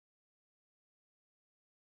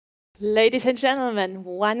Ladies and gentlemen,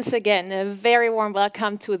 once again, a very warm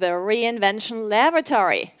welcome to the Reinvention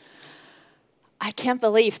Laboratory. I can't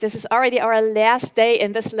believe this is already our last day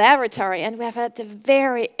in this laboratory, and we have had a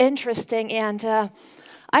very interesting and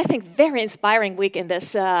I think very inspiring week in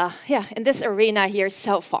this arena here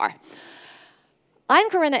so far. I'm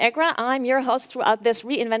Corinna Egra. I'm your host throughout this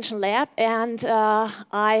Reinvention Lab, and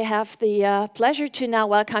I have the pleasure to now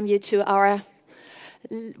welcome you to our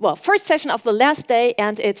first session of the last day,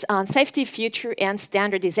 and it's on safety, future, and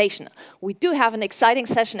standardization. We do have an exciting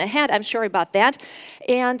session ahead, I'm sure about that.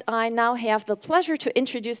 And I now have the pleasure to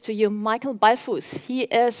introduce to you Michael Beilfuss. He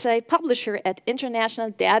is a publisher at International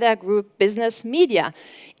Data Group Business Media,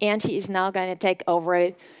 and he is now going to take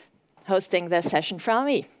over hosting this session from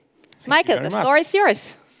me. Michael, the floor is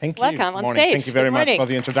yours. Thank you. Welcome on stage. Thank you very much for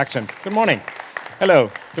the introduction. Good morning. Hello.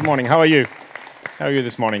 Good morning. How are you? How are you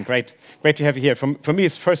this morning? Great to have you here. For me,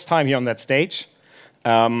 it's first time here on that stage,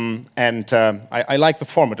 I like the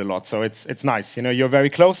format a lot. So it's nice. You know, you're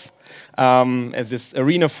very close. As this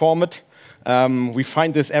arena format, we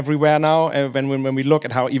find this everywhere now. When we look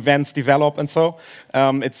at how events develop and so,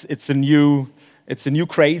 it's a new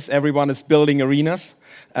craze. Everyone is building arenas,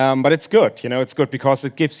 but it's good. You know, it's good because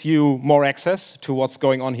it gives you more access to what's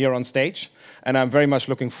going on here on stage. And I'm very much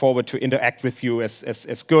looking forward to interact with you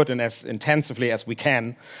as good and as intensively as we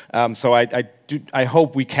can. So I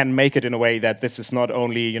hope we can make it in a way that this is not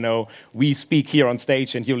only, you know, we speak here on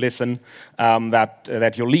stage and you listen,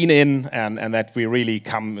 that you lean in and that we really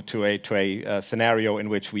come to a scenario in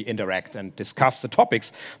which we interact and discuss the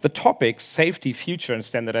topics. The topics, safety, future, and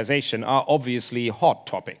standardization, are obviously hot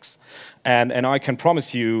topics. And I can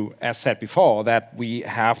promise you, as said before, that we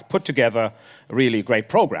have put together a really great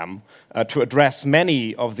program to address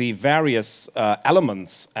many of the various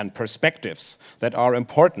elements and perspectives that are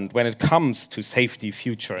important when it comes to safety,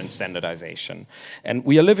 future, and standardization. And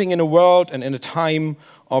we are living in a world and in a time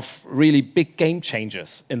of really big game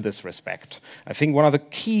changers in this respect. I think one of the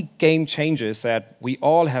key game changers that we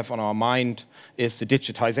all have on our mind is the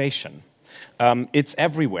digitization. It's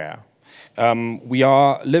everywhere. We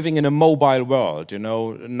are living in a mobile world, you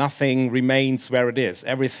know, nothing remains where it is.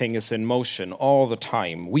 Everything is in motion all the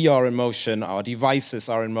time. We are in motion, our devices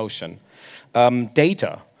are in motion.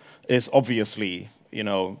 Data is obviously, you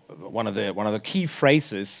know, one of the key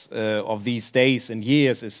phrases of these days and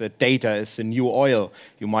years is that data is the new oil.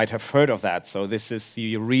 You might have heard of that. So this is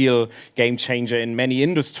the real game changer in many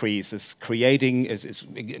industries. Is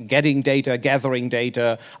getting data, gathering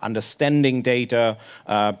data, understanding data,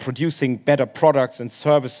 producing better products and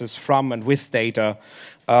services from and with data.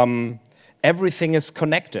 Everything is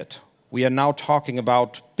connected. We are now talking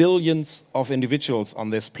about billions of individuals on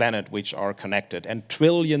this planet which are connected and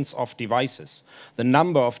trillions of devices. The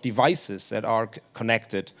number of devices that are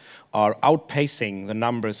connected are outpacing the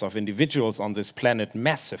numbers of individuals on this planet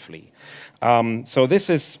massively. So this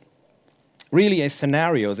is really a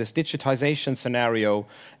scenario, this digitization scenario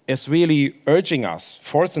is really urging us,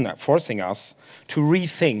 forcing us to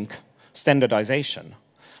rethink standardization.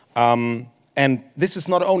 And this is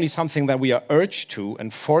not only something that we are urged to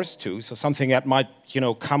and forced to, so something that might, you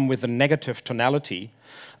know, come with a negative tonality,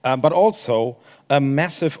 but also a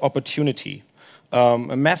massive opportunity, a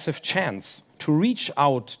massive chance to reach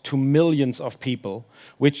out to millions of people,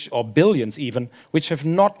 or billions even, which have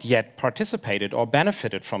not yet participated or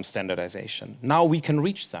benefited from standardization. Now we can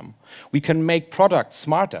reach them. We can make products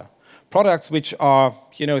smarter. Products which are,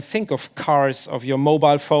 you know, think of cars, of your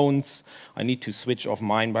mobile phones. I need to switch off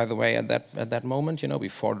mine, by the way, at that moment, you know,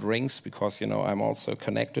 before it rings, because, you know, I'm also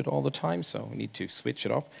connected all the time, so we need to switch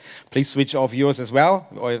it off. Please switch off yours as well,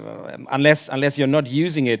 or, unless you're not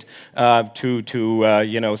using it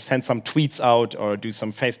you know, send some tweets out or do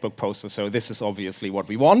some Facebook posts. So this is obviously what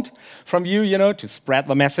we want from you, you know, to spread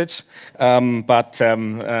the message. Otherwise,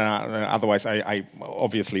 I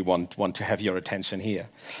obviously want to have your attention here.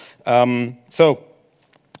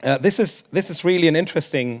 This is really an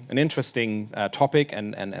interesting topic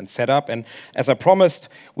and setup. And as I promised,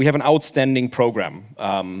 we have an outstanding program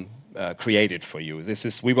created for you.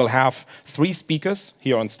 We will have 3 speakers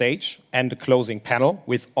here on stage and a closing panel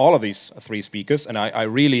with all of these 3 speakers. And I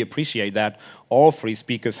really appreciate that all 3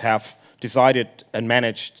 speakers have decided and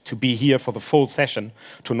managed to be here for the full session,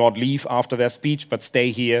 to not leave after their speech, but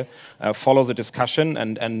stay here, follow the discussion,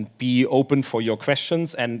 and be open for your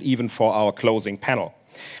questions and even for our closing panel.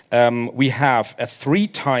 We have a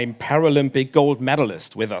 3-time Paralympic gold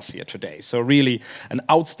medalist with us here today. So really an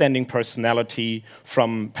outstanding personality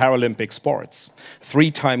from Paralympic sports.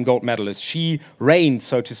 3-time gold medalist. She reigned,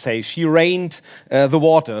 so to say, the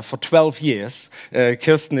water for 12 years.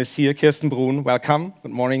 Kirsten is here. Kirsten Brun, welcome.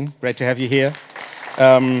 Good morning. Great to have you here.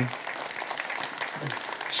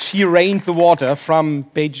 she reigned the water from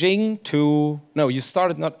Beijing to, no, you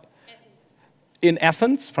started not in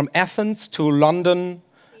Athens, from Athens to London,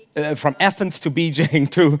 from Athens to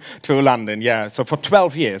Beijing to London, yeah. So for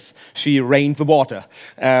 12 years, she reigned the water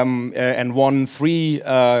and won 3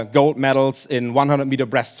 gold medals in 100-meter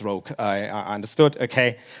breaststroke, I understood,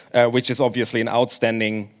 okay, which is obviously an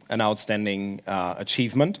outstanding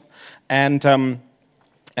achievement. And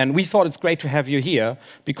we thought it's great to have you here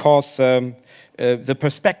because the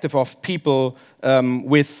perspective of people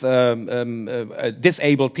with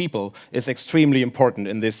disabled people is extremely important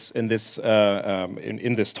in this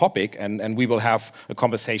topic, and we will have a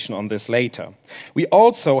conversation on this later. We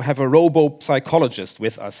also have a robopsychologist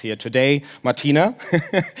with us here today, Martina.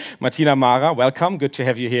 Martina Mara, welcome. Good to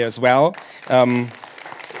have you here as well.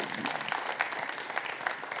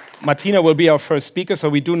 Martina will be our first speaker, so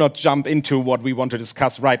we do not jump into what we want to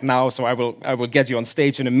discuss right now. So I will get you on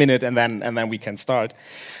stage in a minute, and then we can start.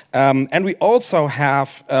 And we also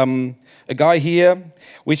have a guy here,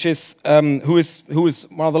 who is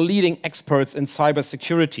one of the leading experts in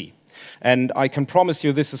cybersecurity. And I can promise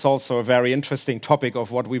you this is also a very interesting topic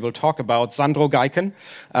of what we will talk about. Sandro Geiken.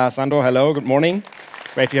 Sandro, hello, good morning.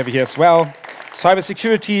 Great to have you here as well.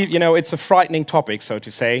 Cybersecurity, you know, it's a frightening topic, so to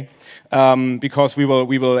say, because we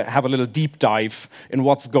will have a little deep dive in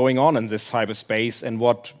what's going on in this cyberspace and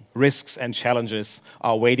what risks and challenges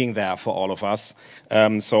are waiting there for all of us.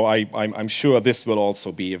 So I'm sure this will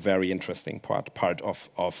also be a very interesting part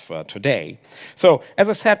of today. So, as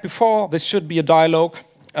I said before, this should be a dialogue.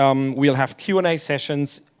 We'll have Q&A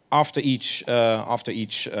sessions after each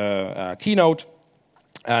keynote.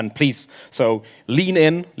 And please, so lean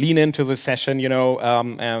into the session, you know,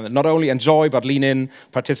 and not only enjoy, but lean in,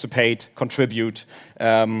 participate, contribute,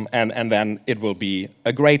 and then it will be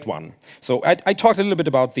a great one. So I talked a little bit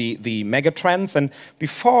about the mega trends, and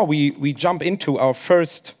before we jump into our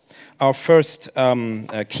first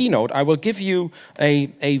keynote, I will give you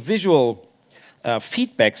a visual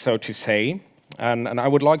feedback, so to say, and I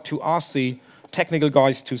would like to ask the technical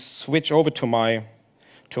guys to switch over to my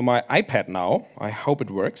iPad now. I hope it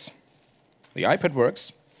works. The iPad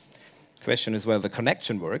works. The question is whether the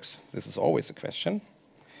connection works. This is always a question.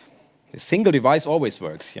 The single device always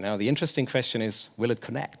works. You know, the interesting question is, will it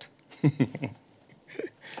connect?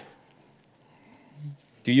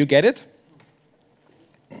 Do you get it?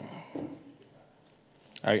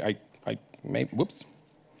 Whoops.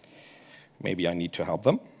 Maybe I need to help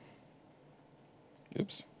them.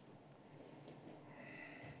 Oops.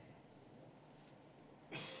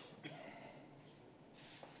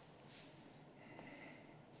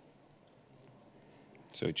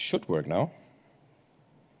 So it should work now.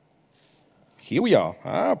 Here we are.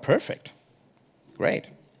 Ah, perfect. Great.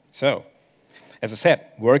 So, as I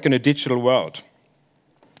said, work in a digital world.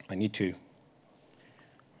 I need to...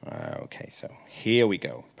 okay, so here we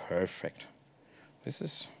go. Perfect. This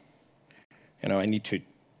is... You know, I need to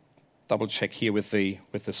double check here with the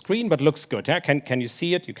screen, but looks good. Yeah? Can you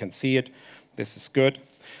see it? You can see it. This is good.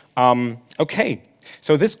 Okay,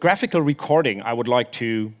 so this graphical recording I would like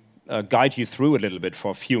to guide you through a little bit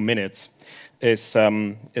for a few minutes is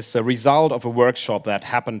a result of a workshop that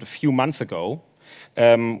happened a few months ago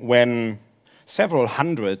when several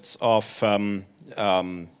hundreds of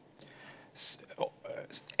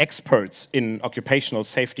experts in occupational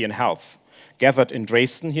safety and health gathered in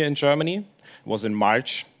Dresden here in Germany. It was in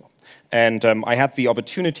March. And I had the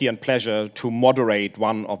opportunity and pleasure to moderate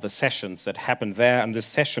one of the sessions that happened there. And this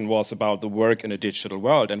session was about the work in a digital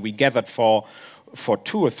world. And we gathered for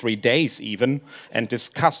 2 or 3 days even, and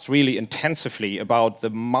discussed really intensively about the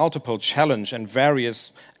multiple challenge and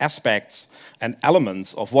various aspects and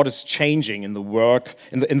elements of what is changing in the work,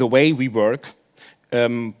 in the way we work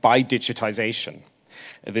by digitization.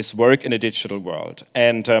 This work in a digital world.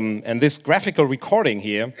 And this graphical recording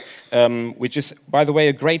here, which is, by the way,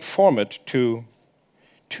 a great format to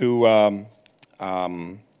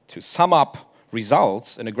sum up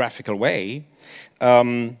results in a graphical way,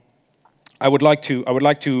 I would like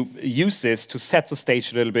to use this to set the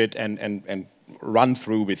stage a little bit and run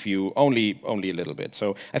through with you only a little bit.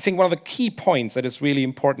 So I think one of the key points that is really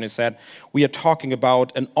important is that we are talking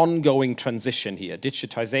about an ongoing transition here.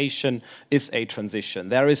 Digitization is a transition.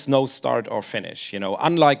 There is no start or finish. You know,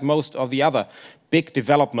 unlike most of the other big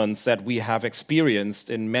developments that we have experienced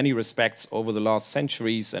in many respects over the last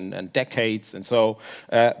centuries and decades, and so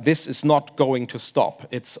this is not going to stop.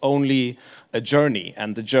 It's only a journey,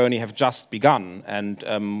 and the journey have just begun. And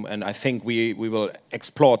I think we will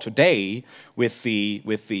explore today with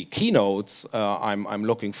the keynotes I'm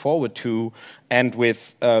looking forward to And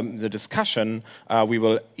with the discussion, we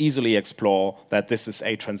will easily explore that this is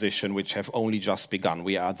a transition which have only just begun.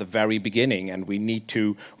 We are at the very beginning, and we need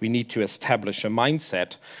to establish a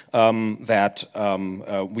mindset that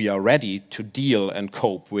we are ready to deal and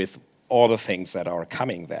cope with all the things that are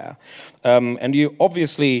coming there. And you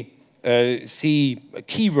obviously see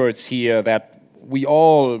keywords here that we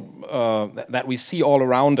see all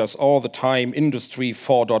around us all the time. Industry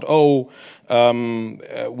 4.0.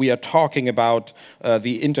 We are talking about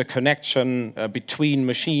the interconnection between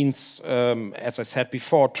machines. As I said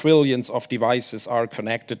before, trillions of devices are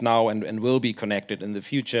connected now and will be connected in the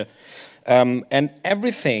future. And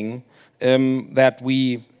everything that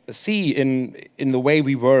we see in the way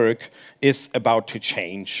we work is about to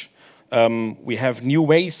change. We have new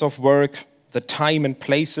ways of work. The time and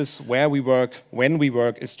places where we work, when we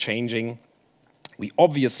work, is changing. We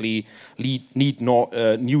obviously need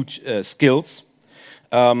new skills.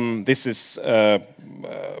 This is an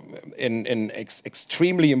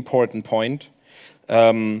extremely important point.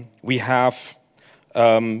 We have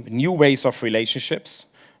new ways of relationships,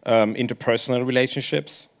 interpersonal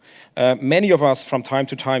relationships. Many of us from time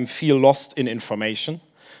to time feel lost in information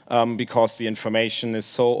because the information is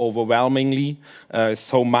so overwhelmingly,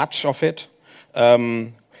 so much of it.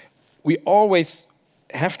 We always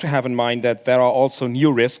have to have in mind that there are also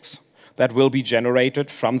new risks that will be generated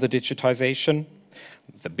from the digitization.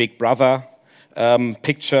 The Big Brother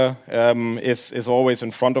picture is always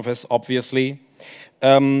in front of us, obviously.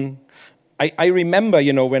 I remember,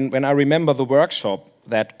 you know, when I remember the workshop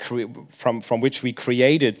that from which we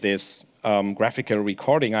created this graphical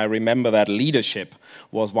recording, I remember that leadership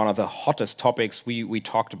was one of the hottest topics we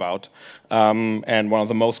talked about, and one of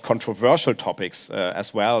the most controversial topics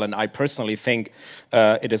as well. And I personally think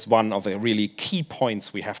it is one of the really key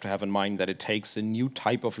points we have to have in mind, that it takes a new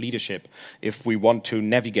type of leadership if we want to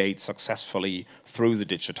navigate successfully through the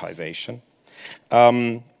digitization.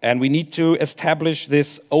 And we need to establish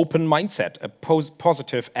this open mindset, a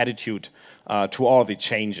positive attitude to all the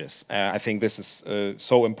changes. I think this is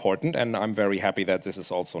so important, and I'm very happy that this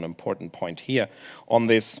is also an important point here on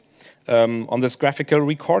this graphical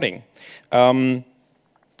recording.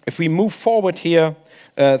 If we move forward here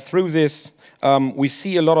through this, we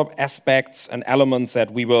see a lot of aspects and elements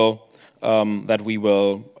that we will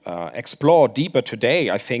explore deeper today.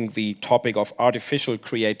 I think the topic of artificial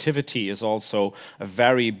creativity is also a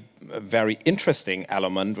very interesting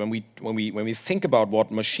element when we think about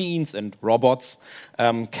what machines and robots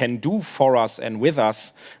can do for us and with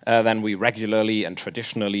us. Then we regularly and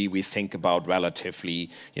traditionally we think about relatively,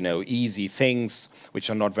 you know, easy things which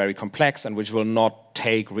are not very complex and which will not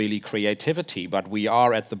take really creativity. But we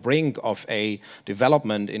are at the brink of a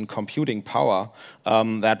development in computing power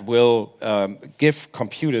that will give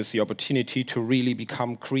computers the opportunity to really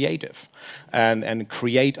become creative and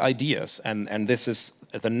create ideas. And this is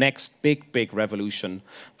the next big revolution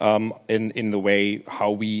in the way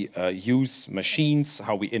how we use machines,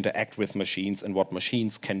 how we interact with machines, and what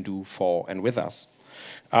machines can do for and with us.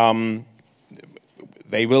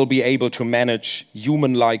 They will be able to manage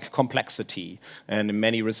human-like complexity, and in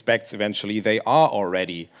many respects, eventually, they are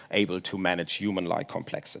already able to manage human-like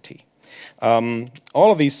complexity.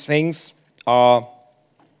 All of these things are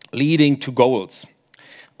leading to goals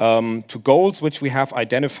which we have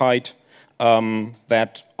identified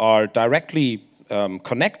that are directly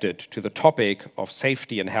connected to the topic of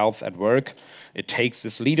safety and health at work. It takes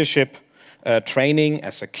this leadership training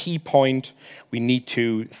as a key point. We need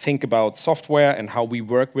to think about software and how we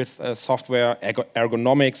work with software.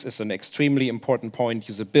 Ergonomics is an extremely important point.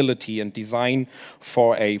 Usability and design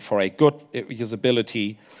for a good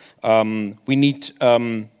usability. We need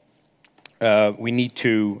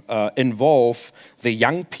to involve the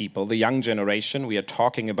young people, the young generation. We are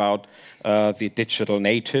talking about the digital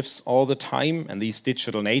natives all the time, and these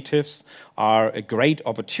digital natives are a great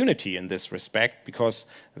opportunity in this respect because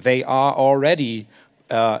they are already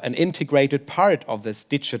an integrated part of this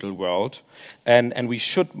digital world, and we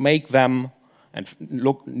should make them and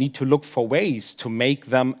need to look for ways to make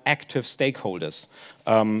them active stakeholders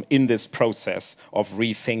in this process of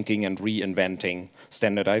rethinking and reinventing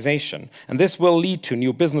standardization. And this will lead to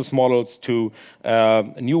new business models, to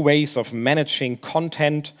new ways of managing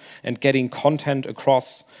content and getting content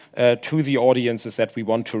across to the audiences that we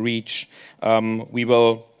want to reach. We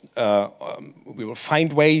will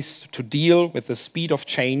find ways to deal with the speed of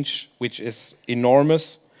change, which is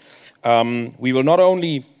enormous. We will not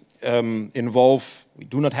only we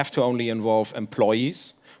do not have to only involve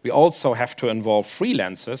employees, we also have to involve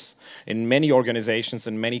freelancers. In many organizations,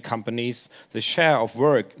 in many companies, the share of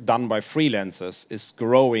work done by freelancers is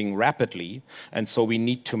growing rapidly, and so we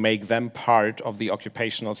need to make them part of the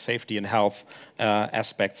occupational safety and health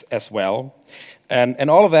aspects as well. And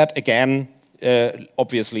all of that, again,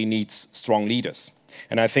 obviously needs strong leaders.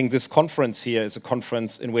 And I think this conference here is a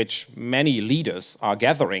conference in which many leaders are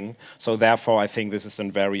gathering. So therefore, I think this is a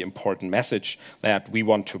very important message that we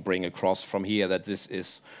want to bring across from here, that this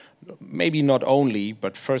is maybe not only,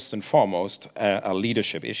 but first and foremost, a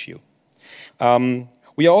leadership issue.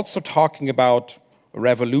 We are also talking about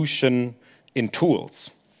revolution in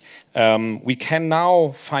tools. We can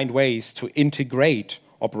now find ways to integrate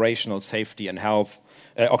operational safety and health,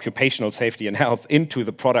 occupational safety and health into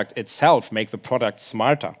the product itself, make the product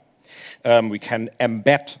smarter. We can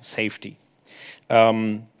embed safety.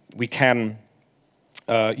 We can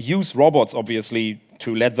use robots, obviously,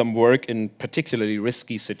 to let them work in particularly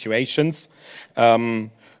risky situations.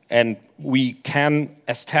 And we can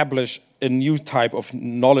establish a new type of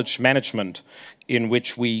knowledge management in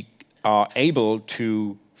which we are able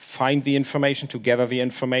to find the information, to gather the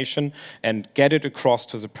information, and get it across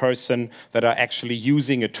to the person that are actually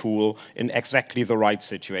using a tool in exactly the right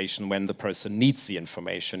situation when the person needs the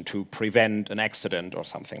information to prevent an accident or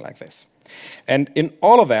something like this. And in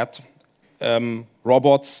all of that,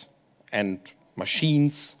 robots and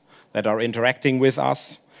machines that are interacting with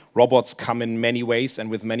us, robots come in many ways and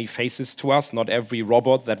with many faces to us. Not every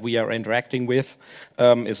robot that we are interacting with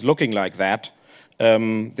is looking like that.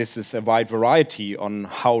 This is a wide variety on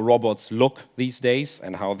how robots look these days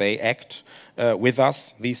and how they act with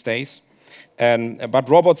us these days. But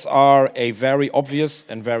robots are a very obvious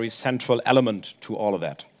and very central element to all of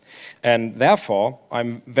that. And therefore,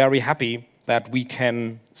 I'm very happy that we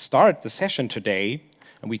can start the session today,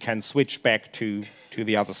 and we can switch back to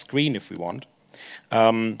the other screen if we want,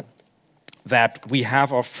 that we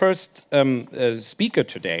have our first speaker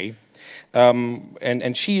today.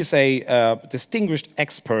 And she is a distinguished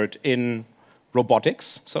expert in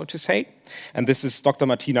robotics, so to say. And this is Dr.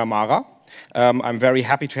 Martina Mara. I'm very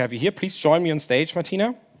happy to have you here. Please join me on stage,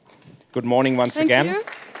 Martina. Good morning once again. Thank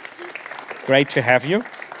you. Great to have you.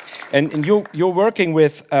 And you're working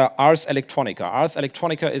with Ars Electronica. Ars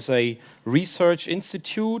Electronica is a research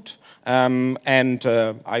institute, and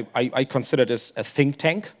I consider this a think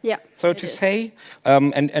tank, so to say.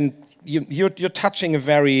 And you're touching a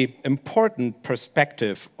very important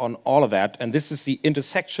perspective on all of that, and this is the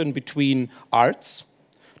intersection between arts,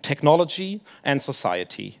 technology, and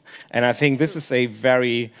society. And I think this is a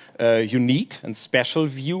very unique and special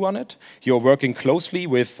view on it. You're working closely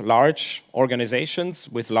with large organizations,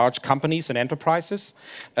 with large companies and enterprises,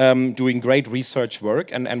 doing great research work,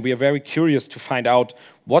 and we are very curious to find out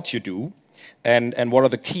what you do and what are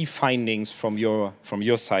the key findings from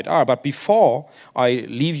your side are. But before I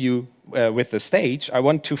leave you with the stage, I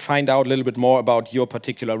want to find out a little bit more about your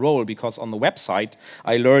particular role, because on the website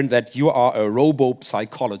I learned that you are a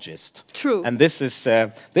robopsychologist. True. And this is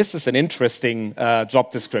an interesting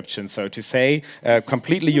job description, so to say,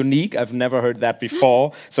 completely unique. I've never heard that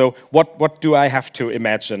before. So what do I have to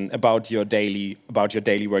imagine about your daily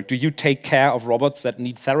work? Do you take care of robots that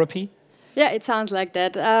need therapy? Yeah, it sounds like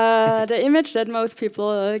that. The image that most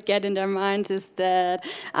people get in their minds is that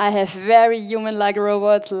I have very human-like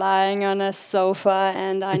robots lying on a sofa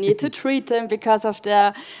and I need to treat them because of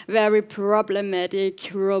their very problematic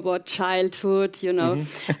robot childhood, you know.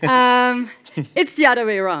 It's the other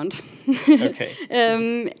way around. Okay.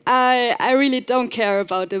 I really don't care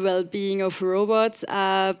about the well-being of robots,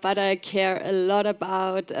 but I care a lot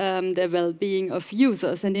about the well-being of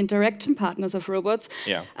users and interaction partners of robots.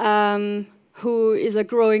 Yeah. Who is a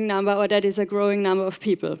growing number, or that is a growing number of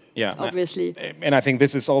people, yeah, obviously. And I think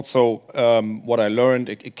this is also what I learned,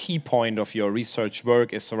 a key point of your research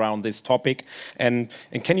work is around this topic. And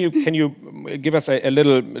can you give us a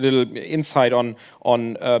little insight on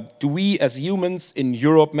do we as humans in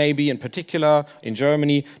Europe, maybe in particular in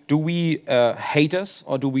Germany, do we haters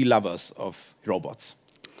or do we lovers of robots?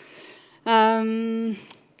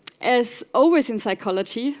 As always in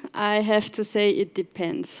psychology, I have to say it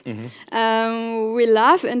depends. We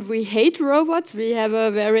love and we hate robots. We have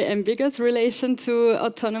a very ambiguous relation to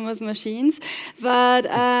autonomous machines. But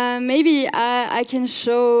maybe I can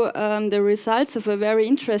show the results of a very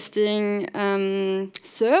interesting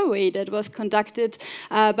survey that was conducted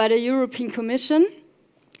by the European Commission.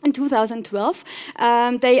 In 2012,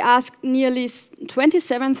 they asked nearly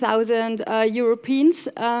 27,000 Europeans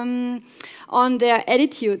on their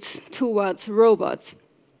attitudes towards robots.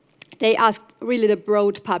 They asked really the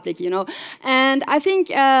broad public, you know. And I think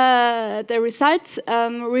the results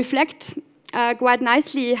reflect quite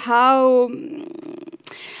nicely how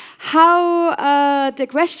the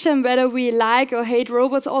question whether we like or hate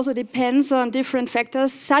robots also depends on different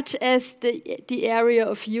factors, such as the area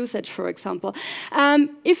of usage, for example.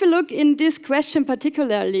 If you look in this question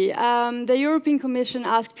particularly, the European Commission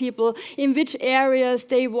asked people in which areas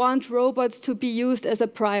they want robots to be used as a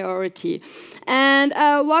priority. And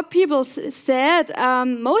what people said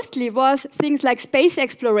mostly was things like space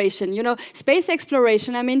exploration. You know, space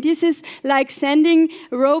exploration, I mean, this is like sending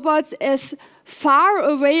robots as far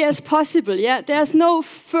away as possible. Yeah, there's no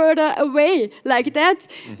further away like that.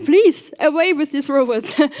 Please, away with these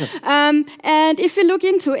robots. And if we look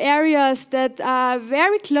into areas that are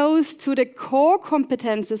very close to the core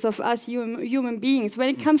competences of us human beings, when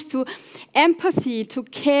it comes to empathy, to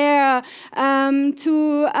care,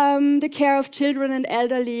 to the care of children and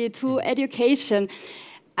elderly, to education,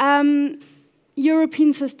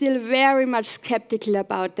 Europeans are still very much skeptical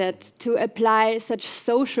about that, to apply such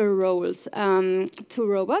social roles to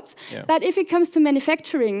robots. Yeah. But if it comes to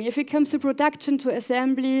manufacturing, if it comes to production, to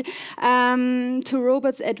assembly, to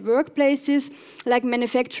robots at workplaces, like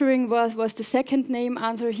manufacturing was the second name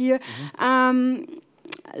answer here,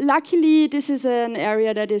 luckily this is an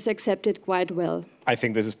area that is accepted quite well. I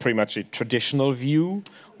think this is pretty much a traditional view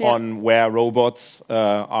on where robots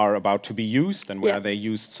are about to be used and where they're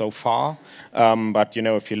used so far. But you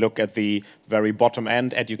know, if you look at the very bottom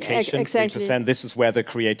end, education, 3%, this is where the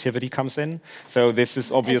creativity comes in. So this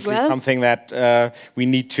is obviously something that we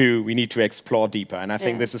need to explore deeper. And I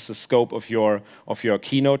think this is the scope of your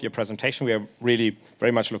keynote, your presentation. We are really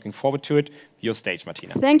very much looking forward to it. Your stage,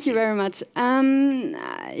 Martina. Thank you very much.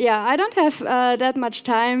 Yeah, I don't have that much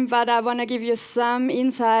time, but I want to give you some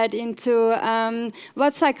insight into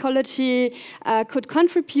what psychology could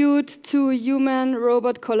contribute to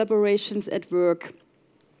human-robot collaborations at work.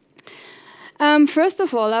 First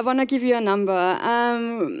of all, I want to give you a number.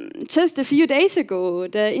 Just a few days ago,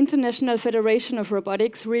 the International Federation of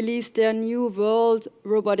Robotics released their new World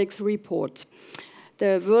Robotics Report.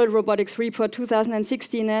 The World Robotics Report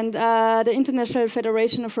 2016, and the International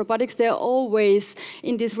Federation of Robotics, they always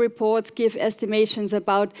in these reports give estimations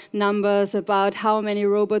about numbers, about how many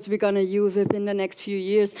robots we're going to use within the next few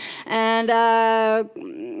years. And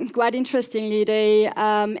quite interestingly, they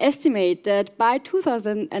estimate that by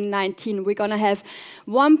 2019 we're going to have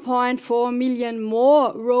 1.4 million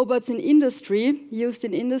more robots in industry, used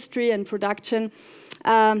in industry and production,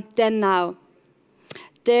 than now.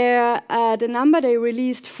 The number they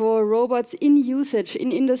released for robots in usage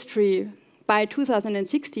in industry by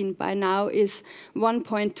 2016 by now is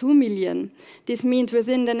 1.2 million. This means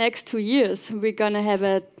within the next 2 years we're going to have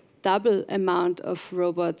a double amount of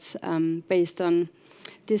robots based on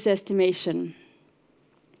this estimation.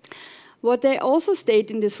 What they also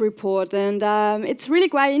state in this report, and it's really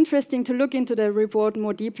quite interesting to look into the report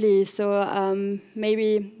more deeply, so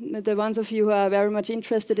maybe the ones of you who are very much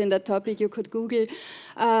interested in that topic, you could Google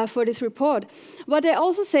for this report. What they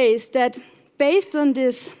also say is that based on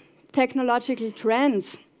these technological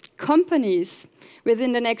trends, companies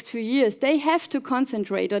within the next few years, they have to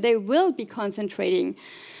concentrate, or they will be concentrating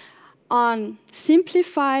on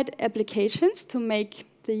simplified applications to make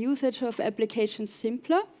the usage of applications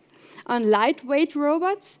simpler, on lightweight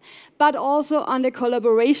robots, but also on the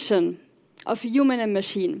collaboration of human and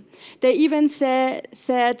machine. They even said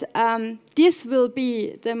this will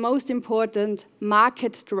be the most important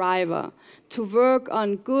market driver to work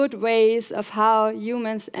on good ways of how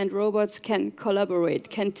humans and robots can collaborate,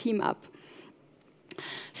 can team up.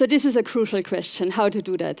 So this is a crucial question, how to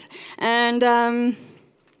do that. And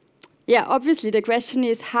yeah, obviously the question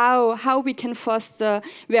is how we can foster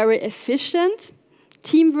very efficient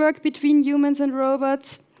teamwork between humans and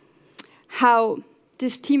robots, how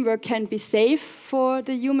this teamwork can be safe for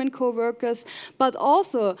the human co-workers, but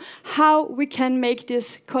also how we can make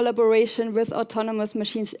this collaboration with autonomous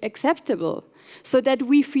machines acceptable, so that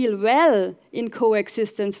we feel well in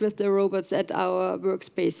coexistence with the robots at our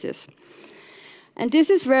workspaces. And this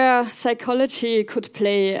is where psychology could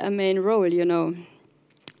play a main role, you know.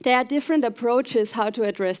 There are different approaches how to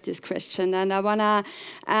address this question, and I want to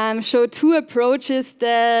show two approaches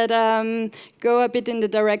that go a bit in the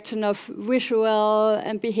direction of visual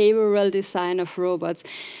and behavioral design of robots.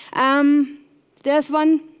 There's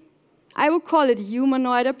one, I would call it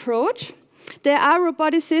humanoid approach. There are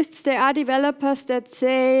roboticists, there are developers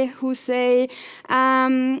who say,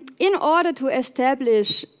 in order to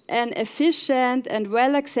establish an efficient and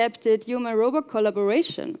well-accepted human-robot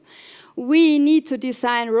collaboration, we need to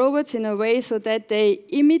design robots in a way so that they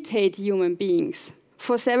imitate human beings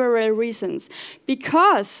for several reasons.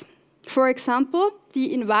 Because, for example,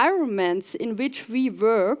 the environments in which we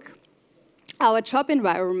work our job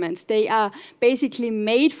environments, they are basically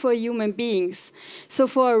made for human beings. So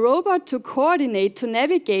for a robot to coordinate, to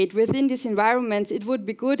navigate within these environments, it would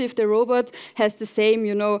be good if the robot has the same,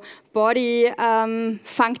 body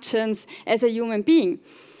functions as a human being.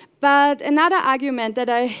 But another argument that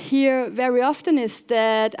I hear very often is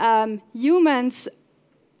that humans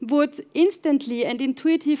would instantly and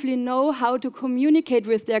intuitively know how to communicate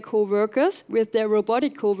with their co-workers, with their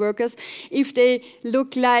robotic co-workers, if they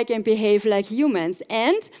look like and behave like humans.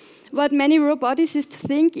 And what many roboticists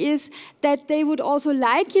think is that they would also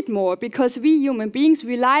like it more, because we human beings,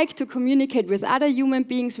 we like to communicate with other human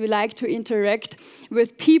beings, we like to interact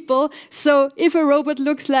with people. So if a robot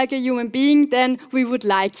looks like a human being, then we would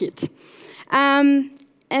like it.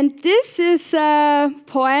 And this is a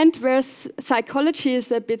point where psychology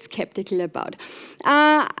is a bit skeptical about.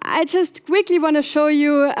 I just quickly want to show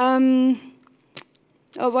you, I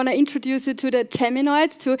want to introduce you to the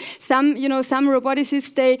Geminoids, to some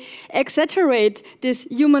roboticists, they exaggerate this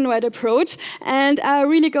humanoid approach and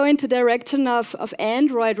really go into the direction of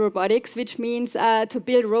android robotics, which means to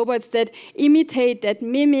build robots that imitate, that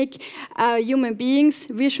mimic human beings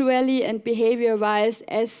visually and behavior-wise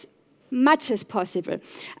as much as possible,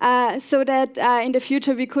 so that in the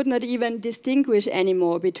future we could not even distinguish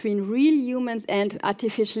anymore between real humans and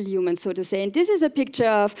artificial humans, so to say. And this is a picture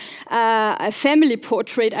of a family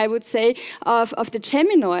portrait, I would say, of the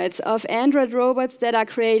Geminoids, of android robots that are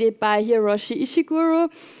created by Hiroshi Ishiguro,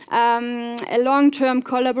 a long-term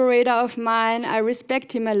collaborator of mine. I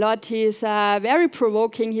respect him a lot. He's very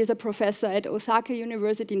provoking. He's a professor at Osaka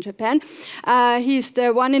University in Japan. He's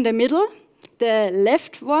the one in the middle, the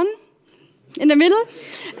left one in the middle,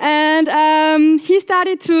 and he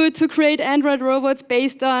started to create android robots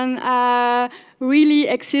based on really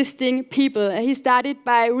existing people. He started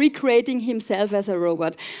by recreating himself as a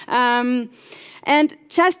robot. And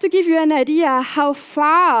just to give you an idea how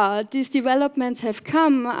far these developments have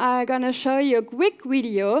come, I'm going to show you a quick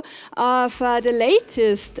video of the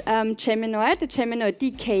latest Geminoid, the Geminoid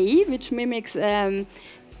DK, which mimics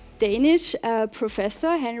Danish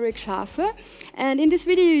professor Henrik Schafe, and in this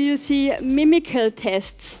video you see mimical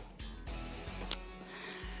tests.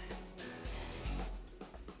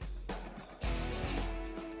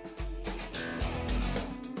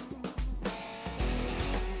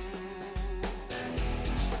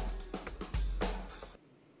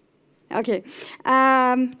 Okay,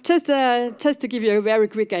 just to give you a very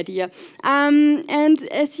quick idea, and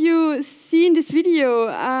as you see in this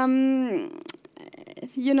video,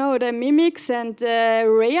 the mimics and the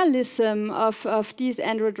realism of these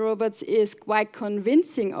android robots is quite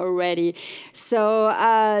convincing already. So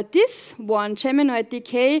this one, Geminoid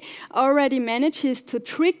DK, already manages to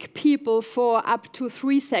trick people for up to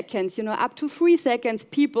 3 seconds. Up to 3 seconds,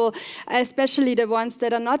 people, especially the ones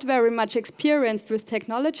that are not very much experienced with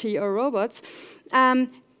technology or robots,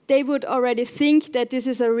 they would already think that this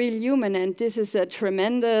is a real human, and this is a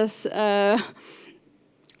tremendous,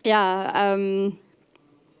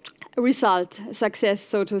 success,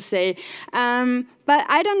 so to say. But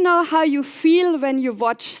I don't know how you feel when you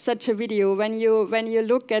watch such a video, when you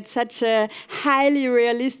look at such a highly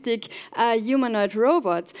realistic humanoid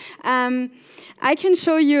robot. I can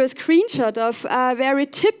show you a screenshot of very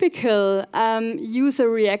typical user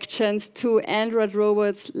reactions to android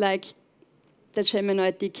robots like the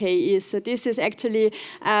Geminoid DK is. So this is actually,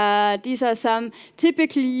 these are some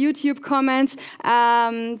typical YouTube comments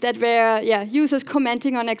that were users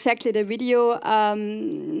commenting on exactly the video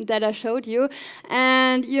that I showed you.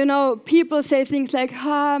 And, people say things like,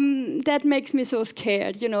 that makes me so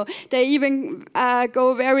scared. They even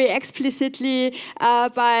go very explicitly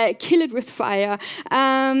by kill it with fire.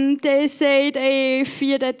 They say they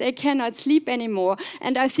fear that they cannot sleep anymore.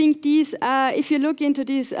 And I think these, if you look into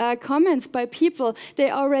these comments by people,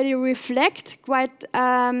 they already reflect quite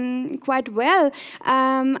well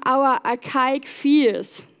our archaic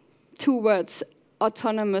fears towards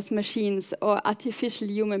autonomous machines or artificial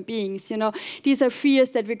human beings. These are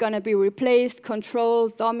fears that we're going to be replaced,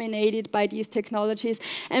 controlled, dominated by these technologies.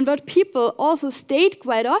 And what people also state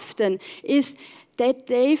quite often is that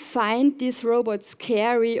they find these robots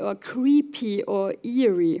scary or creepy or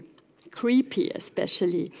eerie. Creepy,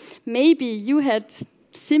 especially. Maybe you had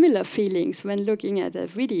similar feelings when looking at a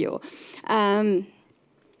video. And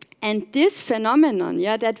this phenomenon,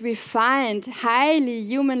 that we find highly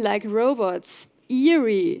human-like robots,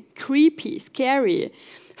 eerie, creepy, scary,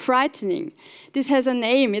 frightening, this has a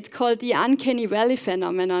name. It's called the uncanny valley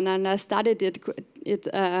phenomenon, and I studied it it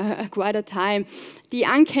quite a time. The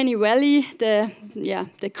uncanny valley,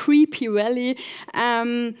 the creepy valley,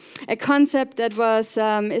 a concept that was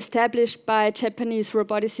established by Japanese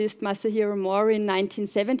roboticist Masahiro Mori in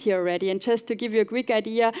 1970 already. And just to give you a quick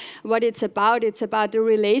idea what it's about the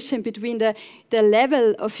relation between the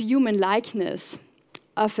level of human likeness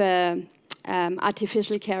of a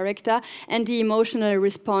artificial character and the emotional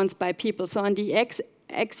response by people. So on the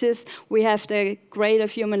x-axis, we have the grade of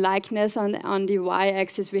human likeness. On the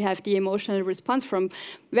y-axis, we have the emotional response from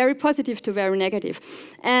very positive to very negative.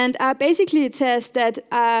 And basically, it says that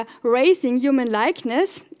raising human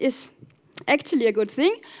likeness is actually a good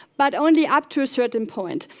thing, but only up to a certain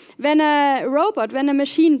point. When a robot, when a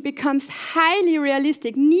machine becomes highly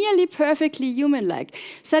realistic, nearly perfectly human-like,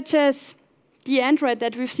 such as the android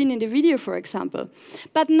that we've seen in the video, for example,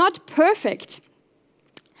 but not perfect,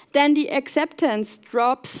 then the acceptance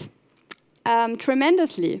drops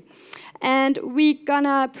tremendously. And we're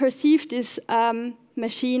gonna perceive this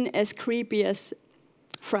machine as creepy, as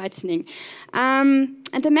frightening. And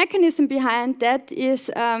the mechanism behind that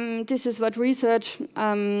is, this is what research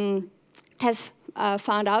has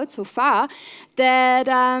found out so far, that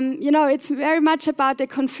it's very much about the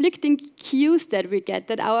conflicting cues that we get,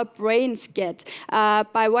 that our brains get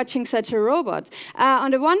by watching such a robot.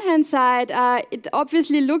 On the one hand side, it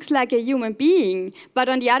obviously looks like a human being, but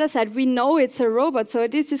on the other side, we know it's a robot, so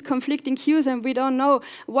this is conflicting cues and we don't know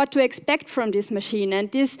what to expect from this machine,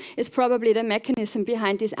 and this is probably the mechanism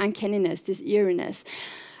behind this uncanniness, this eeriness.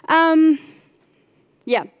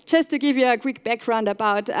 Yeah, just to give you a quick background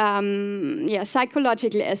about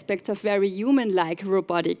psychological aspects of very human-like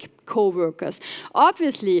robotic co-workers.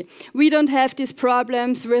 Obviously, we don't have these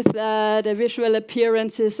problems with the visual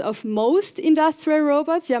appearances of most industrial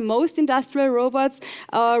robots. Yeah, most industrial robots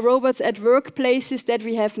are robots at workplaces that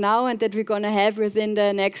we have now and that we're going to have within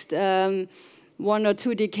the next 1 or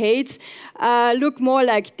 2 decades. Look more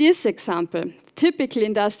like this example. Typical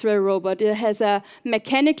industrial robot, it has a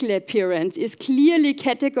mechanical appearance, is clearly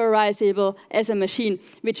categorizable as a machine,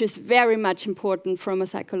 which is very much important from a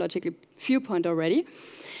psychological viewpoint already.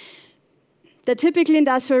 The typical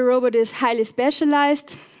industrial robot is highly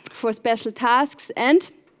specialized for special tasks and,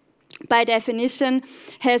 by definition,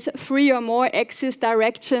 has 3 or more axis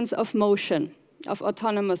directions of motion, of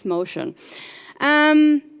autonomous motion.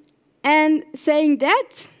 And saying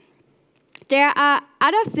that, there are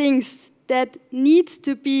other things that needs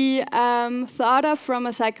to be thought of from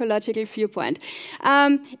a psychological viewpoint.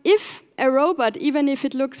 If a robot, even if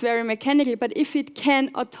it looks very mechanical, but if it can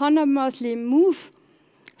autonomously move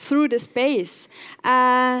through the space,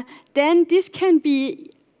 then this can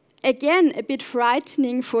be, again, a bit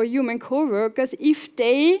frightening for human co-workers if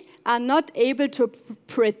they are not able to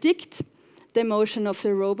predict the motion of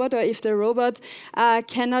the robot, or if the robot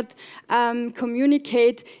cannot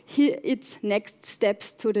communicate its next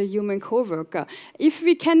steps to the human co-worker. If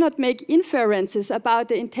we cannot make inferences about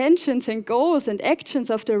the intentions and goals and actions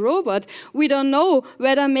of the robot, we don't know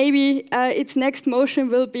whether maybe its next motion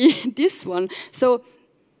will be this one. So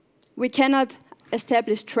we cannot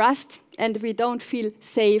establish trust, and we don't feel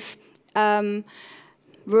safe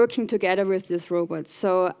working together with this robot.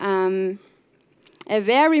 So a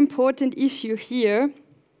very important issue here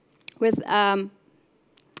with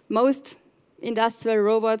most industrial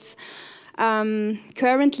robots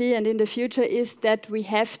currently and in the future is that we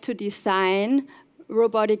have to design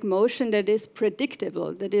robotic motion that is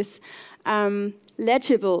predictable, that is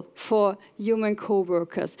legible for human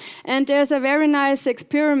co-workers. And there's a very nice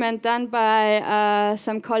experiment done by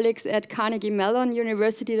some colleagues at Carnegie Mellon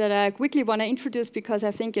University that I quickly want to introduce because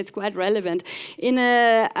I think it's quite relevant. In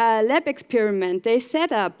a lab experiment, they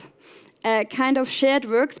set up a kind of shared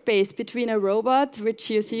workspace between a robot,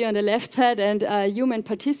 which you see on the left side, and human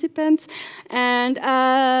participants. And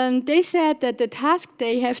they said that the task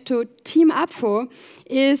they have to team up for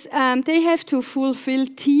is they have to fulfill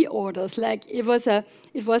tea orders. Like it was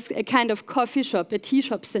a kind of coffee shop, a tea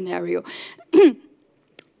shop scenario.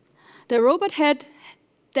 The robot had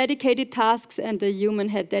dedicated tasks and the human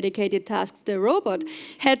had dedicated tasks. The robot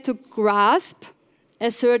had to grasp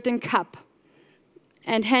a certain cup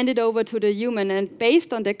and hand it over to the human. And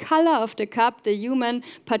based on the color of the cup, the human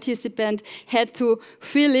participant had to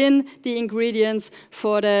fill in the ingredients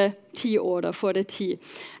for the tea order, for the tea.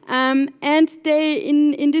 And they,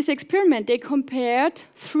 in this experiment, they compared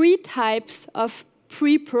 3 types of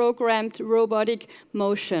pre-programmed robotic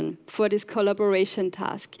motion for this collaboration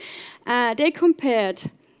task. They compared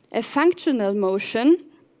a functional motion.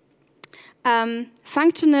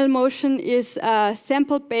 Functional motion is a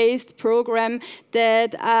sample-based program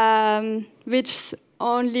that which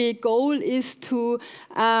only goal is to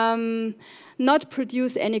not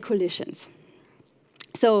produce any collisions.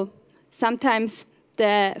 So sometimes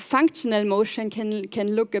the functional motion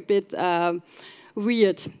can look a bit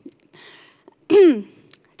weird.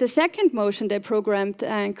 The second motion they programmed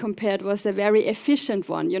and compared was a very efficient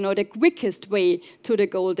one, you know, the quickest way to the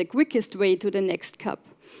goal, the quickest way to the next cup.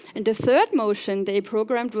 And the third motion they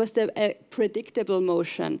programmed was the predictable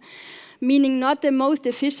motion, meaning not the most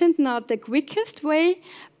efficient, not the quickest way,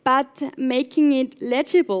 but making it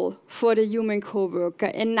legible for the human coworker,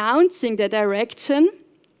 announcing the direction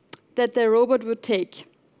that the robot would take.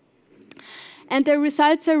 And the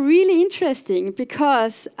results are really interesting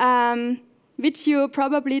because which you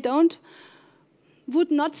probably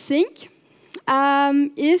would not think,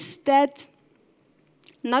 is that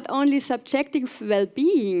not only subjective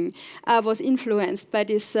well-being was influenced by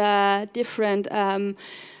these different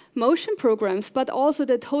motion programs, but also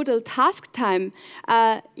the total task time,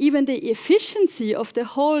 even the efficiency of the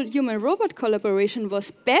whole human-robot collaboration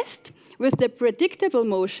was best with the predictable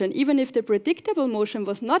motion, even if the predictable motion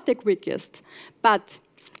was not the quickest. But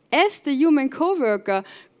as the human coworker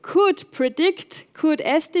could predict, could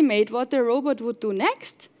estimate what the robot would do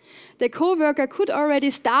next, the coworker could already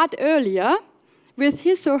start earlier with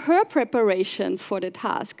his or her preparations for the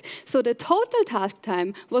task. So the total task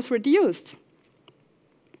time was reduced.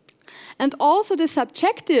 And also the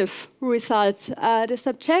subjective results, the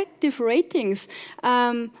subjective ratings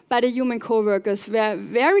by the human coworkers were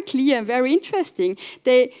very clear and very interesting.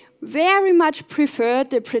 They very much preferred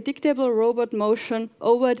the predictable robot motion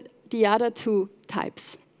over the other two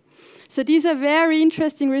types. So these are very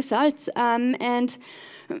interesting results. And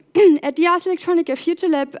at the Ars Electronica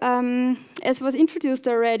Futurelab, as was introduced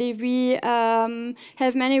already, we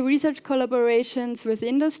have many research collaborations with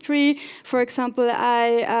industry. For example,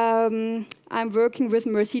 I'm working with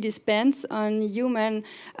Mercedes-Benz on human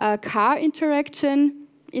car interaction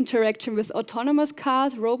with autonomous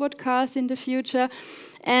cars, robot cars in the future.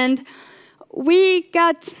 And we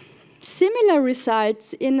got similar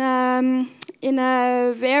results in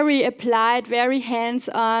a very applied, very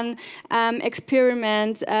hands-on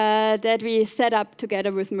experiment that we set up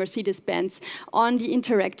together with Mercedes-Benz on the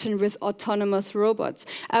interaction with autonomous robots.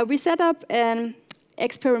 We set up an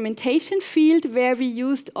experimentation field where we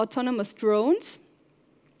used autonomous drones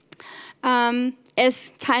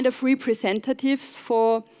as kind of representatives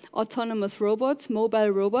for autonomous robots, mobile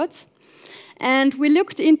robots. And we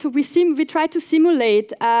looked into, we tried to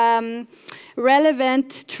simulate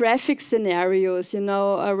relevant traffic scenarios, you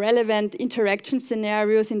know, relevant interaction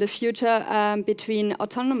scenarios in the future between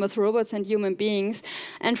autonomous robots and human beings.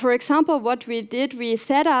 And for example, what we did, we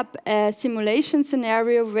set up a simulation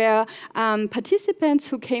scenario where participants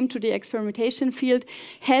who came to the experimentation field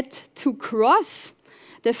had to cross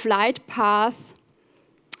the flight path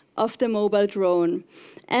of the mobile drone.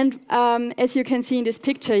 And as you can see in this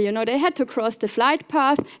picture, you know, they had to cross the flight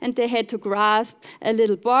path and they had to grasp a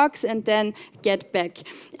little box and then get back.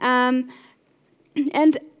 And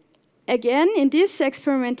again, in this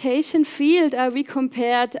experimentation field, we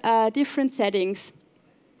compared different settings,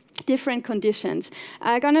 different conditions.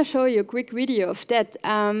 I'm gonna show you a quick video of that.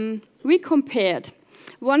 We compared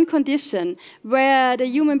one condition where the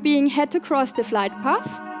human being had to cross the flight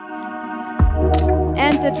path,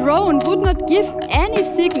 and the drone would not give any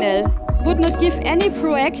signal, would not give any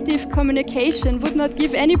proactive communication, would not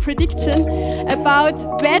give any prediction about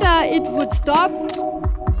whether it would stop.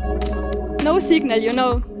 No signal, you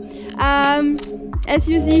know. As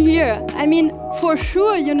you see here, I mean, for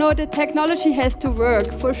sure, you know, the technology has to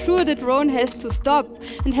work. For sure, the drone has to stop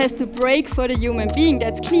and has to brake for the human being,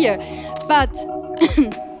 that's clear. But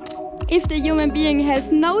if the human being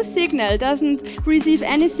has no signal, doesn't receive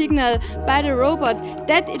any signal by the robot,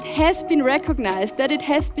 that it has been recognized, that it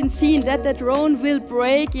has been seen, that the drone will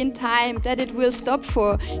brake in time, that it will stop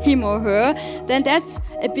for him or her, then that's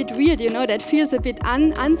a bit weird, you know, that feels a bit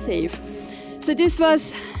unsafe. So this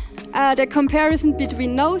was the comparison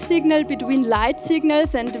between no signal, between light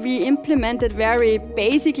signals, and we implemented very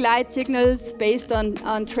basic light signals based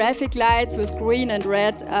on traffic lights with green and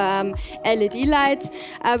red LED lights,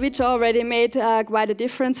 which already made quite a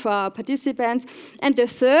difference for our participants. And the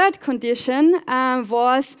third condition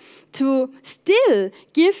was to still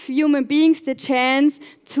give human beings the chance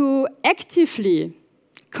to actively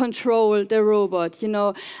control the robot. You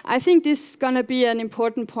know, I think this is going to be an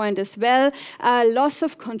important point as well. Loss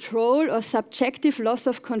of control or subjective loss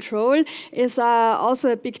of control is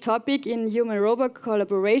also a big topic in human-robot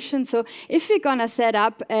collaboration. So if we're going to set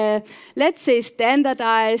up a, let's say,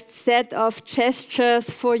 standardized set of gestures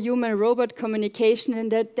for human-robot communication,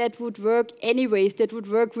 and that would work anyways, that would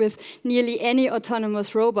work with nearly any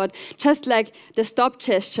autonomous robot, just like the stop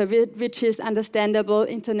gesture, which is understandable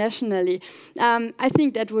internationally. I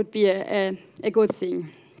think that would be a good thing.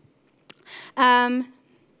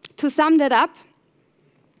 To sum that up,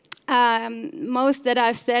 most that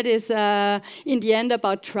I've said is in the end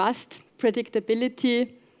about trust.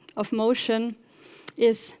 Predictability of motion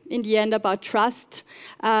is in the end about trust,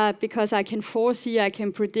 because I can foresee, I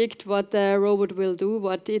can predict what the robot will do,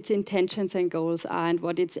 what its intentions and goals are, and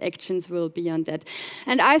what its actions will be on that.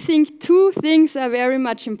 And I think two things are very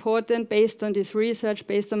much important based on this research,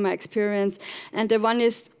 based on my experience. And the one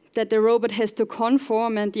is that the robot has to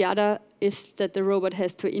conform, and the other is that the robot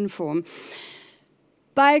has to inform.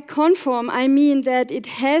 By conform, I mean that it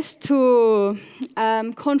has to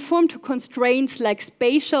conform to constraints like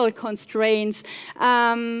spatial constraints,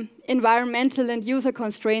 environmental and user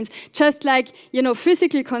constraints, just like, you know,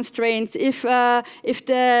 physical constraints. If the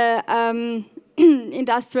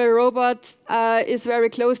industrial robot is very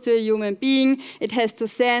close to a human being, it has to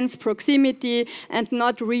sense proximity and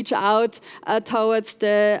not reach out towards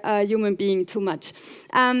the human being too much.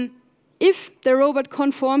 If the robot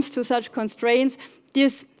conforms to such constraints,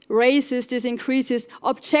 this increases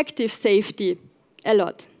objective safety a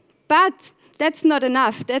lot. But that's not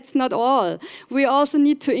enough, that's not all. We also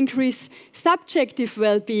need to increase subjective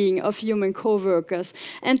well-being of human co-workers.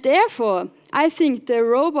 And therefore, I think the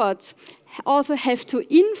robots also have to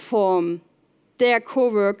inform their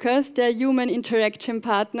co-workers, their human interaction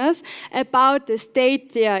partners, about the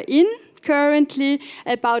state they are in currently,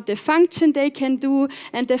 about the function they can do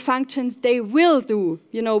and the functions they will do,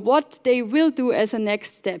 you know, what they will do as a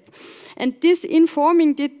next step. And this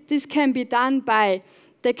informing, this can be done by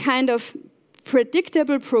the kind of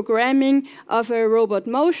predictable programming of a robot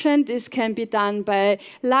motion. This can be done by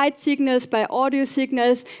light signals, by audio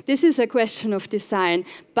signals. This is a question of design.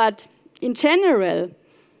 But in general,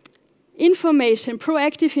 information,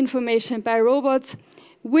 proactive information by robots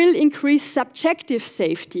will increase subjective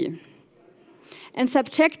safety. And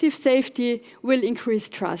subjective safety will increase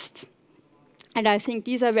trust. And I think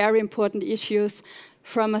these are very important issues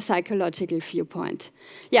from a psychological viewpoint.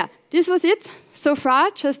 Yeah, this was it so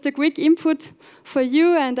far, just a quick input for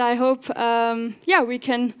you, and I hope yeah, we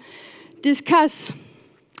can discuss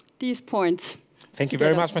these points. Thank you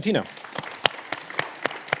together. very much, Martina.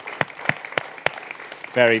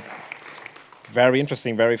 Very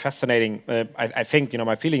interesting, very fascinating. I think, you know,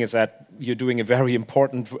 my feeling is that you're doing a very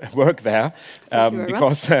important work there,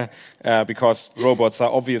 because robots are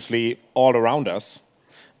obviously all around us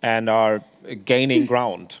and are gaining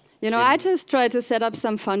ground. You know, I just try to set up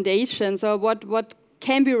some foundations or what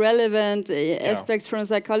can be relevant aspects from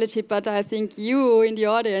psychology, but I think you in the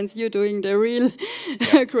audience, you're doing the real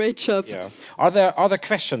great job. Yeah. Are there other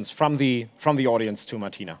questions from the audience to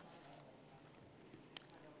Martina?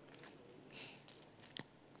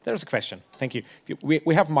 There's a question. Thank you.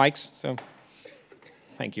 We have mics, so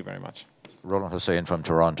thank you very much. Roland Hussein from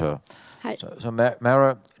Toronto. Hi. So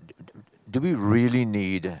Mara, do we really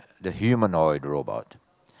need the humanoid robot?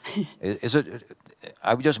 Is it?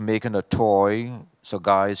 Are we just making a toy so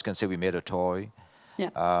guys can say we made a toy? Yeah.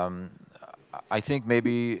 I think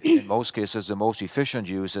maybe in most cases the most efficient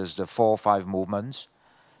use is the 4 or 5 movements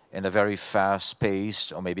in a very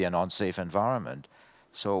fast-paced or maybe an unsafe environment.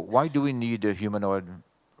 So why do we need a humanoid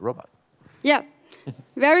robot? Yeah,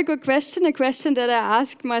 very good question. A question that I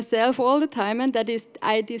ask myself all the time, and that is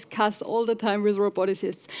I discuss all the time with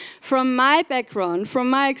roboticists. From my background, from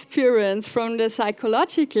my experience, from the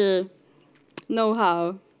psychological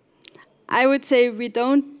know-how, I would say we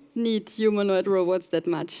don't need humanoid robots that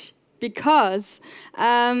much. Because,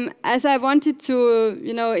 as I wanted to,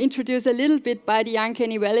 you know, introduce a little bit by the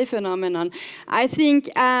uncanny valley phenomenon, I think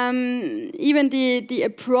even the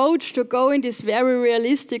approach to go in this very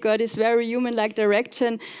realistic or this very human-like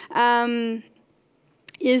direction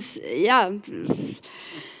is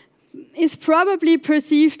probably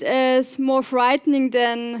perceived as more frightening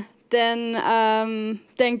than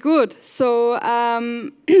good. So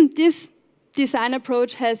this design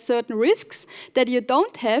approach has certain risks that you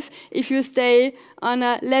don't have if you stay on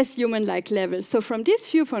a less human-like level. So from this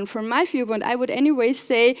viewpoint, from my viewpoint, I would anyway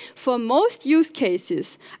say for most use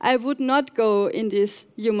cases, I would not go in this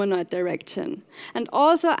humanoid direction. And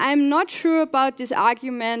also, I'm not sure about this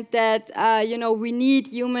argument that we need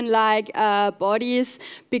human-like bodies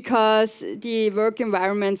because the work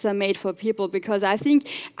environments are made for people. Because I think,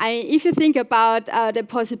 if you think about the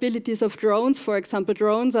possibilities of drones, for example,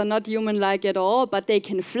 drones are not human-like at all, but they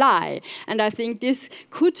can fly. And I think this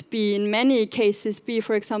could be, in many cases, be,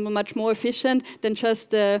 for example, much more efficient than just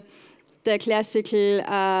the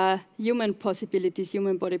classical human possibilities,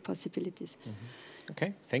 human body possibilities. Mm-hmm.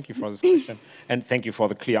 Okay, thank you for this question, and thank you for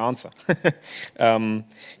the clear answer.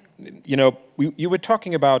 You were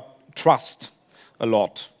talking about trust a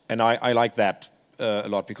lot, and I like that a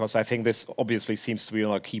lot, because I think this obviously seems to be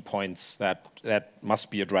one of the key points that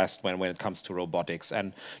must be addressed when it comes to robotics.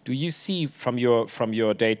 And do you see from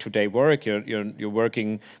your day-to-day work, you're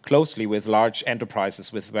working closely with large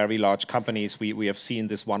enterprises, with very large companies? We have seen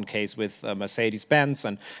this one case with Mercedes-Benz,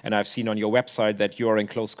 and I've seen on your website that you're in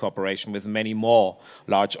close cooperation with many more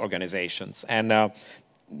large organizations. And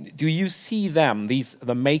do you see them,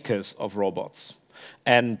 the makers of robots,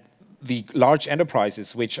 and the large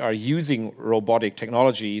enterprises which are using robotic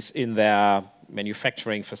technologies in their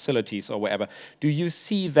manufacturing facilities or wherever, do you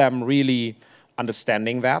see them really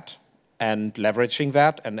understanding that and leveraging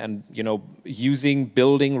that and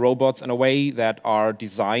building robots in a way that are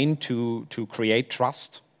designed to create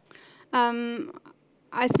trust?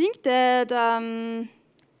 I think that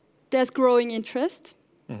there's growing interest.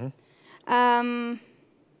 Mm-hmm.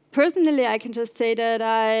 Personally, I can just say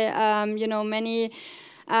that many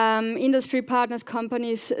industry partners,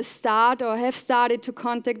 companies start or have started to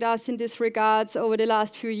contact us in this regards over the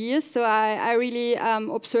last few years. So I really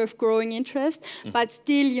observe growing interest, but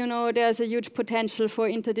still, there's a huge potential for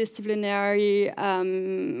interdisciplinary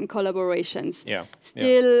collaborations. Yeah.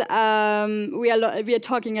 Still, we are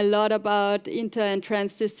talking a lot about inter and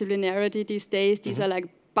transdisciplinarity these days. These are like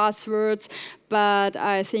buzzwords, but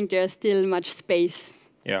I think there's still much space.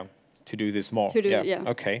 Yeah. To do this more. Yeah.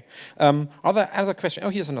 Okay. Are there other questions? Oh,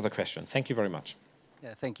 here's another question. Thank you very much.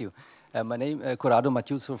 Yeah, thank you. My name is Corrado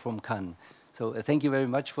Matiuso from Cannes. So thank you very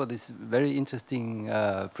much for this very interesting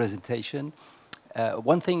presentation.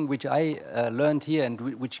 One thing which I learned here and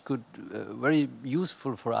which could very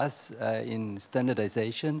useful for us in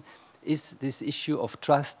standardization is this issue of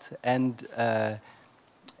trust and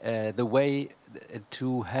the way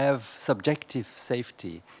to have subjective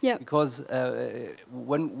safety. Yeah. Because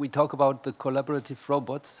when we talk about the collaborative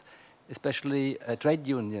robots, especially trade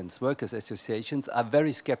unions, workers' associations are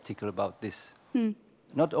very skeptical about this.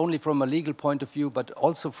 Not only from a legal point of view, but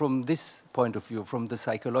also from this point of view, from the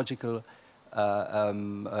psychological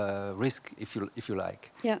risk, if you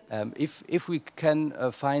like. Yeah. If we can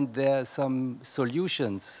find there some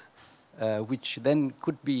solutions which then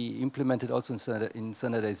could be implemented also in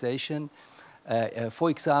standardization, for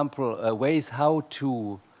example, ways how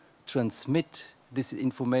to transmit this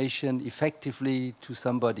information effectively to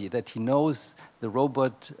somebody, that he knows the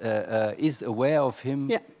robot is aware of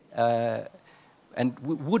him, and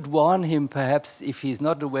would warn him perhaps if he's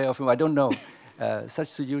not aware of him, I don't know. Such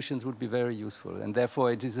solutions would be very useful, and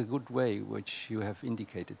therefore it is a good way which you have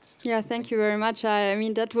indicated. Yeah, thank you very much. I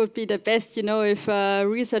mean, that would be the best, if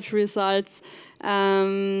research results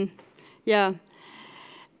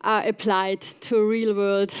are applied to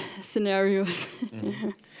real-world scenarios.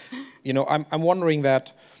 I'm wondering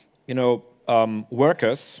that,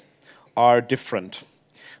 workers are different.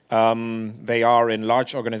 They are in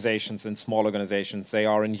large organizations and small organizations. They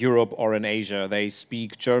are in Europe or in Asia. They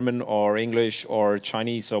speak German or English or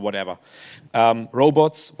Chinese or whatever.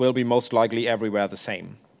 Robots will be most likely everywhere the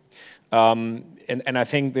same. And I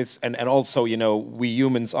think this, and also, we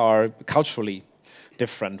humans are culturally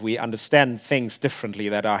different. We understand things differently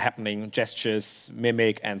that are happening, gestures,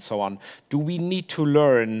 mimic, and so on. Do we need to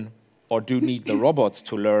learn, or do need the robots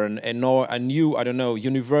to learn a new,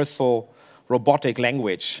 universal robotic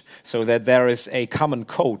language, so that there is a common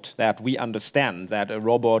code that we understand, that a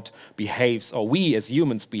robot behaves, or we as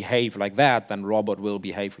humans behave like that, then robot will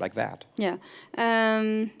behave like that? Yeah.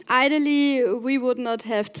 Ideally, we would not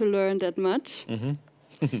have to learn that much. Mm-hmm.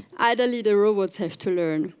 Ideally, the robots have to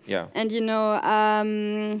learn. Yeah. And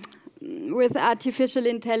with artificial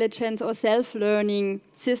intelligence or self-learning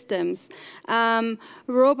systems,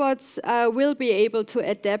 robots will be able to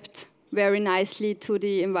adapt very nicely to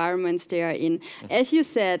the environments they are in. Mm-hmm. As you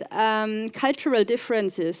said, cultural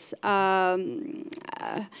differences are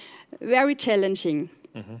very challenging.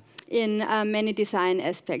 in many design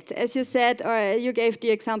aspects. As you said, or you gave the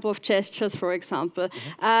example of gestures, for example.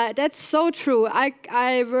 That's so true.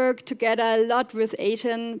 I work together a lot with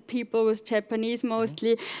Asian people, with Japanese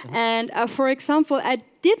mostly, and for example, I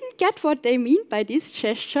didn't get what they mean by this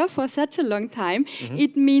gesture for such a long time.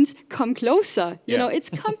 It means come closer. You know,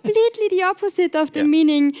 it's completely the opposite of the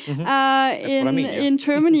meaning in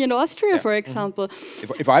Germany and Austria, for example.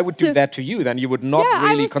 If I would do that to you, then you would not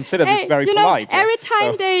really consider this very polite. Every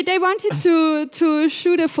time they wanted to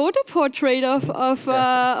shoot a photo portrait of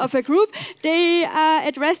a group, they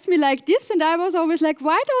addressed me like this, and I was always like,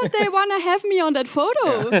 why don't they want to have me on that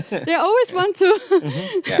photo? They always want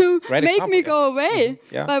to make me go away.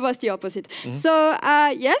 But it was the opposite. So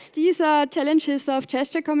yes, these are challenges of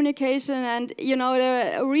gesture communication, and you know,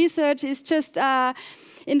 the research is just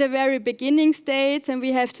in the very beginning states, and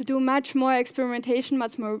we have to do much more experimentation,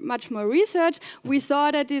 much more research. We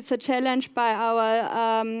saw that it's a challenge by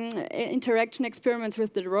our interaction experiments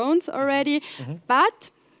with the drones already,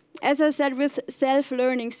 but as I said, with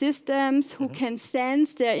self-learning systems who can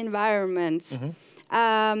sense their environments,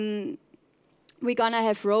 we're gonna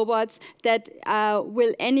have robots that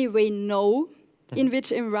will anyway know in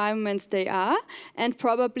which environments they are, and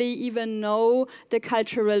probably even know the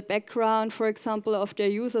cultural background, for example, of their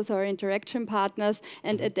users or interaction partners,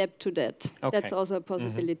 and adapt to that. That's also a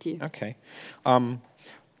possibility. Okay.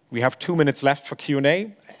 We have 2 minutes left for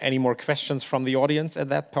Q&A. Any more questions from the audience at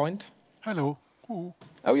that point? Hello.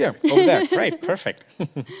 Oh yeah, over there. Great, perfect.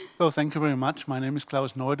 So thank you very much. My name is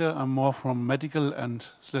Klaus Neuder. I'm more from medical and,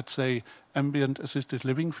 let's say, ambient assisted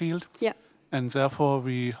living field. Yeah. And therefore,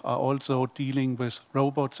 we are also dealing with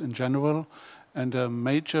robots in general. And a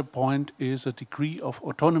major point is a degree of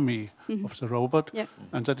autonomy of the robot. Yeah.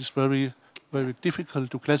 And that is very, very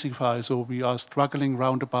difficult to classify. So we are struggling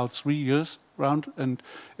around about 3 years round. And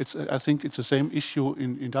I think it's the same issue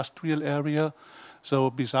in industrial area.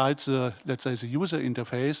 So besides, let's say, the user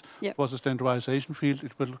interface for the standardization field,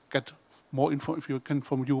 it will get more info if you can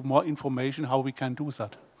from you more information how we can do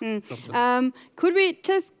that. Could we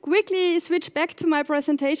just quickly switch back to my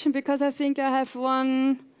presentation, because I think I have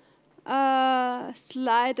one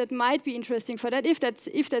slide that might be interesting for that, if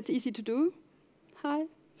that's easy to do. Hi.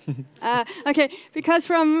 Okay, because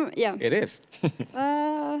from it is.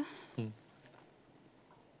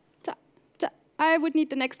 I would need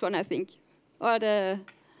the next one, I think, or the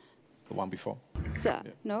one before. So,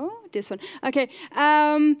 no, this one. Okay.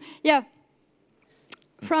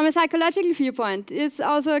 From a psychological viewpoint, it's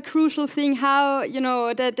also a crucial thing how, you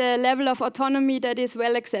know, the level of autonomy that is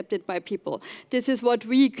well accepted by people. This is what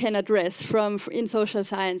we can address in social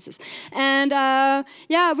sciences. And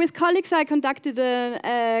with colleagues, I conducted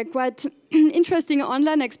a quite interesting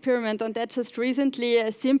online experiment on that just recently,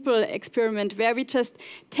 a simple experiment where we just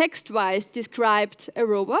text-wise described a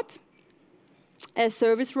robot, a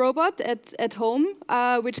service robot at home,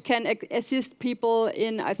 which can assist people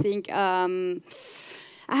in, I think,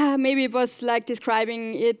 maybe it was like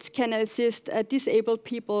describing it can assist disabled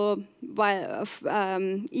people while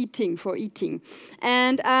eating.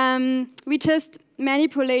 And we just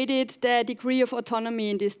manipulated the degree of autonomy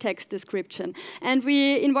in this text description. And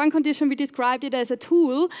in one condition, we described it as a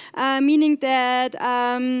tool, meaning that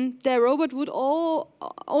the robot would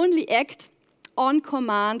only act on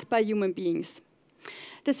command by human beings.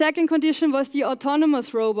 The second condition was the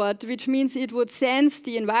autonomous robot, which means it would sense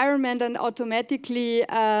the environment and automatically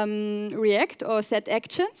react or set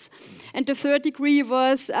actions. And the third degree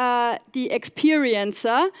was the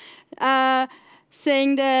experiencer,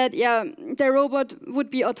 saying that the robot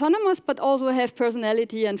would be autonomous but also have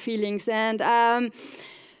personality and feelings. And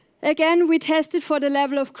again, we tested for the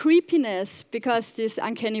level of creepiness, because this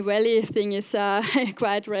uncanny valley thing is a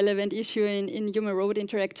quite relevant issue in human-robot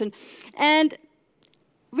interaction. And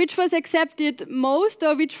which was accepted most,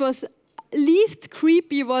 or which was least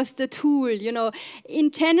creepy, was the tool. You know, in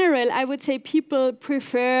general, I would say people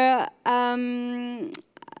prefer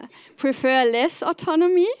less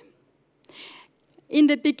autonomy in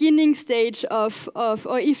the beginning stage of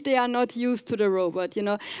or if they are not used to the robot. You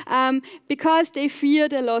know, because they fear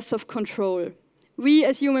the loss of control. We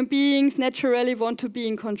as human beings naturally want to be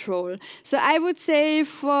in control. So I would say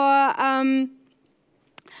for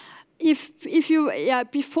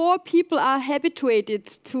before people are habituated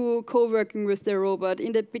to co-working with the robot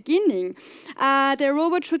in the beginning, the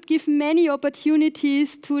robot should give many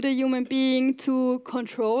opportunities to the human being to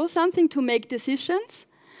control something, to make decisions.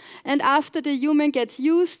 And after the human gets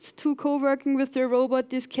used to co-working with the robot,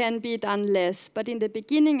 this can be done less. But in the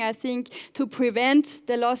beginning, I think to prevent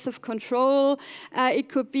the loss of control, it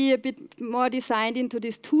could be a bit more designed into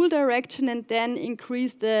this tool direction and then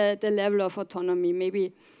increase the level of autonomy.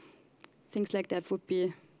 Maybe things like that would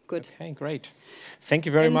be good. Okay, great. Thank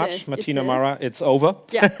you very much, Martina Mara. It's over.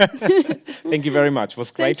 Yeah. Thank you very much. It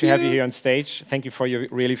was great to have you here on stage. Thank you for your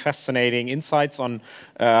really fascinating insights on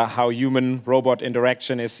how human-robot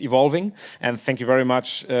interaction is evolving. And thank you very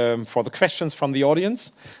much for the questions from the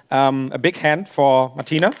audience. A big hand for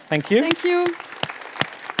Martina. Thank you. Thank you.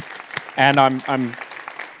 And I'm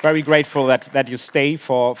very grateful that you stay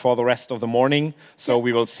for the rest of the morning. So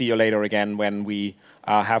we will see you later again when we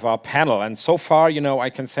have our panel. And so far, you know, I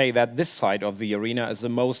can say that this side of the arena is the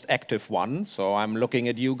most active one. So I'm looking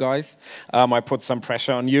at you guys. I put some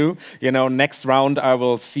pressure on you. You know, next round I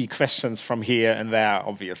will see questions from here and there,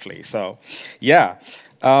 obviously. So, yeah,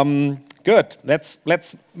 good.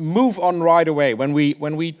 Let's move on right away. When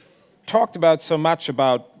we talked about so much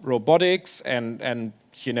about robotics and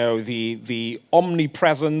you know, the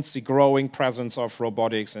omnipresence, the growing presence of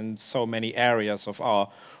robotics in so many areas of our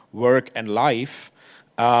work and life.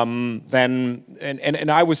 Then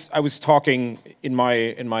I was talking in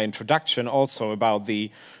my introduction also about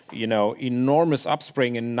the, you know, enormous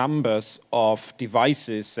upspring in numbers of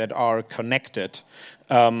devices that are connected.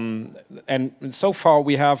 And so far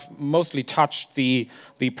we have mostly touched the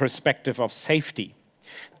perspective of safety.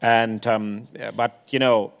 And but you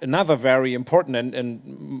know, another very important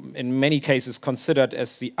and in many cases considered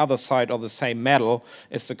as the other side of the same medal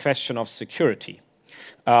is the question of security.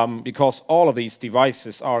 Because all of these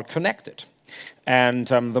devices are connected. And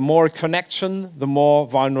the more connection, the more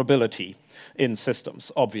vulnerability in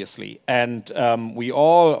systems, obviously. And we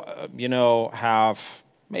all, you know, have,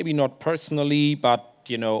 maybe not personally, but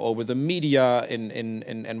you know, over the media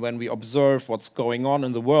and when we observe what's going on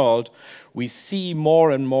in the world, we see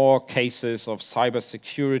more and more cases of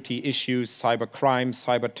cybersecurity issues, cybercrime,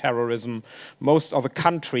 cyber terrorism. Most of the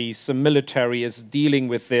countries, the military is dealing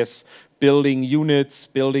with this, building units,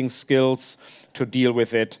 building skills to deal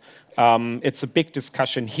with it. It's a big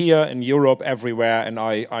discussion here in Europe, everywhere, and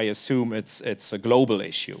I assume it's a global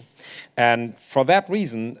issue. And for that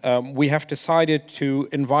reason, we have decided to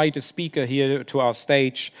invite a speaker here to our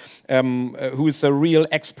stage who is a real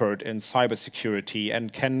expert in cybersecurity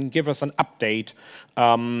and can give us an update,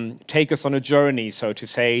 take us on a journey, so to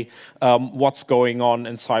say, what's going on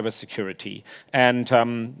in cybersecurity. And,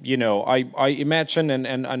 you know, I imagine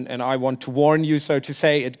and I want to warn you, so to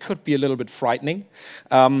say, it could be a little bit frightening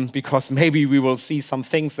because maybe we will see some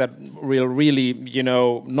things that will really, you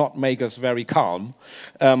know, not make us very calm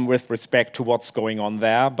with respect to what's going on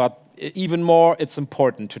there. But even more, it's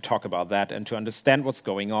important to talk about that and to understand what's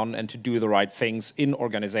going on and to do the right things in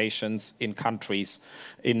organizations, in countries,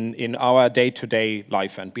 in our day-to-day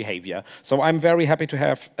life and behavior. So I'm very happy to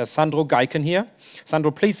have Sandro Geiken here.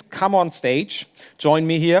 Sandro, please come on stage. Join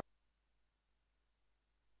me here.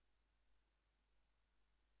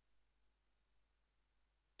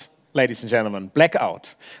 Ladies and gentlemen,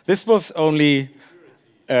 blackout. This was only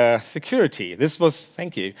security. This was,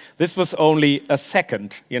 thank you. This was only a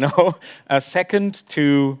second, you know, a second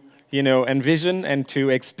to, you know, envision and to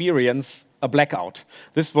experience a blackout.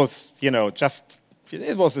 This was, you know, just,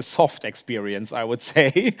 it was a soft experience, I would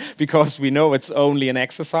say, because we know it's only an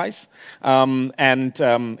exercise, and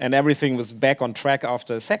everything was back on track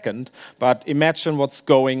after a second. But imagine what's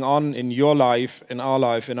going on in your life, in our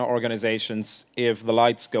organizations, if the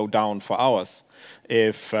lights go down for hours,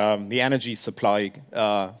 if the energy supply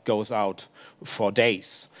goes out for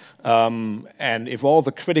days, and if all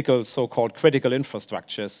the critical, so-called critical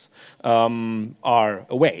infrastructures are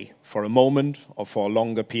away for a moment or for a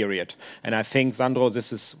longer period. And I think, Sandro,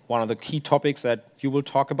 this is one of the key topics that you will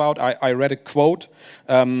talk about. I read a quote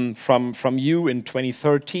from you in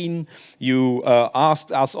 2013. You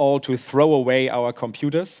asked us all to throw away our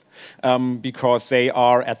computers because they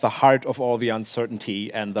are at the heart of all the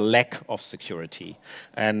uncertainty and the lack of security.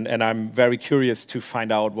 And I'm very curious to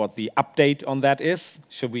find out what the update on that is.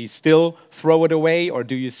 Should we still throw it away, or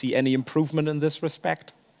do you see any improvement in this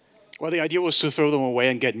respect? Well, the idea was to throw them away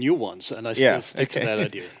and get new ones, and I still stick to that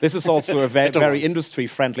idea. This is also a very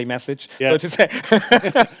industry-friendly message, so to say.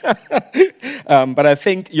 But I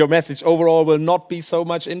think your message overall will not be so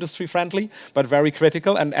much industry-friendly, but very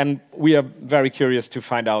critical, and we are very curious to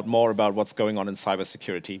find out more about what's going on in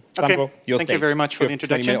cybersecurity. Sandro, your stage. Thank you very much for the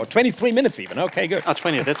introduction. 20 or 23 minutes even. Okay, good. Oh,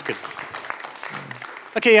 20, that's good.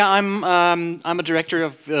 Okay, yeah, I'm a director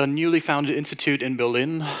of a newly founded institute in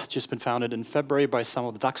Berlin. Just been founded in February by some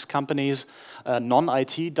of the DAX companies,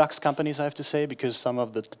 non-IT DAX companies, I have to say, because some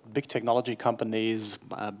of the big technology companies,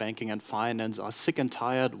 banking and finance, are sick and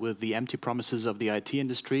tired with the empty promises of the IT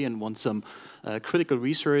industry and want some critical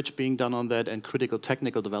research being done on that and critical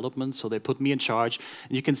technical development. So they put me in charge,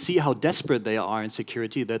 and you can see how desperate they are in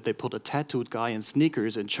security that they put a tattooed guy in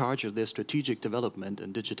sneakers in charge of their strategic development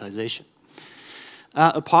and digitization.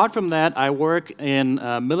 Apart from that, I work in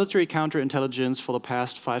military counterintelligence for the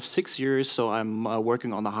past 5-6 years, so I'm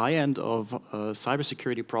working on the high end of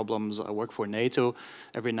cybersecurity problems. I work for NATO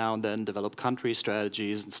every now and then, develop country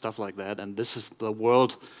strategies and stuff like that, and this is the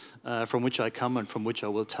world from which I come and from which I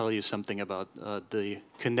will tell you something about the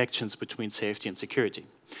connections between safety and security.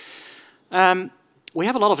 We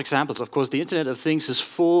have a lot of examples. Of course, the Internet of Things is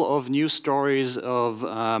full of news stories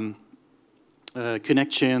of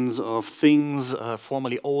connections of things,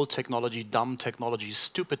 formerly old technology, dumb technology,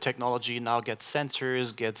 stupid technology, now gets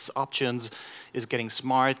sensors, gets options, is getting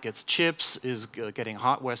smart, gets chips, is getting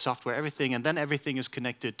hardware, software, everything, and then everything is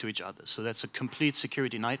connected to each other. So that's a complete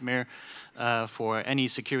security nightmare for any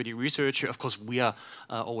security researcher. Of course, we are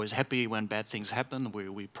always happy when bad things happen.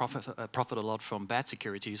 We profit a lot from bad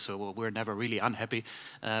security, so we're never really unhappy.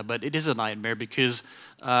 But it is a nightmare because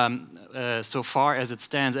so far as it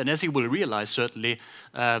stands, and as you will realize certainly,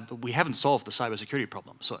 we haven't solved the cybersecurity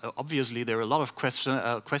problem. So obviously there are a lot of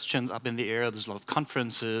questions up in the air. There's a lot of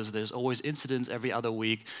conferences. There's always incidents every other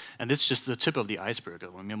week, and this is just the tip of the iceberg.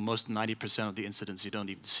 I mean, most 90% of the incidents you don't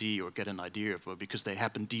even see or get an idea of because they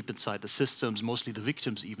happen deep inside the systems. Mostly the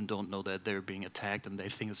victims even don't know that they're being attacked, and they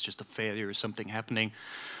think it's just a failure or something happening.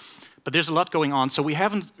 But there's a lot going on. So we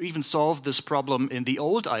haven't even solved this problem in the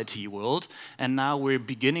old IT world, and now we're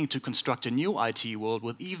beginning to construct a new IT world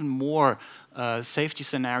with even more safety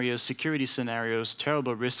scenarios, security scenarios,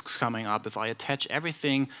 terrible risks coming up. If I attach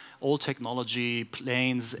everything, old technology,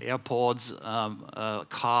 planes, airports,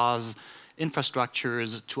 cars,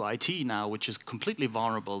 infrastructures to IT now, which is completely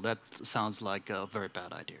vulnerable, that sounds like a very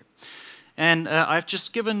bad idea. And I've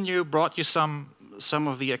just brought you some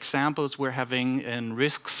of the examples we're having in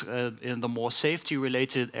risks in the more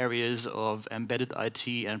safety-related areas of embedded IT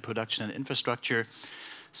and production and infrastructure.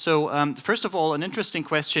 So first of all, an interesting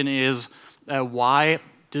question is why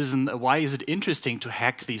is it interesting to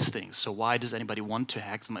hack these things? So why does anybody want to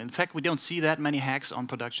hack them? In fact, we don't see that many hacks on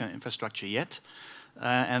production and infrastructure yet.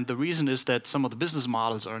 And the reason is that some of the business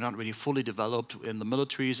models are not really fully developed in the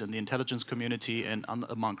militaries and the intelligence community and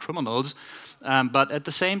among criminals. But at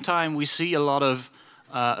the same time, we see a lot of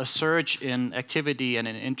a surge in activity and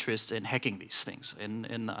an interest in hacking these things. In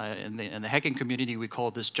the hacking community, we call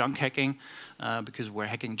this junk hacking because we're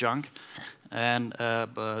hacking junk. And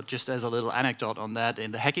just as a little anecdote on that,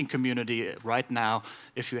 in the hacking community right now,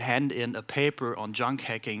 if you hand in a paper on junk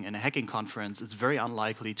hacking in a hacking conference, it's very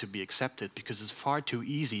unlikely to be accepted because it's far too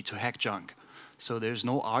easy to hack junk. So there's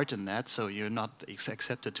no art in that, so you're not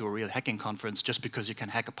accepted to a real hacking conference just because you can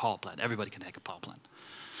hack a power plant. Everybody can hack a power plant.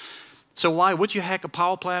 So why would you hack a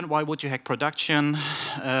power plant? Why would you hack production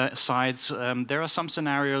sites? There are some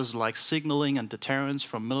scenarios like signaling and deterrence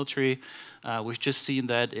from military. We've just seen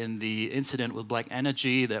that in the incident with Black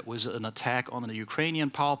Energy. That was an attack on a Ukrainian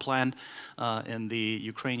power plant in the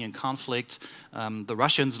Ukrainian conflict. The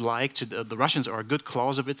Russians are good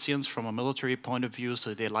Clausewitzians from a military point of view,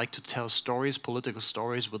 so they like to tell stories, political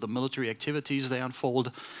stories, with the military activities they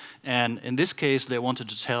unfold. And in this case, they wanted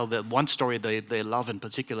to tell that one story they love in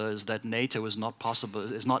particular is that NATO is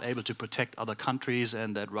not able to protect other countries,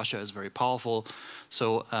 and that Russia is very powerful.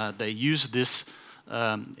 So they use this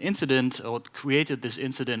incident, or created this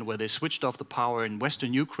incident where they switched off the power in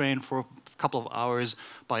Western Ukraine for a couple of hours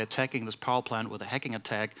by attacking this power plant with a hacking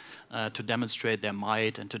attack to demonstrate their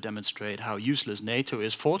might and to demonstrate how useless NATO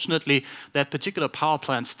is. Fortunately, that particular power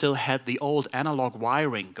plant still had the old analog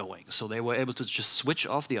wiring going, so they were able to just switch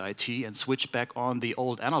off the IT and switch back on the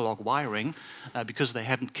old analog wiring because they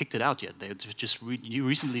hadn't kicked it out yet. They had just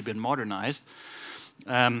recently been modernized.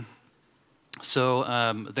 So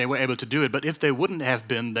they were able to do it, but if they wouldn't have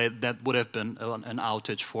been, that would have been an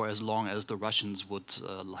outage for as long as the Russians would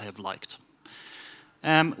have liked.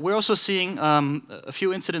 We're also seeing a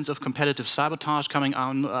few incidents of competitive sabotage coming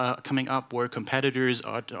up, where competitors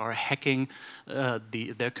are hacking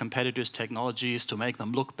their competitors' technologies to make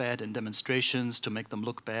them look bad in demonstrations, to make them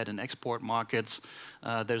look bad in export markets.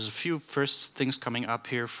 There's a few first things coming up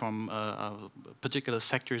here from particular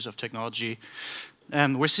sectors of technology.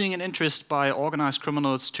 We're seeing an interest by organized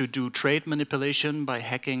criminals to do trade manipulation by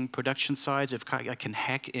hacking production sites. If I can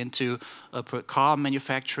hack into a car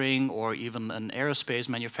manufacturing or even an aerospace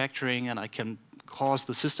manufacturing, and I can cause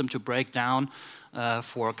the system to break down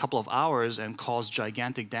for a couple of hours and cause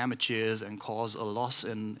gigantic damages and cause a loss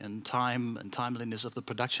in time and timeliness of the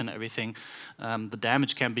production and everything. The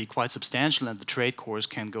damage can be quite substantial and the trade course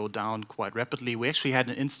can go down quite rapidly. We actually had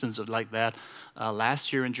an instance of like that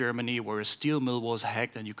last year in Germany where a steel mill was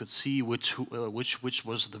hacked and you could see which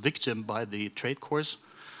was the victim by the trade course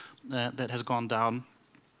that has gone down.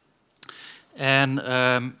 And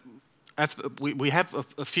we have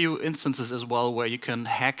a few instances as well where you can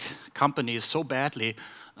hack companies so badly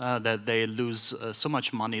that they lose so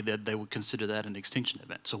much money that they would consider that an extinction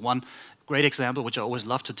event. So one great example, which I always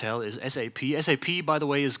love to tell, is SAP. SAP, by the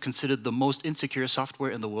way, is considered the most insecure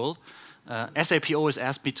software in the world. SAP always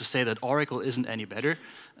asked me to say that Oracle isn't any better,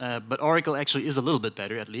 but Oracle actually is a little bit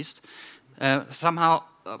better at least. Somehow,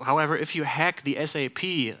 however, if you hack the SAP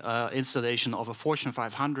installation of a Fortune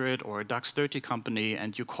 500 or a DAX 30 company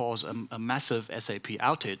and you cause a massive SAP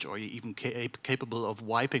outage, or you're even capable of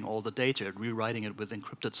wiping all the data, rewriting it with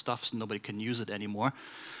encrypted stuff so nobody can use it anymore,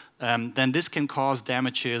 then this can cause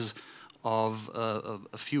damages of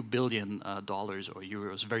a few billion dollars or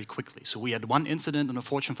euros very quickly. So we had one incident in a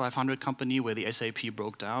Fortune 500 company where the SAP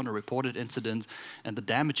broke down, a reported incident, and the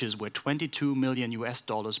damages were 22 million US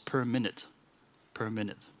dollars per minute. Per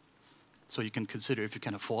minute. So you can consider if you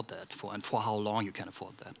can afford that and for how long you can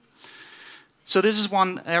afford that. So this is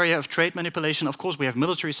one area of trade manipulation. Of course, we have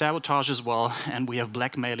military sabotage as well, and we have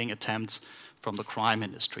blackmailing attempts from the crime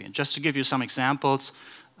industry. And just to give you some examples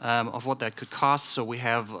of what that could cost, so we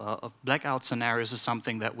have blackout scenarios is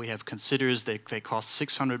something that we have considered. They cost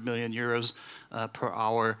 600 million euros per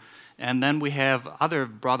hour. And then we have other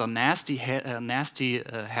rather nasty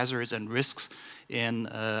hazards and risks in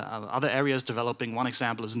other areas developing. One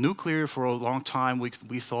example is nuclear. For a long time,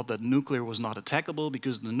 we thought that nuclear was not attackable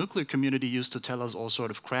because the nuclear community used to tell us all sort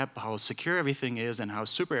of crap, how secure everything is and how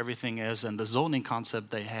super everything is and the zoning concept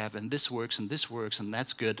they have and this works and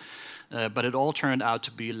that's good. But it all turned out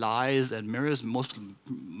to be lies and mirrors. Most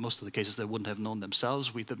of the cases they wouldn't have known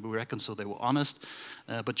themselves. We reckon so they were honest,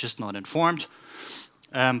 but just not informed.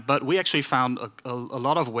 But we actually found a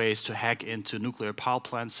lot of ways to hack into nuclear power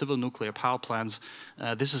plants, civil nuclear power plants.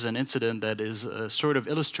 This is an incident that is sort of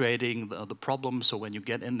illustrating the problem. So when you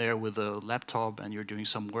get in there with a laptop and you're doing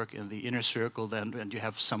some work in the inner circle, and you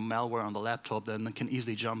have some malware on the laptop, then it can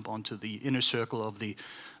easily jump onto the inner circle of the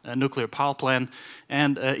nuclear power plant.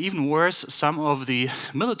 And even worse, some of the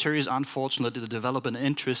militaries, unfortunately, develop an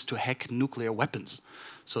interest to hack nuclear weapons.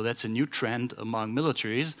 So that's a new trend among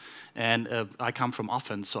militaries. And I come from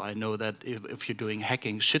offense, so I know that if you're doing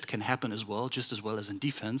hacking, shit can happen as well, just as well as in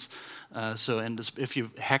defense. If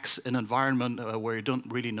you hack an environment where you don't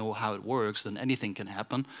really know how it works, then anything can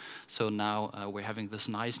happen. So now we're having this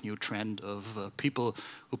nice new trend of people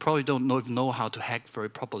who probably don't know how to hack very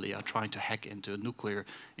properly are trying to hack into nuclear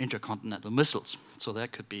intercontinental missiles. So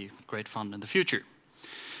that could be great fun in the future.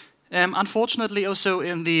 Unfortunately, also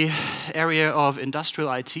in the area of industrial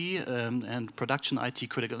IT and production IT,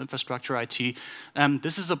 critical infrastructure IT,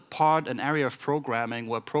 this is an area of programming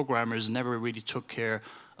where programmers never really took care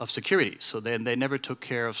of security. So then they never took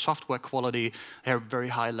care of software quality. They have very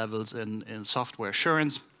high levels in software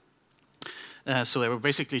assurance. So they were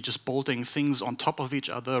basically just bolting things on top of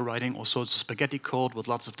each other, writing all sorts of spaghetti code with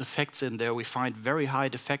lots of defects in there. We find very high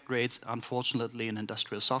defect rates, unfortunately, in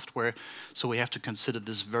industrial software. So we have to consider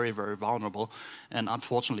this very, very vulnerable. And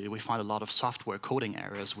unfortunately, we find a lot of software coding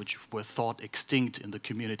errors which were thought extinct in the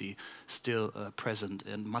community, still present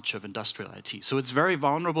in much of industrial IT. So it's very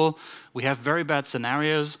vulnerable. We have very bad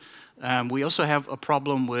scenarios. We also have a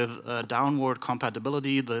problem with downward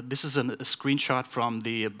compatibility. This is a screenshot from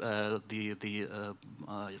the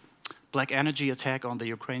Black Energy attack on the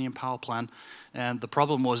Ukrainian power plant. And the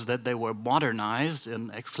problem was that they were modernized, in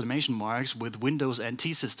exclamation marks, with Windows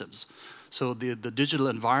NT systems. So the digital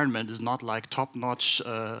environment is not like top-notch,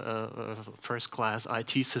 first-class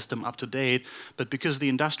IT system up to date, but because the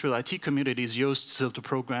industrial IT community is used still to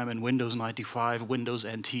program in Windows 95, Windows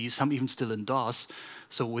NT, some even still in DOS,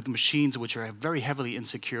 so with machines which are very heavily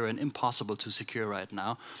insecure and impossible to secure right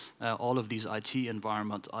now, all of these IT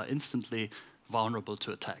environments are instantly vulnerable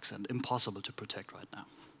to attacks and impossible to protect right now.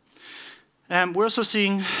 We're also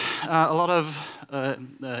seeing a lot of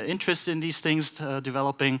interest in these things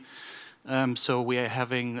developing. So we are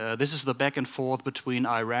having, this is the back and forth between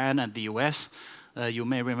Iran and the US. You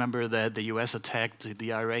may remember that the US attacked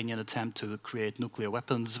the Iranian attempt to create nuclear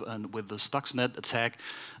weapons and with the Stuxnet attack.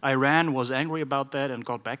 Iran was angry about that and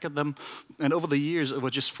got back at them. And over the years, over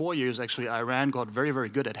just 4 years actually, Iran got very, very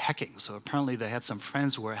good at hacking. So apparently they had some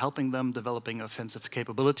friends who were helping them developing offensive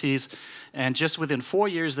capabilities. And just within 4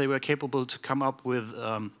 years, they were capable to come up with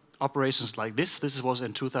operations like this. This was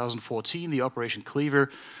in 2014, the Operation Cleaver.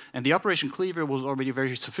 And the Operation Cleaver was already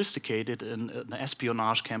very sophisticated in an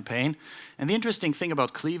espionage campaign. And the interesting thing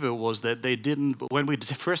about Cleaver was that they didn't, when we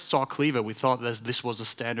first saw Cleaver, we thought that this was a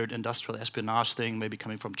standard industrial espionage thing, maybe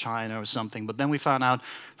coming from China or something. But then we found out,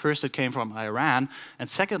 first it came from Iran, and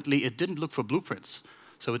secondly, it didn't look for blueprints.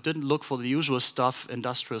 So it didn't look for the usual stuff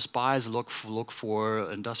industrial spies look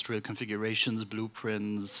for industrial configurations,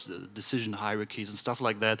 blueprints, decision hierarchies, and stuff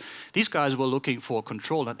like that. These guys were looking for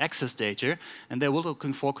control and access data, and they were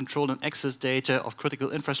looking for control and access data of critical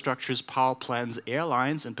infrastructures, power plants,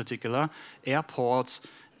 airlines in particular, airports,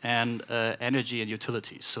 and energy and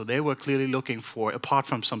utilities. So they were clearly looking for, apart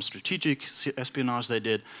from some strategic espionage they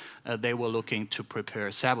did, they were looking to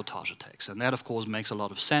prepare sabotage attacks. And that, of course, makes a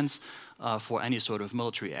lot of sense for any sort of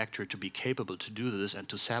military actor to be capable to do this and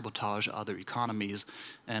to sabotage other economies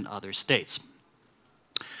and other states.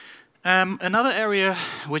 Another area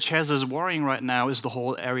which has us worrying right now is the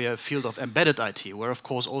whole area field of embedded IT, where of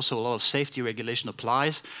course also a lot of safety regulation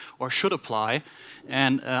applies or should apply.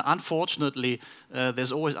 And unfortunately,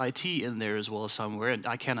 there's always IT in there as well somewhere, and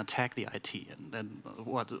I can attack the IT. And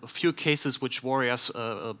a few cases which worry us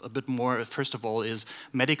a bit more, first of all, is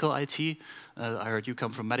medical IT. I heard you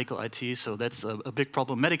come from medical IT, so that's a big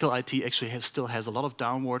problem. Medical IT actually still has a lot of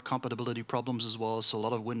downward compatibility problems as well, so a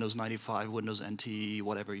lot of Windows 95, Windows NT,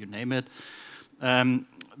 whatever you name it.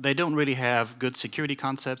 They don't really have good security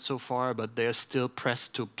concepts so far, but they're still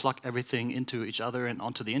pressed to plug everything into each other and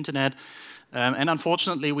onto the internet. And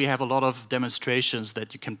unfortunately, we have a lot of demonstrations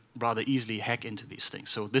that you can rather easily hack into these things.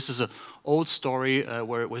 So this is an old story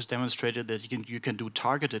where it was demonstrated that you can do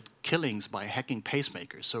targeted killings by hacking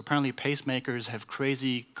pacemakers. So apparently pacemakers have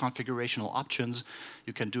crazy configurational options.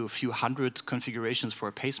 You can do a few hundred configurations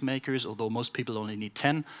for pacemakers, although most people only need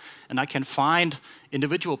 10. And I can find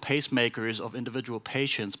individual pacemakers of individual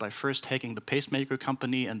patients by first hacking the pacemaker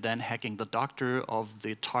company and then hacking the doctor of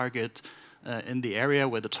the target in the area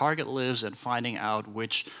where the target lives and finding out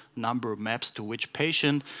which number maps to which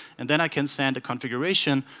patient. And then I can send a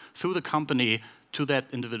configuration through the company to that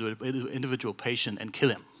individual patient and kill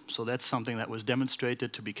him. So that's something that was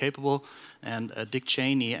demonstrated to be capable. And Dick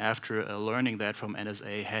Cheney, after learning that from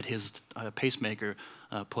NSA, had his pacemaker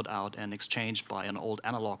put out and exchanged by an old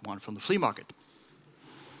analog one from the flea market.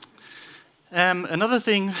 Another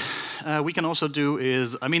thing we can also do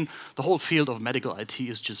is, I mean, the whole field of medical IT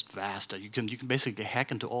is just vast. You can basically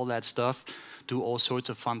hack into all that stuff, do all sorts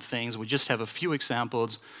of fun things. We just have a few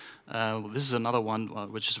examples. This is another one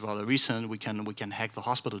which is rather recent. We can hack the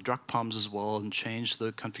hospital drug pumps as well and change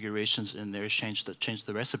the configurations in there, change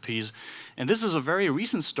the recipes. And this is a very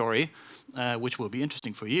recent story, which will be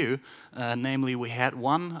interesting for you. Namely, we had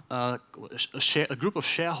a group of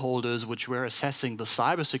shareholders which were assessing the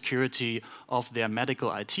cybersecurity of their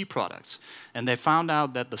medical IT products. And they found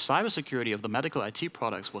out that the cybersecurity of the medical IT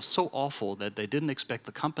products was so awful that they didn't expect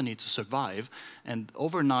the company to survive. And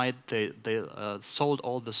overnight, they sold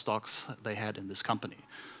all the stocks they had in this company.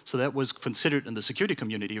 So that was considered in the security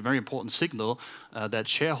community a very important signal that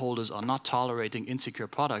shareholders are not tolerating insecure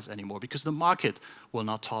products anymore because the market will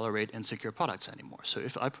not tolerate insecure products anymore. So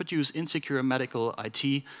if I produce insecure medical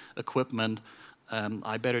IT equipment,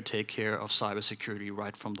 I better take care of cybersecurity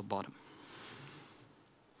right from the bottom.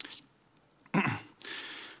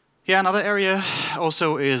 Yeah, another area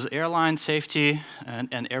also is airline safety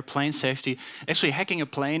and airplane safety. Actually, hacking a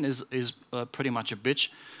plane is pretty much a bitch.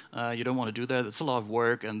 You don't want to do that. It's a lot of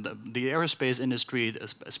work, and the aerospace industry,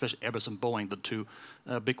 especially Airbus and Boeing, the two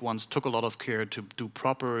big ones, took a lot of care to do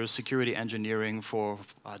proper security engineering for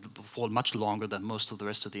much longer than most of the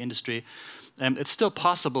rest of the industry. It's still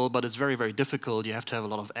possible, but it's very, very difficult. You have to have a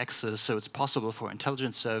lot of access, so it's possible for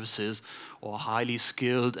intelligence services or highly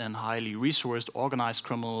skilled and highly resourced organized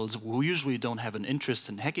criminals who usually don't have an interest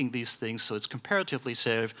in hacking these things, so it's comparatively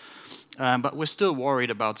safe. But we're still worried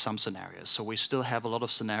about some scenarios. So we still have a lot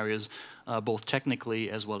of scenarios, both technically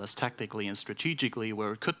as well as tactically and strategically,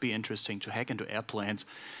 where it could be interesting to hack into airplanes.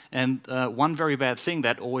 And one very bad thing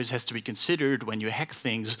that always has to be considered when you hack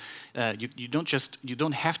things, you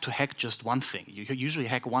don't have to hack just one thing. You usually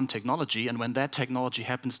hack one technology, and when that technology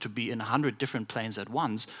happens to be in 100 different planes at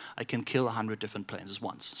once, I can kill 100 different planes at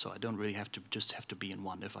once. So I don't really have to be in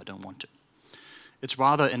one if I don't want to. It's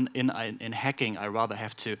rather, in hacking, I rather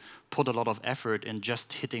have to put a lot of effort in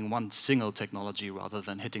just hitting one single technology rather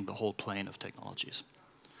than hitting the whole plane of technologies.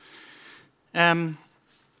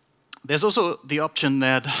 There's also the option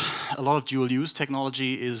that a lot of dual-use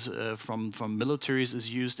technology is from militaries is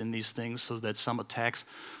used in these things, so that some attacks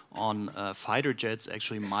on fighter jets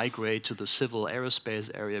actually migrate to the civil aerospace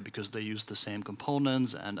area because they use the same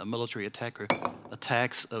components, and a military attacker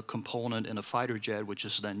attacks a component in a fighter jet which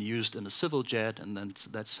is then used in a civil jet, and then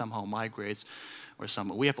that somehow migrates.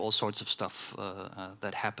 We have all sorts of stuff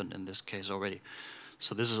that happened in this case already.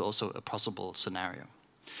 So this is also a possible scenario.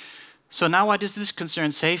 So now why does this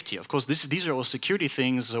concern safety? Of course, these are all security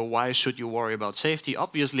things, so why should you worry about safety?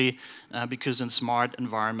 Obviously, because in smart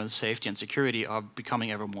environments, safety and security are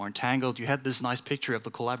becoming ever more entangled. You had this nice picture of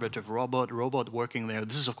the collaborative robot working there.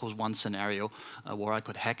 This is, of course, one scenario where I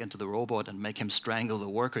could hack into the robot and make him strangle the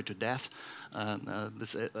worker to death.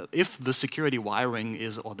 If the security wiring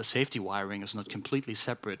is, or the safety wiring is not completely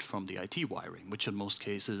separate from the IT wiring, which in most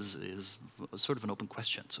cases is sort of an open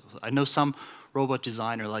question. So I know some robot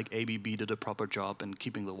designer like ABB did a proper job in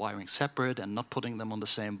keeping the wiring separate and not putting them on the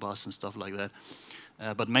same bus and stuff like that.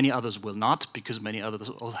 But many others will not, because many others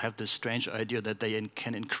all have this strange idea that they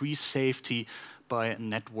can increase safety by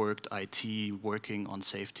networked IT working on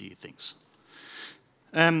safety things.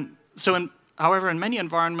 However, in many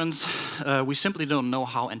environments, we simply don't know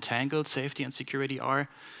how entangled safety and security are.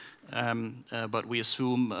 But we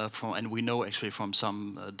assume, and we know actually from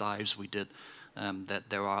some dives we did, that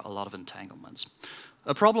there are a lot of entanglements.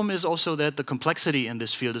 A problem is also that the complexity in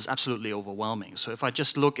this field is absolutely overwhelming. So if I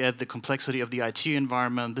just look at the complexity of the IT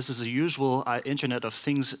environment, this is a usual Internet of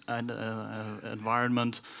Things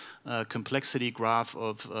environment complexity graph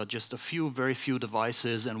of just very few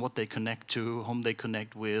devices and what they connect to, whom they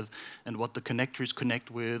connect with, and what the connectors connect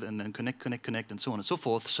with, and then connect, and so on and so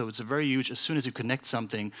forth. So it's a very huge, as soon as you connect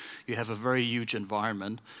something, you have a very huge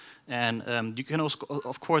environment. And you can also,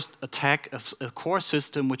 of course, attack a core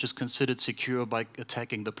system which is considered secure by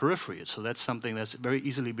attacking the periphery. So that's something that's very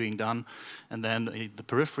easily being done. And then the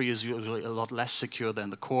periphery is usually a lot less secure than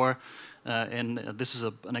the core. And this is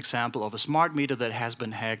an example of a smart meter that has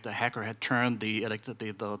been hacked. A hacker had turned the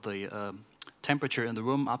temperature in the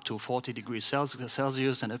room up to 40 degrees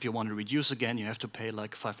Celsius. And if you want to reduce again, you have to pay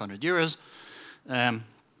like 500 euros.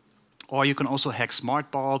 Or you can also hack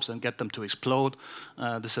smart bulbs and get them to explode.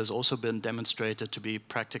 This has also been demonstrated to be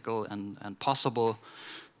practical and possible.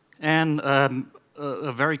 And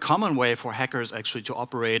a very common way for hackers actually to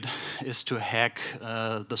operate is to hack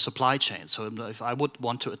the supply chain. So if I would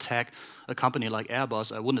want to attack a company like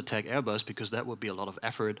Airbus, I wouldn't attack Airbus because that would be a lot of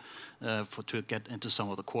effort to get into some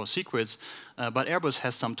of the core secrets. But Airbus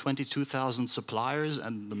has some 22,000 suppliers,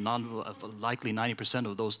 and likely 90%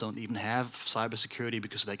 of those don't even have cybersecurity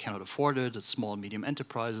because they cannot afford it. It's small, medium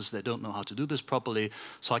enterprises. They don't know how to do this properly.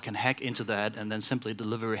 So I can hack into that and then simply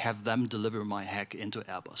have them deliver my hack into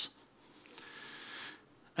Airbus.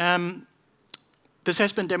 This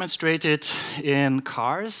has been demonstrated in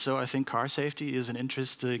cars, so I think car safety is an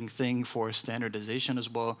interesting thing for standardization as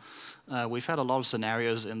well. We've had a lot of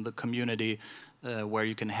scenarios in the community where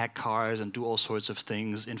you can hack cars and do all sorts of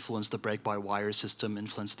things, influence the brake-by-wire system,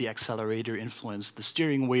 influence the accelerator, influence the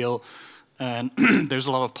steering wheel, and there's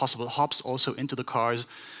a lot of possible hops also into the cars.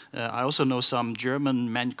 I also know some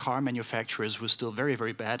German car manufacturers who are still very,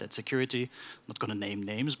 very bad at security. I'm not going to name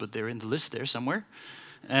names, but they're in the list there somewhere.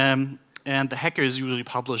 And the hackers usually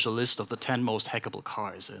publish a list of the 10 most hackable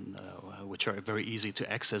cars, which are very easy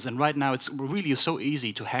to access. And right now, it's really so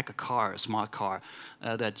easy to hack a car, a smart car,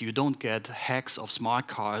 that you don't get hacks of smart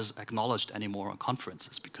cars acknowledged anymore on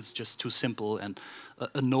conferences because it's just too simple and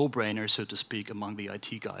a no-brainer, so to speak, among the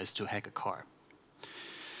IT guys to hack a car.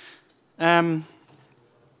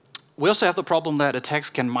 We also have the problem that attacks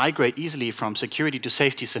can migrate easily from security to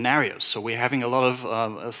safety scenarios. So we're having a lot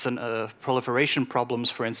of proliferation problems,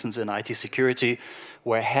 for instance, in IT security,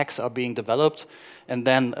 where hacks are being developed, and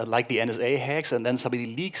then, like the NSA hacks, and then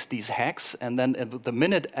somebody leaks these hacks, and then the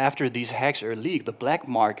minute after these hacks are leaked, the black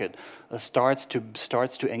market starts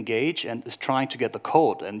to engage and is trying to get the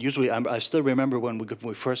code. And usually, I still remember when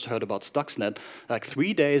we first heard about Stuxnet, like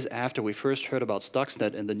 3 days after we first heard about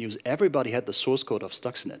Stuxnet in the news, everybody had the source code of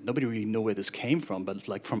Stuxnet. Nobody really knew where this came from, but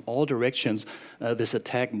like from all directions, this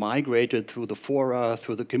attack migrated through the fora,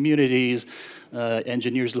 through the communities,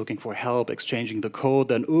 engineers looking for help, exchanging the code,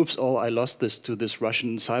 then oops, oh, I lost this to this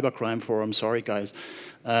Russian cybercrime forum, sorry guys.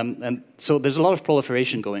 And so there's a lot of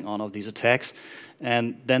proliferation going on of these attacks.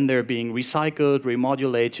 and then they're being recycled,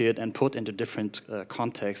 remodulated, and put into different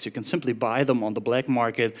contexts. You can simply buy them on the black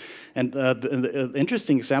market. And the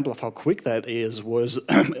interesting example of how quick that is was,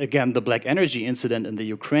 again, the black energy incident in the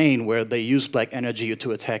Ukraine, where they used black energy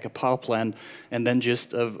to attack a power plant, and then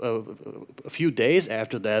just a few days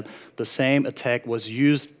after that, the same attack was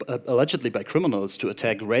used allegedly by criminals to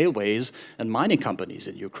attack railways and mining companies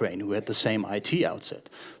in Ukraine who had the same IT outset.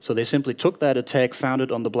 So they simply took that attack, found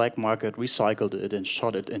it on the black market, recycled it, and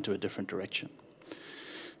shot it into a different direction.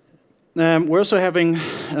 We're also having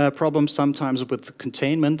problems sometimes with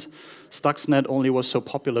containment. Stuxnet only was so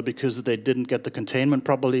popular because they didn't get the containment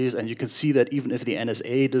properly, and you can see that even if the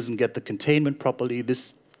NSA doesn't get the containment properly,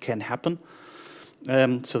 this can happen.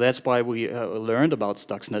 So that's why we learned about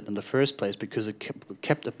Stuxnet in the first place, because it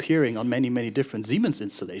kept appearing on many, many different Siemens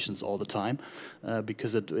installations all the time,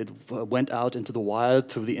 because it went out into the wild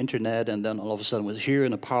through the internet, and then all of a sudden was here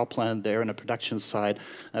in a power plant, there in a production site,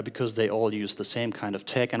 because they all used the same kind of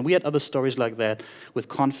tech. And we had other stories like that with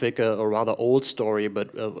Config, a rather old story,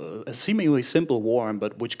 but a seemingly simple worm,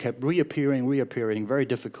 but which kept reappearing, very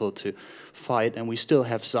difficult to fight. And we still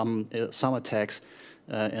have some attacks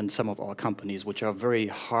in some of our companies, which are very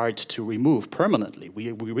hard to remove permanently.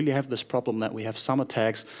 We really have this problem that we have some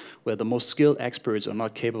attacks where the most skilled experts are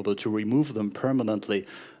not capable to remove them permanently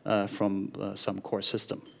from some core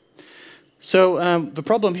system. So the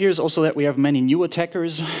problem here is also that we have many new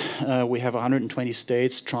attackers. We have 120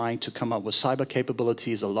 states trying to come up with cyber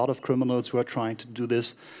capabilities, a lot of criminals who are trying to do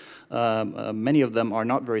this. Many of them are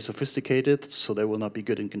not very sophisticated, so they will not be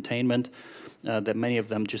good in containment. That many of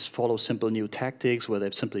them just follow simple new tactics where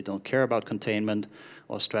they simply don't care about containment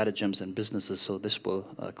or stratagems in businesses, so this will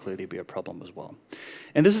clearly be a problem as well.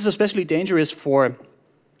 And this is especially dangerous for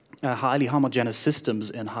highly homogeneous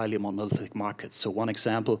systems in highly monolithic markets. So one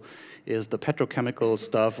example is the petrochemical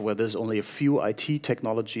stuff where there's only a few IT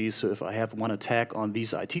technologies. So if I have one attack on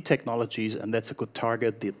these IT technologies and that's a good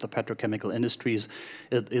target, the petrochemical industries,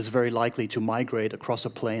 it is very likely to migrate across a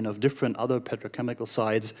plane of different other petrochemical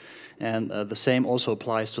sites. And the same also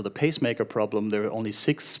applies to the pacemaker problem. There are only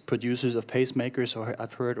 6 producers of pacemakers, or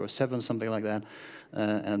I've heard, or 7, something like that.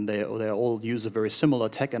 And they all use a very similar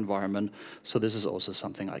tech environment, so this is also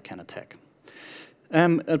something I can attack.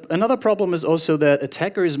 Another problem is also that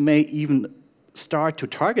attackers may even start to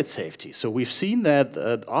target safety. So we've seen that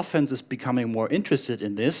the offense is becoming more interested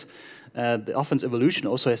in this. The offense evolution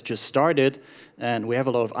also has just started, and we have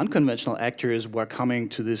a lot of unconventional actors who are coming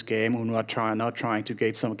to this game who are now trying to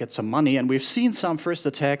get some money, and we've seen some first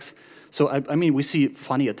attacks. So, I mean, we see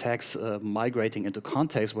funny attacks migrating into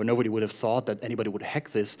contexts where nobody would have thought that anybody would hack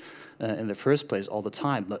this in the first place all the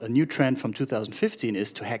time. But a new trend from 2015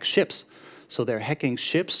 is to hack ships. So they're hacking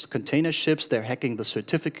ships, container ships, they're hacking the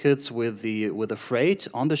certificates with the freight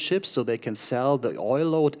on the ships so they can sell the oil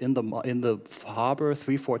load in the harbor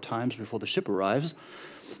 3-4 times before the ship arrives.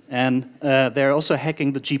 And they're also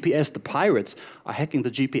hacking the GPS. The pirates are hacking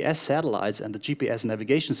the GPS satellites and the GPS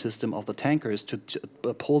navigation system of the tankers to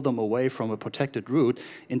pull them away from a protected route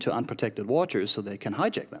into unprotected waters so they can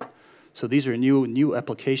hijack them. So these are new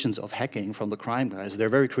applications of hacking from the crime guys. They're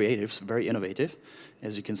very creative, very innovative,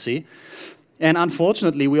 as you can see. And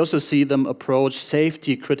unfortunately, we also see them approach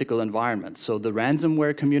safety-critical environments. So the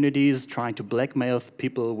ransomware communities trying to blackmail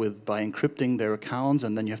people by encrypting their accounts,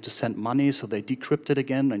 and then you have to send money, so they decrypt it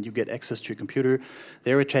again, and you get access to your computer.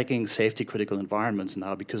 They're attacking safety-critical environments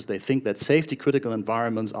now because they think that safety-critical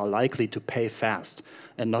environments are likely to pay fast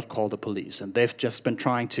and not call the police. And they've just been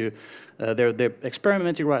trying to, they're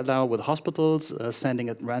experimenting right now with hospitals, sending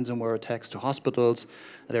ransomware attacks to hospitals.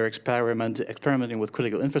 They're experimenting with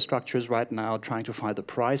critical infrastructures right now, trying to find the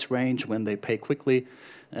price range when they pay quickly.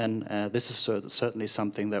 And this is certainly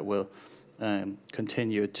something that will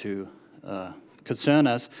continue to concern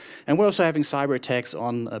us. And we're also having cyber attacks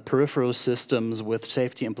on peripheral systems with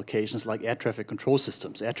safety implications like air traffic control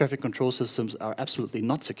systems. Air traffic control systems are absolutely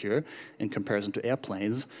not secure in comparison to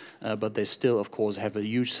airplanes, but they still, of course, have a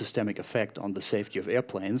huge systemic effect on the safety of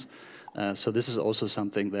airplanes. So this is also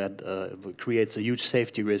something that creates a huge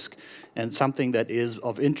safety risk and something that is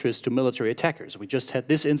of interest to military attackers. We just had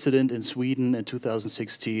this incident in Sweden in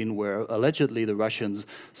 2016 where allegedly the Russians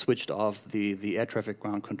switched off the air traffic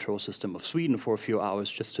ground control system of Sweden for a few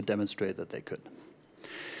hours just to demonstrate that they could.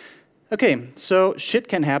 Okay, so shit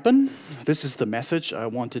can happen. This is the message I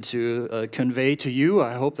wanted to convey to you.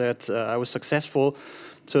 I hope that I was successful.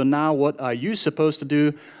 So now what are you supposed to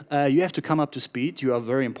do? You have to come up to speed. You are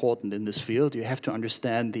very important in this field. You have to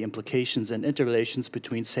understand the implications and interrelations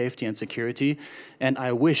between safety and security. And I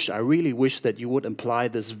really wish that you would apply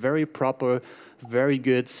this very proper very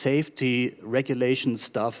good safety regulation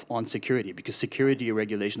stuff on security, because security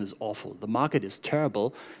regulation is awful. The market is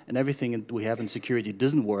terrible, and everything we have in security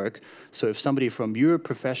doesn't work. So if somebody from your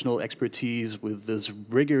professional expertise with this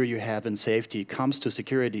rigor you have in safety comes to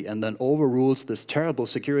security and then overrules this terrible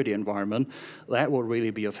security environment, that will really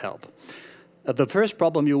be of help. The first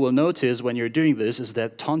problem you will notice when you're doing this is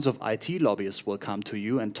that tons of IT lobbyists will come to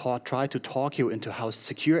you and try to talk you into how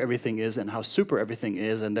secure everything is and how super everything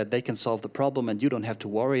is, and that they can solve the problem and you don't have to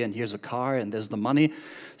worry, and here's a car and there's the money.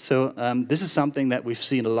 So this is something that we've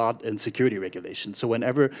seen a lot in security regulation. So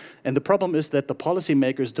and the problem is that the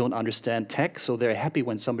policymakers don't understand tech, so they're happy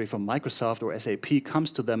when somebody from Microsoft or SAP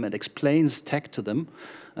comes to them and explains tech to them,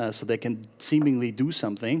 so they can seemingly do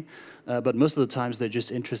something. But most of the times they're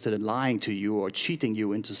just interested in lying to you or cheating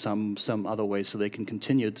you into some other way so they can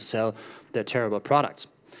continue to sell their terrible products.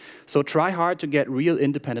 So try hard to get real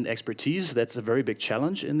independent expertise. That's a very big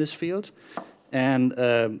challenge in this field. And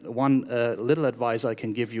one little advice I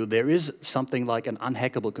can give you, there is something like an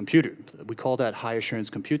unhackable computer. We call that high assurance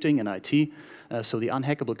computing in IT. So the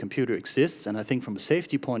unhackable computer exists, and I think from a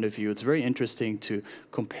safety point of view, it's very interesting to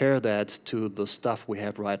compare that to the stuff we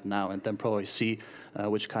have right now and then probably see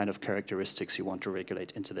which kind of characteristics you want to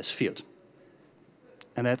regulate into this field.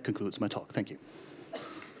 And that concludes my talk. Thank you.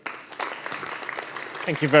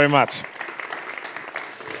 Thank you very much.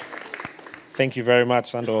 Thank you very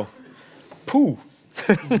much, Sandro. Pooh,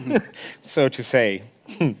 so to say.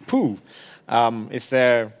 Pooh. Is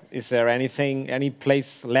there any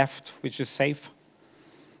place left which is safe?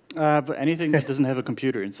 But anything that doesn't have a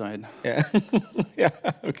computer inside. Yeah. Yeah.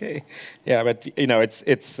 Okay. Yeah, but you know, it's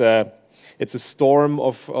a storm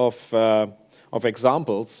of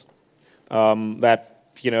examples that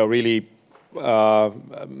really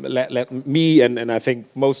let me and I think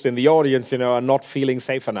most in the audience are not feeling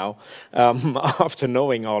safer now after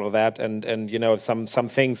knowing all of that, and some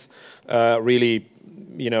things really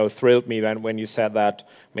thrilled me when you said that.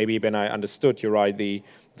 Maybe when I understood you right, the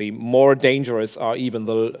more dangerous are even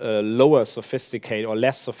the lower sophisticated or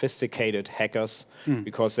less sophisticated hackers,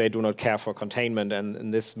 because they do not care for containment,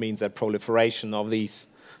 and this means that proliferation of these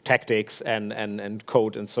tactics and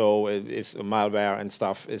code and so is malware and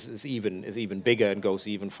stuff is even bigger and goes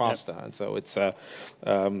even faster. Yep. And so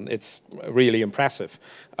it's really impressive.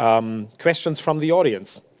 Questions from the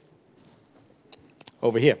audience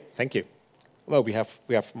over here. Thank you. Well, we have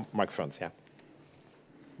microphones. Yeah.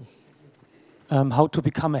 How to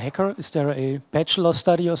become a hacker? Is there a bachelor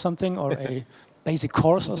study or something, or a basic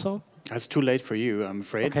course or so? That's too late for you, I'm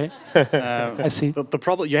afraid. Okay. I see. The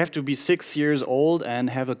problem, you have to be 6 years old and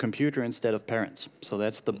have a computer instead of parents. So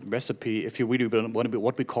that's the recipe if you really want to be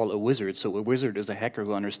what we call a wizard. So a wizard is a hacker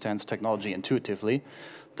who understands technology intuitively.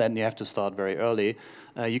 Then you have to start very early.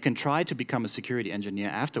 You can try to become a security engineer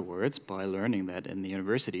afterwards by learning that in the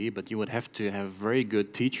university, but you would have to have very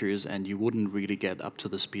good teachers and you wouldn't really get up to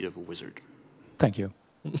the speed of a wizard. Thank you.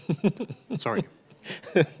 Sorry.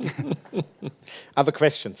 Other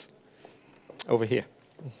questions? Over here.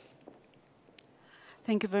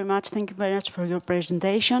 Thank you very much. Thank you very much for your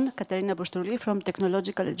presentation. Katerina Bostourli from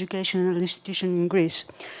Technological Educational Institution in Greece.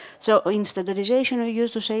 So in standardization, we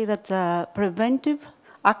used to say that preventive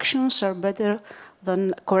actions are better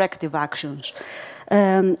than corrective actions.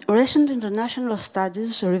 Recent international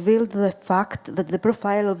studies revealed the fact that the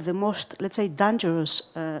profile of the most, let's say,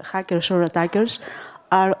 dangerous hackers or attackers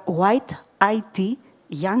are white IT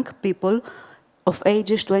young people of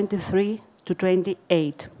ages 23 to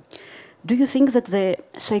 28. Do you think that the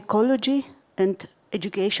psychology and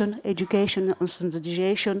education on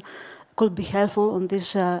standardization could be helpful on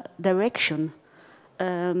this direction?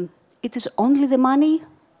 It is only the money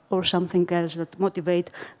or something else that motivate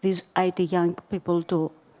these IT young people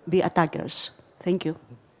to be attackers? Thank you.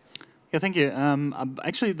 Yeah, thank you.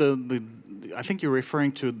 Actually, I think you're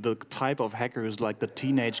referring to the type of hackers like the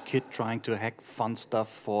teenage kid trying to hack fun stuff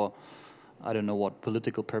for, I don't know what,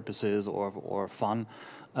 political purposes or fun.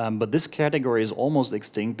 But this category is almost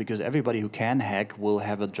extinct because everybody who can hack will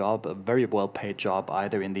have a job, a very well-paid job,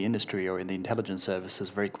 either in the industry or in the intelligence services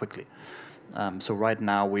very quickly. So right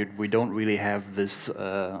now we don't really have this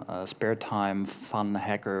spare time fun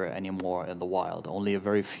hacker anymore in the wild. Only a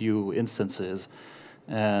very few instances,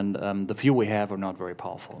 and the few we have are not very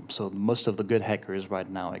powerful. So most of the good hackers right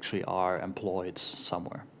now actually are employed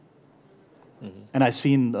somewhere. Mm-hmm. And I've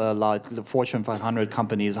seen like the Fortune 500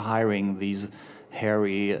 companies hiring these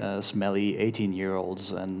hairy, smelly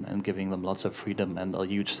 18-year-olds and giving them lots of freedom and a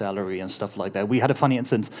huge salary and stuff like that. We had a funny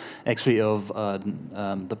instance, actually, of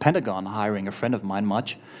the Pentagon hiring a friend of mine,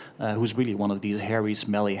 Much, who's really one of these hairy,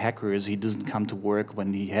 smelly hackers. He doesn't come to work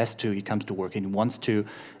when he has to. He comes to work when he wants to,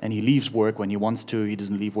 and he leaves work when he wants to. He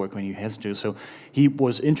doesn't leave work when he has to. So he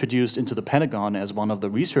was introduced into the Pentagon as one of the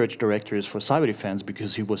research directors for cyber defense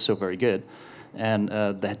because he was so very good. And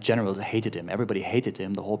the generals hated him. Everybody hated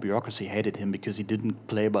him. The whole bureaucracy hated him because he didn't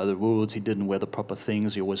play by the rules. He didn't wear the proper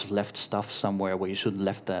things. He always left stuff somewhere where he shouldn't have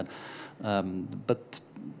left that. But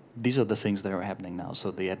these are the things that are happening now.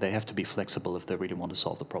 So they have to be flexible if they really want to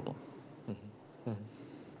solve the problem. Mm-hmm.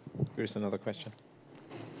 Mm-hmm. Here's another question.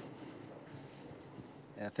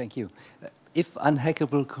 Thank you. If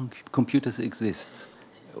unhackable computers exist,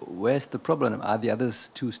 where's the problem? Are the others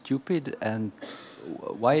too stupid? And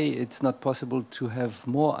why it's not possible to have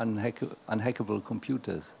more unhackable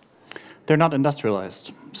computers? They're not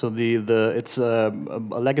industrialized, so it's a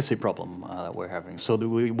legacy problem that we're having. So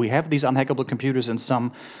we have these unhackable computers in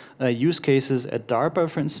some use cases at DARPA,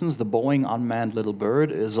 for instance. The Boeing unmanned little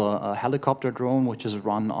bird is a helicopter drone which is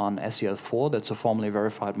run on SEL4. That's a formally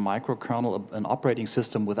verified microkernel, an operating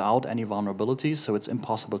system without any vulnerabilities, so it's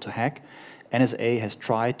impossible to hack. NSA has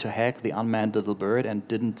tried to hack the unmanned little bird and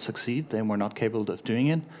didn't succeed. They were not capable of doing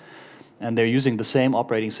it. And they're using the same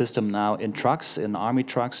operating system now in trucks, in army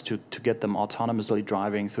trucks, to get them autonomously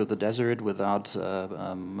driving through the desert without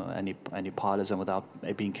any pilots and without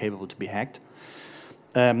being capable to be hacked.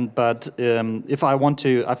 If I want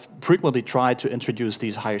to, I've frequently tried to introduce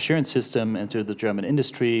these high assurance systems into the German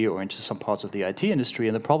industry or into some parts of the IT industry,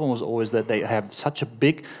 and the problem was always that they have such a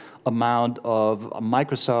big amount of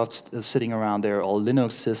Microsoft sitting around there, all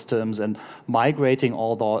Linux systems, and migrating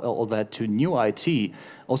all that to new IT,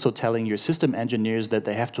 also telling your system engineers that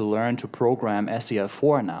they have to learn to program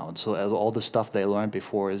SEL4 now. So all the stuff they learned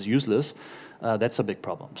before is useless. That's a big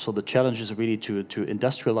problem. So the challenge is really to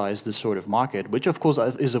industrialize this sort of market, which of course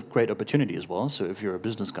is a great opportunity as well. So if you're a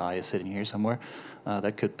business guy sitting here somewhere,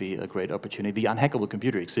 that could be a great opportunity. The unhackable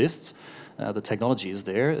computer exists. The technology is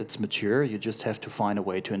there. It's mature. You just have to find a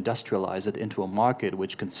way to industrialize it into a market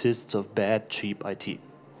which consists of bad, cheap IT.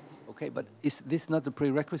 Okay, but is this not a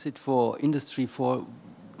prerequisite for Industry 4.0?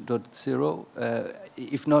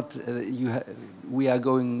 If not, we are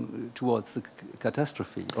going towards the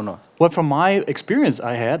catastrophe, or not? Well, from my experience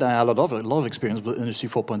I had a lot of experience with Industry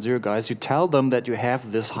 4.0 guys. You tell them that you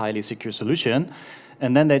have this highly secure solution,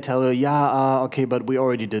 and then they tell you, yeah, okay, but we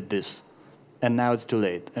already did this. And now it's too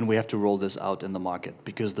late, and we have to roll this out in the market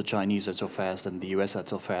because the Chinese are so fast and the US are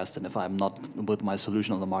so fast, and if I'm not with my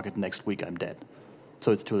solution on the market next week, I'm dead.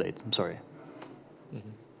 So it's too late, I'm sorry.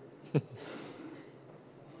 Mm-hmm.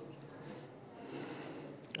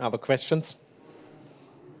 Other questions?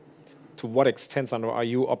 To what extent, Sandro, are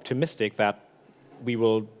you optimistic that we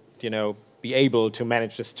will, be able to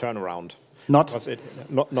manage this turnaround? Not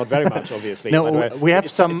very much, obviously. No, we have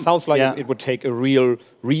some. It sounds like it would take a real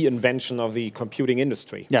reinvention of the computing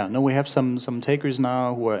industry. Yeah, no, we have some takers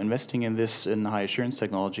now who are investing in this in high assurance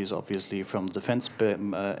technologies, obviously from the defense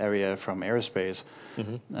area, from aerospace.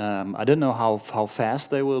 Mm-hmm. I don't know how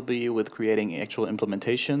fast they will be with creating actual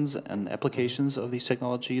implementations and applications of these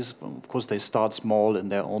technologies. Of course, they start small in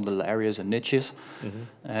their own little areas and niches,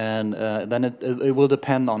 mm-hmm. and then it will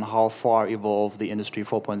depend on how far evolved the Industry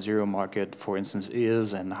 4.0 market, for instance,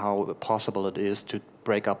 is, and how possible it is to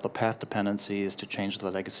break up the path dependencies, to change the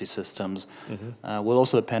legacy systems. Mm-hmm. Will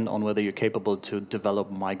also depend on whether you're capable to develop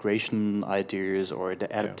migration ideas or the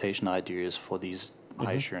adaptation ideas for these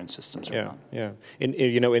high assurance systems. Yeah.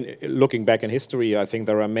 In looking back in history, I think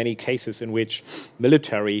there are many cases in which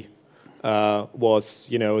military was,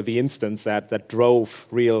 the instance that drove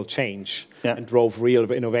real change and drove real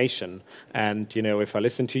innovation. And if I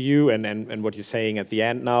listen to you and what you're saying at the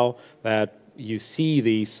end now, that you see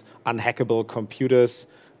these unhackable computers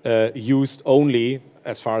used only,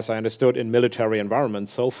 as far as I understood, in military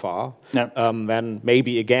environments so far, then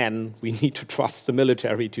maybe again we need to trust the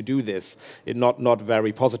military to do this. Not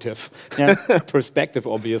very positive perspective,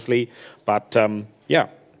 obviously, but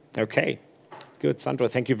okay. Good, Sandro.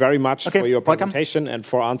 Thank you very much for your presentation and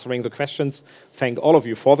for answering the questions. Thank all of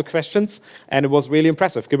you for the questions, and it was really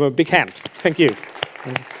impressive. Give him a big hand. Thank you.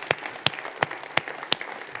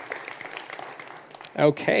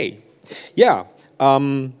 Okay. Yeah.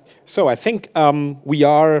 So I think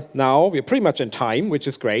we're pretty much in time, which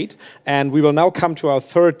is great. And we will now come to our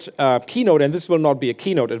third keynote. And this will not be a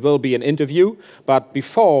keynote, it will be an interview. But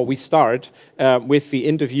before we start with the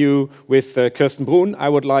interview with Kirsten Brun, I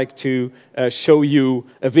would like to show you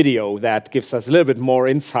a video that gives us a little bit more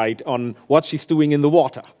insight on what she's doing in the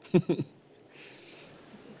water.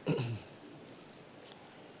 Take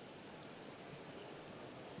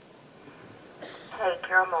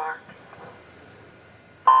your mark.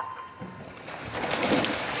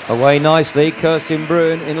 Away nicely, Kirsten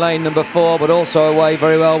Brun in lane number 4, but also away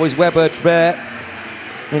very well was Weber Trebert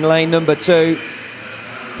in lane number 2.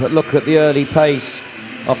 But look at the early pace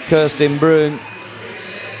of Kirsten Brun,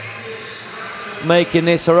 making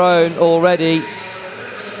this her own already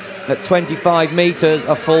at 25 metres,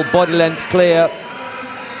 a full body length clear.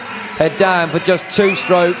 Head down for just 2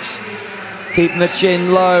 strokes, keeping the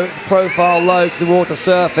chin low, profile low to the water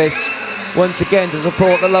surface, once again to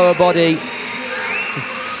support the lower body.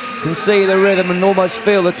 You can see the rhythm and almost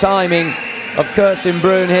feel the timing of Kirsten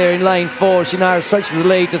Brun here in lane 4. She now stretches the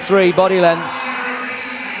lead to 3 body lengths.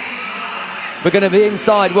 We're going to be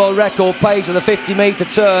inside world record pace of the 50-metre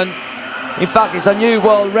turn. In fact, it's a new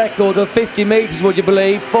world record of 50 metres, would you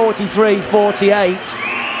believe? 43.48.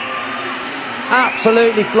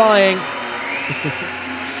 Absolutely flying.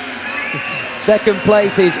 Second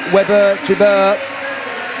place is Weber Trebert.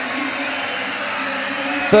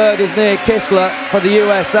 Third is Nia Kistler for the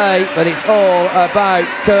USA, but it's all about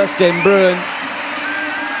Kirsten Brun.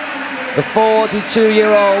 The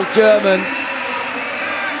 42-year-old German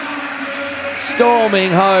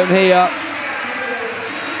storming home here.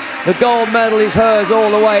 The gold medal is hers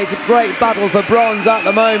all the way. It's a great battle for bronze at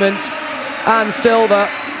the moment and silver.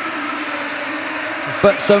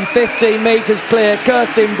 But some 15 metres clear.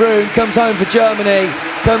 Kirsten Brun comes home for Germany,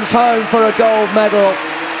 comes home for a gold medal.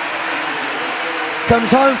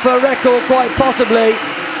 Comes home for a record quite possibly.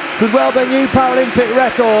 Could well be a new Paralympic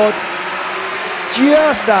record.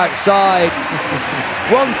 Just outside.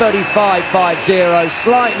 1:35.50,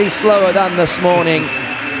 slightly slower than this morning.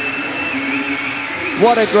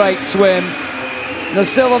 What a great swim. The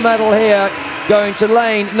silver medal here going to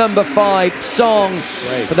lane number 5, Song.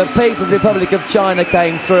 Great. For the People's Republic of China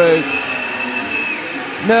came through.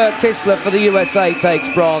 Nia Kistler for the USA takes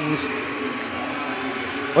bronze.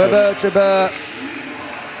 Weber Trebert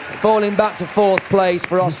falling back to 4th place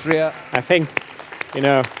for Austria. I think, you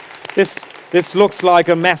know, this looks like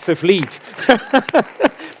a massive lead.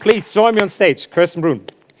 Please join me on stage, Kirsten Brun.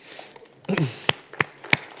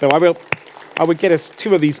 So I will get us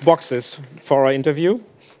 2 of these boxes for our interview.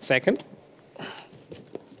 Second.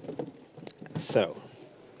 So,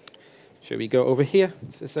 should we go over here?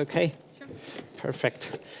 Is this okay? Sure.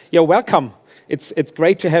 Perfect. Yeah, welcome. It's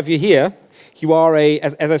great to have you here. You are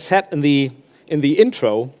as I said in the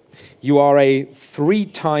intro, you are a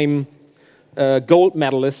 3-time gold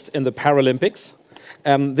medalist in the Paralympics.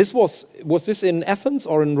 Was this in Athens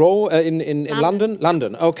or in in London?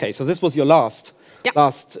 London. Okay, so this was your last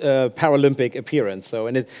Paralympic appearance. So,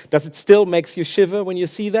 does it still makes you shiver when you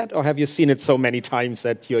see that, or have you seen it so many times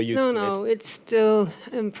that you're used to it? No, it's still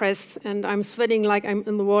impressed, and I'm sweating like I'm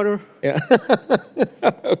in the water. Yeah.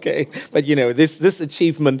 Okay, but you know this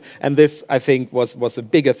achievement, and this I think was a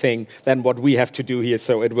bigger thing than what we have to do here.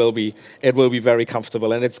 So it will be very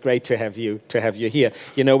comfortable, and it's great to have you here.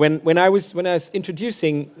 You know, when I was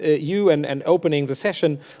introducing you and opening the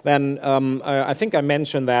session, then I think I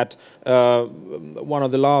mentioned that. One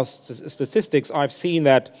of the last statistics I've seen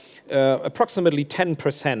that approximately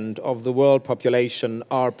 10% of the world population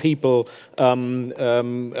are people,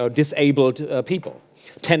 disabled people.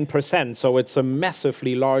 10%, so it's a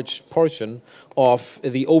massively large portion of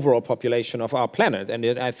the overall population of our planet. And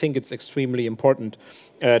I think it's extremely important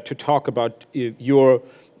to talk about your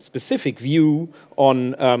specific view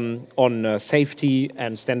on safety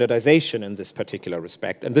and standardization in this particular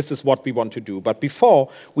respect. And this is what we want to do. But before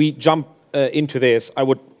we jump into this, I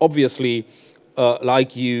would obviously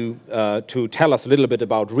like you to tell us a little bit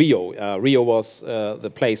about Rio. Rio was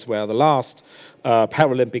the place where the last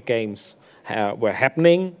Paralympic Games were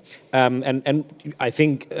happening, and I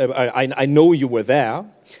think I know you were there.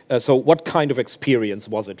 So what kind of experience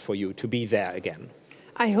was it for you to be there again?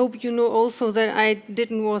 I hope you know also that I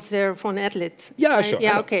was there for an athlete. Yeah, sure.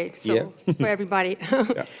 Yeah, okay. So yeah. For everybody,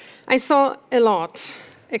 yeah. I saw a lot.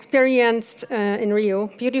 Experienced in Rio,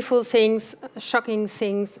 beautiful things, shocking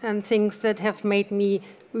things, and things that have made me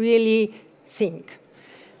really think.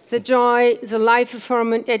 The joy, the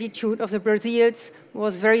life-affirming attitude of the Brazilians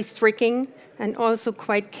was very striking and also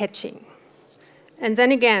quite catching. And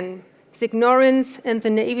then again, the ignorance and the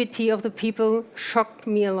naivety of the people shocked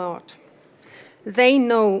me a lot. They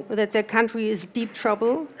know that their country is in deep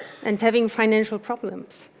trouble and having financial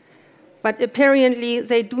problems. But apparently,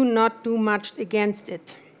 they do not do much against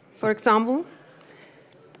it. For example,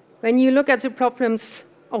 when you look at the problems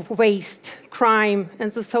of waste, crime,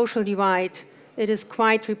 and the social divide, it is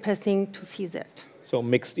quite depressing to see that. so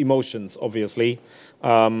mixed emotions, obviously,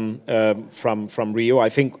 from Rio. I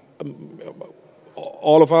think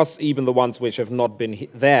all of us, even the ones which have not been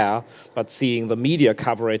there, but seeing the media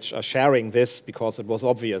coverage, are sharing this because it was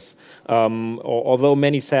obvious. Although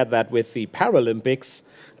many said that with the Paralympics,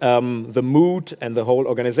 the mood and the whole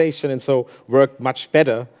organization and so worked much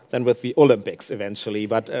better than with the Olympics eventually,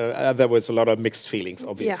 but there was a lot of mixed feelings,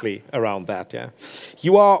 obviously, around that. Yeah,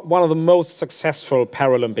 you are one of the most successful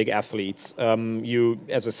Paralympic athletes. You,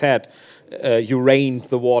 as I said, you reigned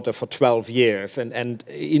the water for 12 years, and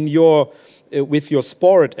in your with your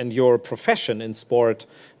sport and your profession in sport,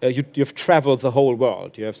 you've traveled the whole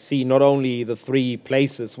world. You have seen not only the 3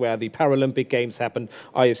 places where the Paralympic Games happened,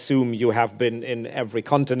 I assume you have been in every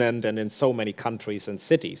continent and in so many countries and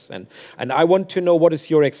cities. And I want to know, what is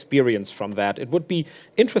your experience from that? It would be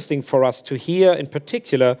interesting for us to hear in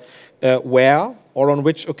particular where or on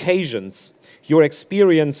which occasions your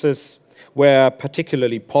experiences were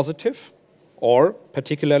particularly positive or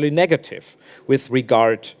particularly negative with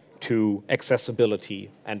regard to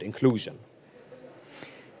accessibility and inclusion.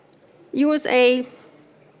 USA,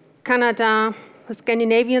 Canada, the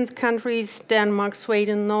Scandinavian countries, Denmark,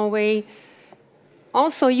 Sweden, Norway,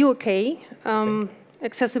 also UK,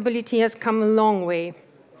 accessibility has come a long way.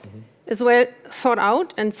 It's well thought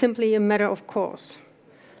out and simply a matter of course.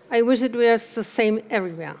 I wish it was the same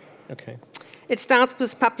everywhere. Okay. It starts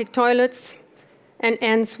with public toilets and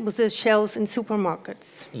ends with the shelves in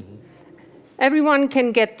supermarkets. Everyone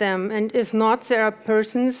can get them, and if not, there are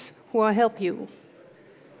persons who will help you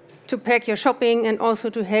to pack your shopping and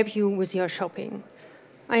also to help you with your shopping.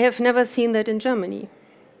 I have never seen that in Germany.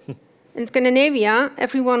 In Scandinavia,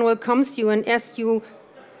 everyone welcomes you and asks you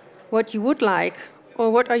what you would like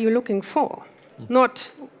or what are you looking for.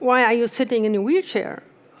 Not why are you sitting in a wheelchair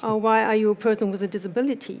or why are you a person with a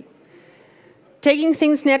disability. Taking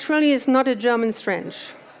things naturally is not a German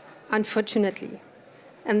strength, unfortunately.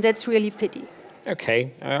 And that's really pity.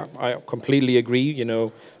 Okay, I completely agree. You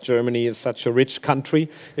know, Germany is such a rich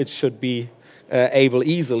country. It should be able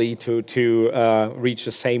easily to reach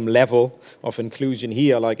the same level of inclusion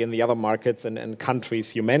here, like in the other markets and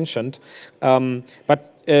countries you mentioned.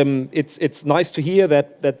 But it's nice to hear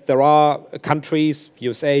that there are countries,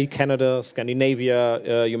 USA, Canada,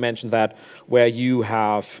 Scandinavia, you mentioned that, where you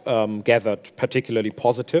have gathered particularly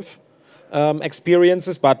positive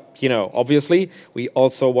experiences, but you know, obviously, we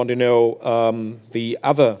also want to know the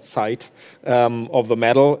other side of the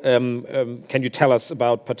medal. Can you tell us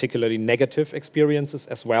about particularly negative experiences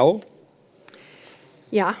as well?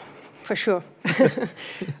 Yeah, for sure.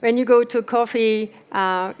 When you go to a cafe,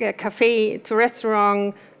 to a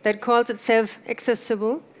restaurant that calls itself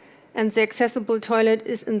accessible, and the accessible toilet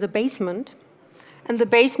is in the basement, and the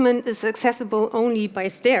basement is accessible only by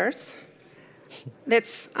stairs,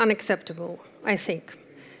 that's unacceptable, I think.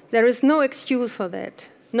 There is no excuse for that.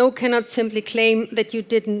 No cannot simply claim that you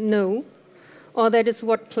didn't know or that is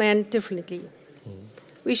what planned differently.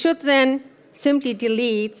 We should then simply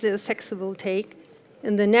delete the accessible take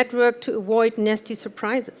in the network to avoid nasty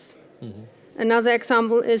surprises. Another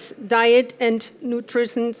example is diet and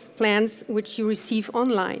nutrition plans which you receive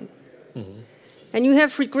online. And you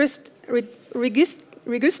have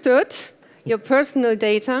registered your personal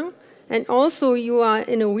data, and also you are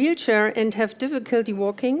in a wheelchair and have difficulty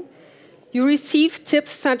walking, you receive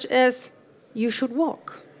tips such as you should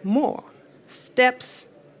walk more steps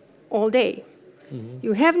all day.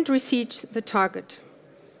 You haven't reached the target.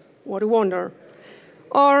 What a wonder.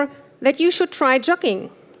 Or that you should try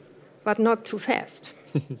jogging, but not too fast.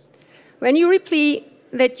 When you reply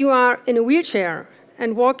that you are in a wheelchair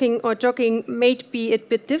and walking or jogging may be a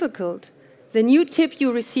bit difficult, the new tip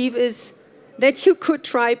you receive is that you could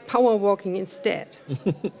try power walking instead.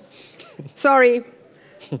 Sorry,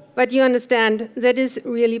 but you understand that is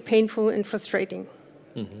really painful and frustrating.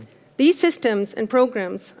 These systems and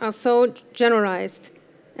programs are so generalized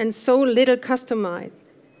and so little customized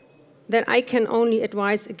that I can only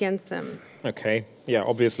advise against them. Okay, yeah,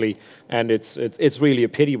 obviously, and it's really a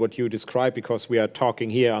pity what you describe, because we are talking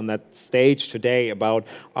here on that stage today about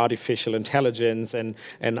artificial intelligence and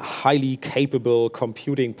highly capable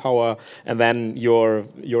computing power, and then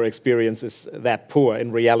your experience is that poor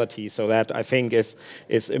in reality. So that, I think, is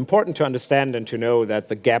important to understand and to know that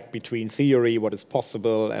the gap between theory, what is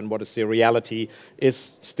possible, and what is the reality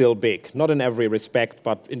is still big. Not in every respect,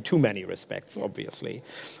 but in too many respects, obviously.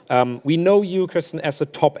 We know you, Kirsten, as a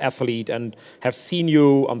top athlete and have seen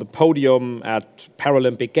you on the podium at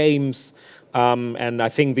Paralympic Games, and I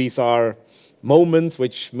think these are moments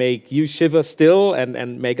which make you shiver still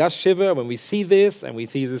and make us shiver when we see this, and we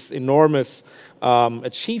see this enormous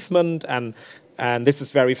achievement. And And this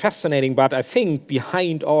is very fascinating, but I think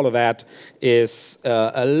behind all of that is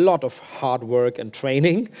a lot of hard work and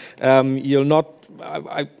training. You'll not,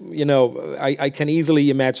 I can easily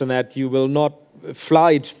imagine that you will not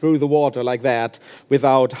fly through the water like that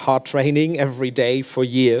without hard training every day for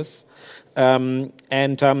years. So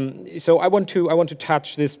I want to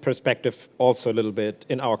touch this perspective also a little bit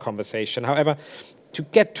in our conversation. However, to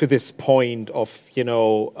get to this point of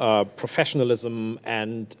professionalism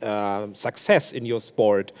and success in your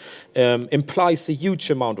sport implies a huge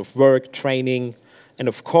amount of work, training, and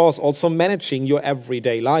of course also managing your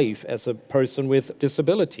everyday life as a person with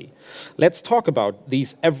disability. Let's talk about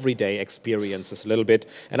these everyday experiences a little bit,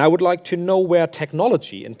 and I would like to know where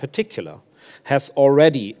technology in particular has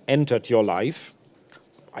already entered your life,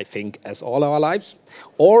 I think as all our lives,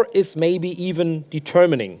 or is maybe even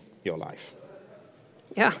determining your life.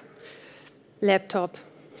 Yeah, laptop,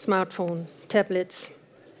 smartphone, tablets,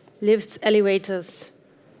 lifts, elevators,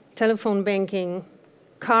 telephone banking,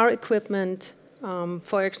 car equipment,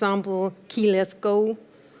 for example, keyless go.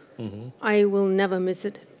 I will never miss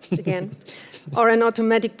it again. Or an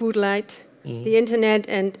automatic boot light, the internet,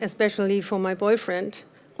 and especially for my boyfriend,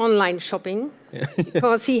 online shopping,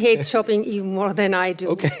 because he hates shopping even more than I do.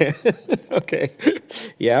 Okay, okay.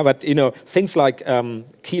 Yeah, but things like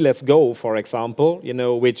keyless go, for example,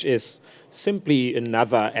 which is simply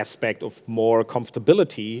another aspect of more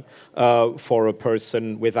comfortability for a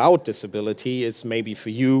person without disability is maybe for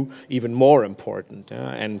you even more important.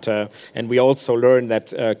 And we also learn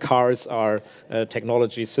that cars are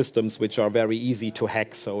technology systems which are very easy to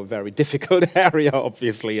hack, so a very difficult area,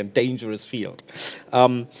 obviously, and dangerous field.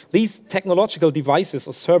 These technological devices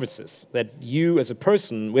or services that you as a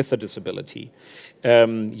person with a disability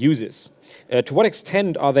uses, to what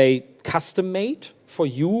extent are they custom-made for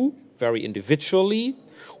you very individually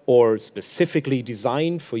or specifically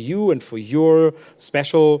designed for you and for your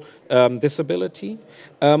special disability?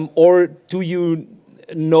 Or do you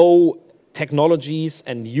know technologies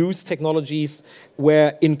and use technologies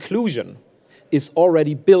where inclusion is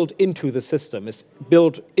already built into the system, is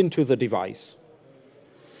built into the device?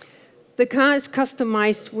 The car is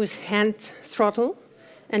customized with hand throttle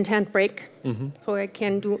and hand brake, so I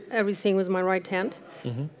can do everything with my right hand.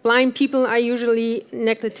 Blind people are usually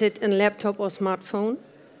neglected in laptop or smartphone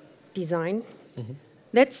design.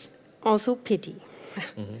 That's also pity.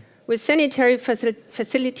 With sanitary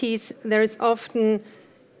facilities, there is often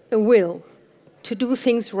a will to do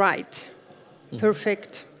things right,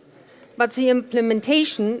 perfect. But the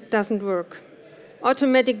implementation doesn't work.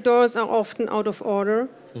 Automatic doors are often out of order,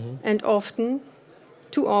 and often,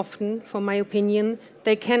 too often, for my opinion,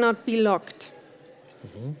 they cannot be locked.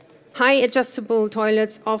 High adjustable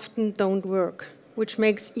toilets often don't work, which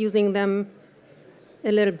makes using them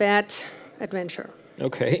a little bad adventure.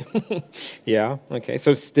 Okay. Yeah, okay.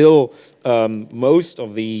 So still, most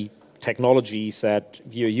of the technologies that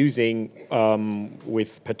you're using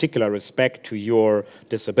with particular respect to your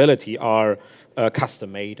disability are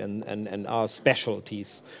custom-made and are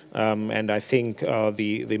specialties. And I think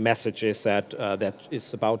the message is that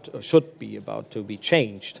should be about to be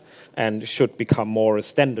changed and should become more a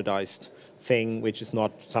standardized thing, which is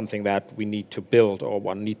not something that we need to build or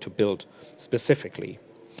one need to build specifically.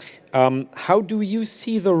 How do you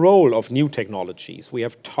see the role of new technologies? We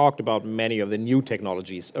have talked about many of the new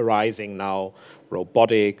technologies arising now,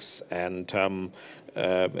 robotics and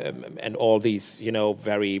all these,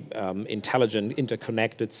 very intelligent,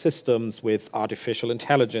 interconnected systems with artificial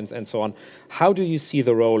intelligence and so on. How do you see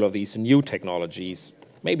the role of these new technologies,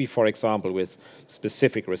 maybe, for example, with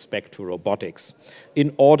specific respect to robotics,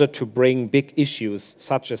 in order to bring big issues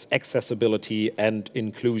such as accessibility and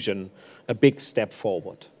inclusion a big step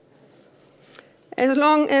forward? As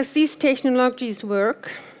long as these technologies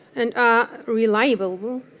work and are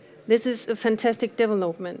reliable, this is a fantastic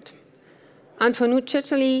development.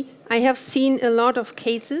 Unfortunately, I have seen a lot of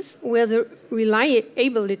cases where the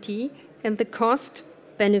reliability and the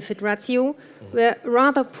cost-benefit ratio were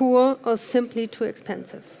rather poor or simply too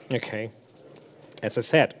expensive. Okay. As I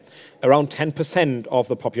said, around 10% of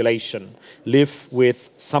the population live with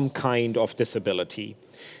some kind of disability.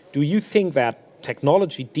 Do you think that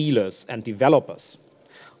technology dealers and developers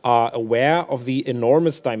are aware of the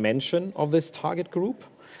enormous dimension of this target group?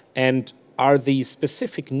 And are the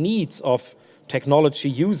specific needs of technology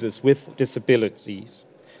users with disabilities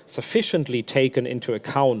sufficiently taken into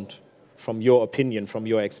account from your opinion, from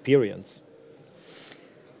your experience?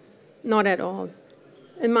 Not at all.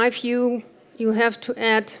 In my view, you have to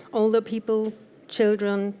add older people,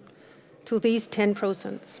 children, to these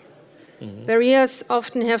 10%. Barriers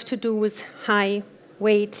often have to do with height,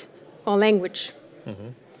 weight, or language.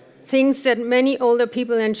 things that many older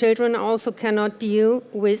people and children also cannot deal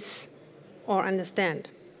with or understand.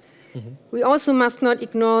 We also must not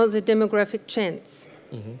ignore the demographic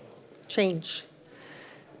change.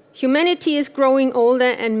 Humanity is growing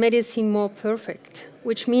older and medicine more perfect,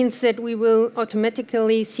 which means that we will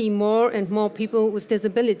automatically see more and more people with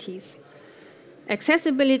disabilities.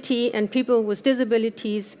 Accessibility and people with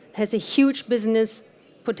disabilities has a huge business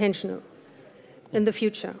potential in the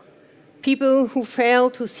future. People who fail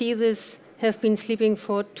to see this have been sleeping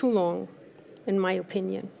for too long, in my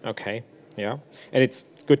opinion. Okay, yeah. And it's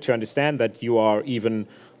good to understand that you are even,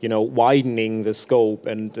 you know, widening the scope,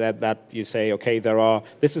 and that you say, okay,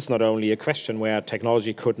 this is not only a question where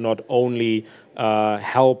technology could not only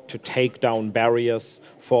help to take down barriers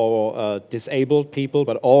for disabled people,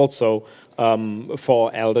 but also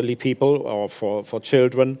for elderly people or for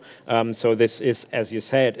children. So this is, as you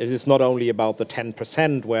said, it is not only about the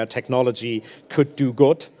 10% where technology could do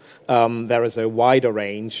good. There is a wider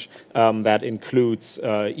range that includes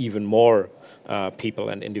even more people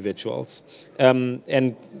and individuals.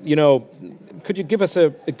 And, you know, could you give us a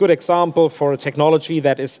good example for a technology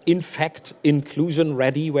that is in fact inclusion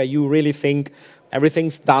ready, where you really think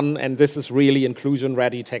everything's done and this is really inclusion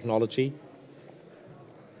ready technology?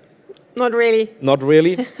 Not really. Not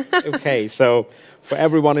really? Okay, so for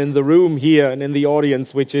everyone in the room here and in the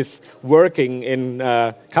audience which is working in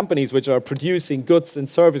companies which are producing goods and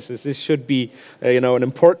services, this should be you know, an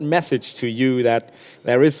important message to you that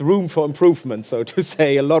there is room for improvement, so to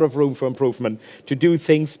say, a lot of room for improvement to do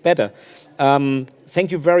things better.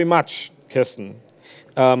 Thank you very much, Kirsten,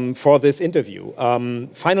 for this interview.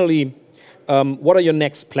 Finally, what are your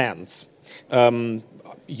next plans?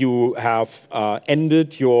 You have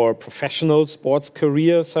ended your professional sports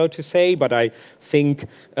career, so to say, but I think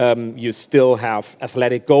you still have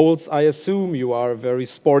athletic goals, I assume. You are a very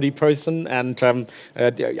sporty person, and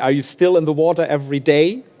are you still in the water every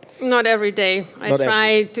day? Not every day. I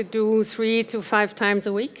try to do 3 to 5 times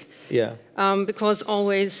a week. Yeah. Because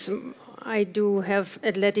always I do have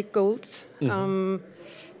athletic goals.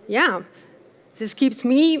 Yeah, this keeps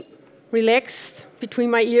me relaxed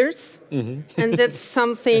between my ears. And that's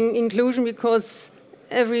something inclusion, because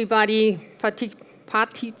everybody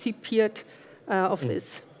participated of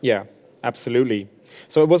this. Yeah, absolutely.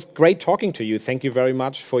 So it was great talking to you. Thank you very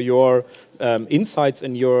much for your insights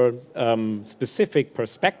and your specific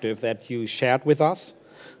perspective that you shared with us.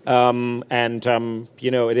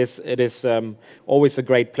 You know, it is always a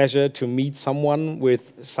great pleasure to meet someone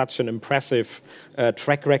with such an impressive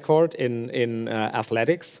track record in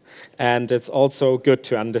athletics, and it's also good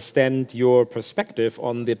to understand your perspective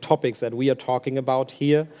on the topics that we are talking about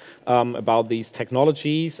here, about these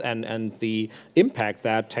technologies and the impact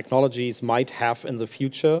that technologies might have in the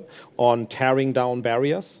future on tearing down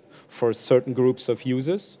barriers for certain groups of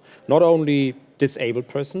users, not only disabled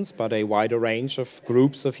persons, but a wider range of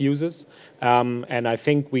groups of users. And I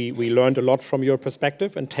think we learned a lot from your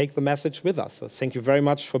perspective and take the message with us. So thank you very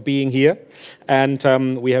much for being here. And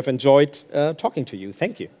we have enjoyed talking to you.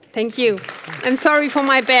 Thank you. Thank you. I'm sorry for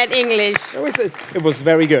my bad English. It was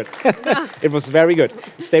very good. It was very good.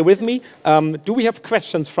 Stay with me. Do we have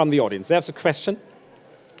questions from the audience? There's a question.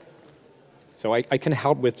 So I can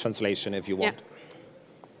help with translation if you want.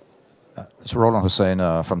 Yeah. It's Roland Hussein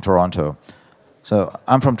from Toronto. So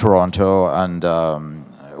I'm from Toronto, and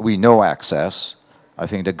we know access. I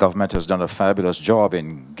think the government has done a fabulous job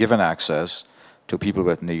in giving access to people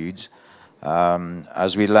with needs.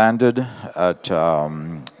 As we landed at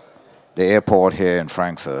the airport here in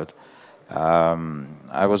Frankfurt,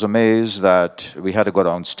 I was amazed that we had to go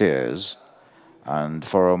downstairs. And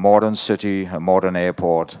for a modern city, a modern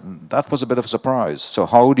airport, that was a bit of a surprise. So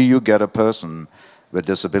how do you get a person with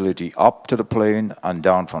disability up to the plane and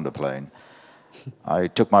down from the plane? I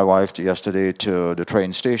took my wife yesterday to the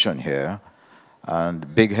train station here,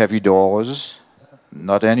 and big heavy doors,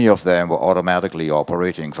 not any of them were automatically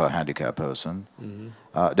operating for a handicapped person.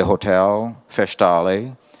 The hotel,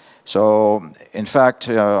 Festale. So, in fact,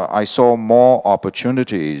 I saw more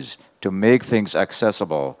opportunities to make things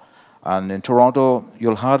accessible. And in Toronto,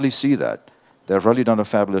 you'll hardly see that. They've really done a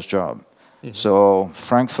fabulous job. So,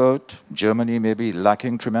 Frankfurt, Germany may be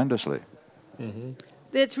lacking tremendously.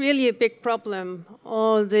 That's really a big problem.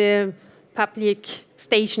 All the public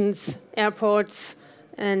stations, airports,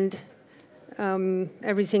 and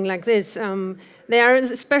everything like this. There are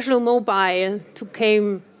a special mobile to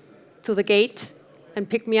came to the gate and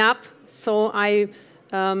pick me up. So I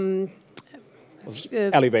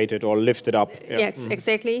elevated or lifted up. Yeah. Yes,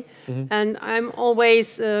 exactly. And I'm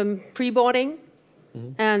always pre-boarding,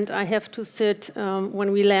 and I have to sit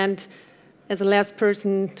when we land as the last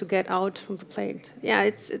person to get out from the plate. Yeah,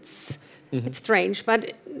 it's strange,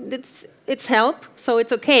 but it's help, so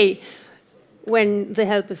it's okay when the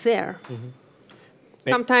help is there.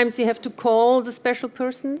 Sometimes you have to call the special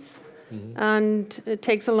persons, and it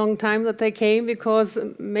takes a long time that they came because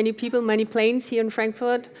many people, many planes here in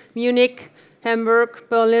Frankfurt, Munich, Hamburg,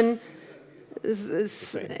 Berlin,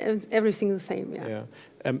 is everything the same. Yeah.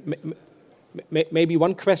 Maybe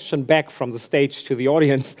one question back from the stage to the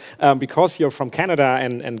audience, because you're from Canada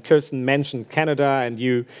and Kirsten mentioned Canada, and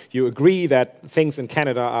you agree that things in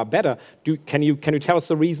Canada are better. Can you tell us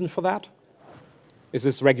the reason for that? Is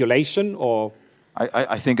this regulation or?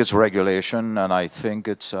 I think it's regulation, and I think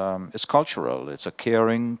it's cultural. It's a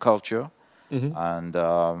caring culture, and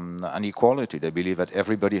an equality. They believe that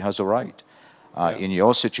everybody has a right. In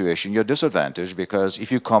your situation, you're disadvantaged because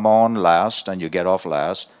if you come on last and you get off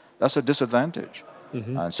last, that's a disadvantage.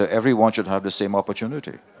 And so everyone should have the same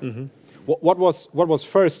opportunity. What was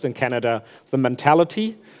first in Canada? The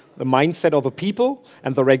mentality, the mindset of the people,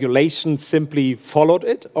 and the regulation simply followed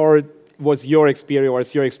it, or was your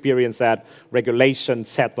experience that regulation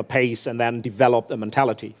set the pace and then developed a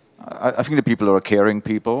mentality? I think the people are caring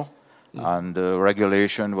people, and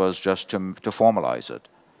regulation was just to formalize it.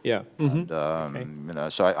 Yeah. And, you know,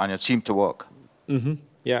 and it seemed to work.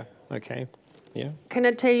 Yeah. Okay. Yeah. Can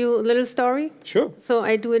I tell you a little story? Sure. So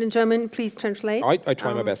I do it in German. Please translate. I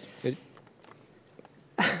try my best.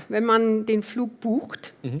 Wenn man den Flug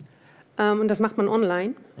bucht, und das macht man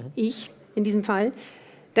online, ich in diesem Fall,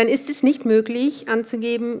 dann ist es nicht möglich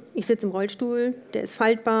anzugeben, ich sitze im Rollstuhl, der ist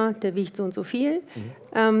faltbar, der wiegt so und so viel.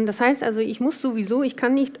 Das heißt also, ich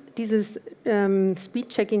kann nicht dieses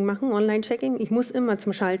Speed-Checking machen, Online-Checking, ich muss immer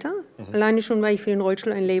zum Schalter, alleine schon, weil ich für den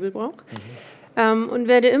Rollstuhl ein Label brauche. Und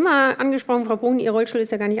werde immer angesprochen, Frau Bohn, Ihr Rollstuhl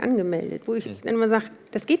ist ja gar nicht angemeldet, wo ich dann immer sage,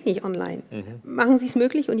 das geht nicht online. Machen Sie es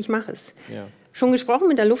möglich und ich mache es. Ja. Schon gesprochen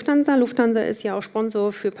mit der Lufthansa. Lufthansa ist ja auch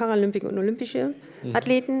Sponsor für Paralympic und olympische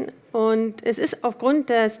Athleten. Und es ist aufgrund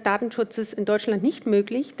des Datenschutzes in Deutschland nicht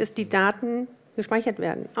möglich, dass die Daten gespeichert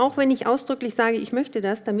werden. Auch wenn ich ausdrücklich sage, ich möchte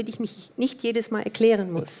das, damit ich mich nicht jedes Mal erklären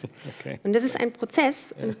muss. Okay. Und das ist ein Prozess,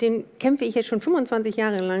 den kämpfe ich jetzt schon 25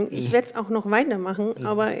 Jahre lang. Ich werde es auch noch weitermachen,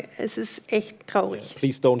 aber es ist echt traurig.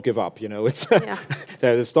 Please don't give up, you know. It's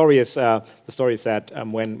the story is that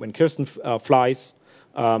when Kirsten flies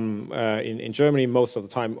in Germany, most of the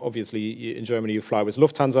time, obviously, in Germany you fly with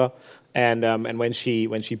Lufthansa, and when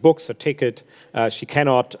she books a ticket, she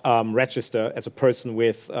cannot register as a person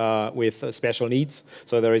with special needs.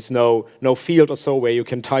 So there is no field or so where you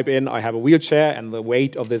can type in, I have a wheelchair, and the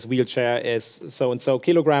weight of this wheelchair is so and so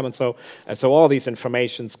kilogram, and so all these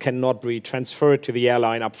informations cannot be transferred to the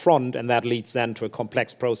airline up front, and that leads then to a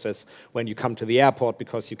complex process when you come to the airport,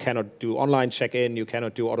 because you cannot do online check-in, you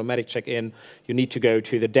cannot do automatic check-in, you need to go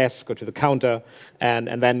to the desk or to the counter,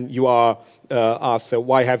 and then you are asked, so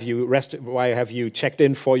why have you checked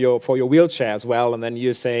in for your wheelchair as well? And then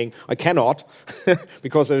you're saying, I cannot,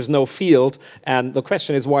 because there's no field. And the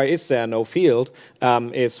question is, why is there no field?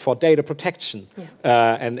 Is for data protection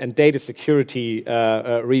and data security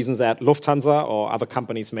reasons that Lufthansa or other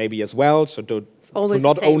companies maybe as well, so to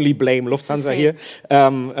not only blame Lufthansa here,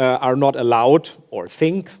 are not allowed, or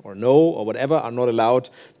think, or know, or whatever, are not allowed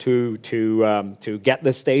to get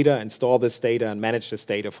this data and store this data and manage this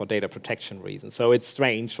data for data protection reasons. So it's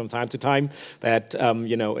strange from time to time that,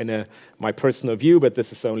 you know, in my personal view, but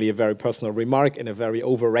this is only a very personal remark, in a very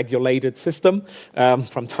over-regulated system,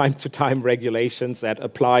 from time to time regulations that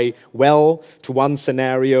apply well to one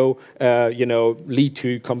scenario, you know, lead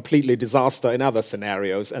to completely disaster in other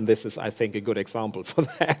scenarios, and this is, I think, a good example for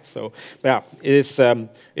that. So, yeah, it's an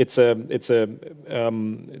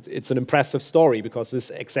impressive story, because this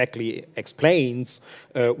exactly explains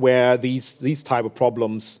where these type of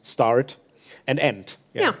problems start and end.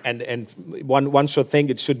 Yeah. And one should think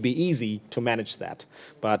it should be easy to manage that,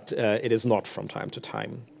 but it is not from time to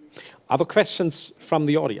time. Other questions from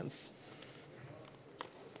the audience?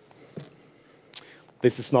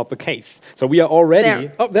 This is not the case. So we are already...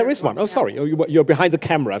 There. Oh, there is one. Oh, sorry. You're behind the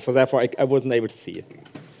camera, so therefore I wasn't able to see you.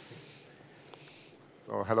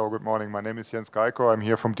 So, hello, good morning. My name is Jens Geiko. I'm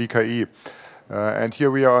here from DKI. And here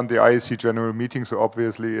we are on the IEC general meeting, so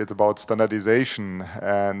obviously it's about standardization.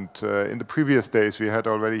 And in the previous days, we had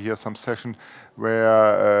already here some session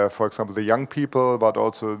where, for example, the young people, but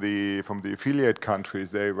also from the affiliate countries,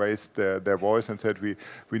 they raised their voice and said we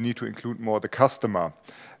need to include more the customer.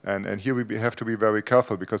 And here we have to be very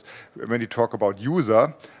careful, because when you talk about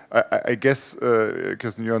user, I guess,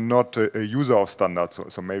 Kirsten, you're not a user of standards,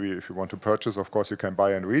 so maybe if you want to purchase, of course, you can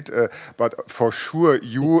buy and read. But for sure,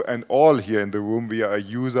 you and all here in the room, we are a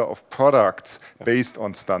user of products based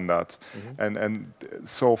on standards. And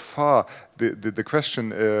so far, the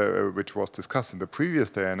question which was discussed in the previous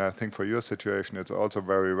day, and I think for your situation it's also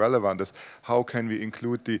very relevant, is how can we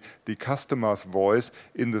include the customer's voice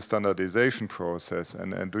in the standardization process?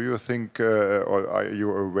 And do you think, or are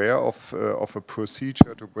you aware of a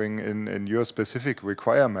procedure to bring in your specific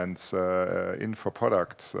requirements in for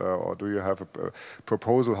products? Or do you have a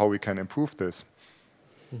proposal how we can improve this?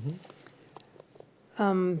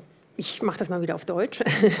 Ich mache das mal wieder auf Deutsch.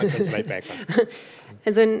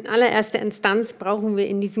 Also in allererster Instanz brauchen wir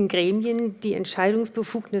in diesen Gremien, die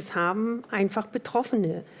Entscheidungsbefugnis haben, einfach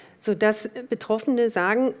Betroffene, sodass Betroffene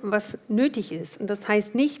sagen, was nötig ist. Und das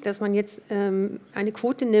heißt nicht, dass man jetzt eine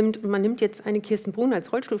Quote nimmt und man nimmt jetzt eine Kirsten Brun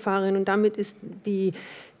als Rollstuhlfahrerin und damit ist die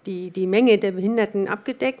Menge der Behinderten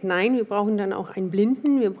abgedeckt. Nein, wir brauchen dann auch einen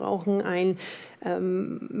Blinden, wir brauchen einen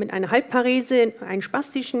mit einer Halbparese, einen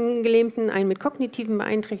spastischen Gelähmten, einen mit kognitiven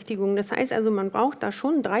Beeinträchtigungen. Das heißt also, man braucht da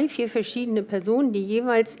schon 3, 4 verschiedene Personen, die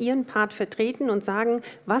jeweils ihren Part vertreten und sagen,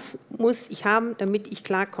 was muss ich haben, damit ich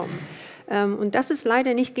klarkomme. Und das ist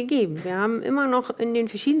leider nicht gegeben. Wir haben immer noch in den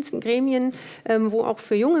verschiedensten Gremien, wo auch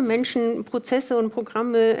für junge Menschen Prozesse und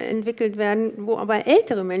Programme entwickelt werden, wo aber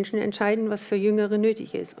ältere Menschen entscheiden, was für Jüngere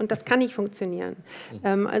nötig ist. Und das kann nicht funktionieren.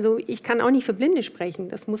 Also ich kann auch nicht für Blinde sprechen.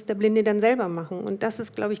 Das muss der Blinde dann selber machen. Und das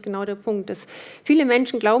ist, glaube ich, genau der Punkt, dass viele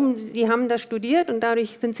Menschen glauben, sie haben das studiert und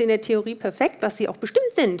dadurch sind sie in der Theorie perfekt, was sie auch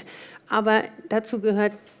bestimmt sind. Aber dazu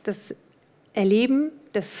gehört das Erleben,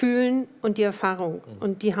 das Fühlen und die Erfahrung.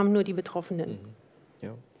 Und die haben nur die Betroffenen.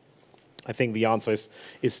 Yeah. I think the answer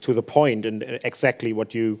is to the point, and exactly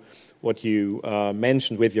what you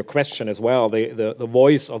mentioned with your question as well. The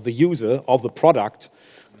voice of the user of the product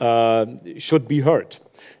should be heard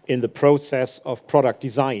in the process of product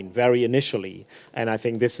design very initially. And I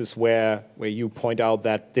think this is where you point out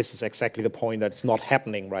that this is exactly the point, that it's not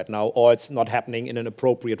happening right now, or it's not happening in an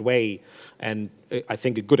appropriate way. And I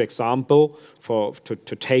think a good example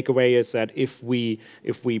to take away is that if we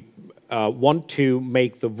want to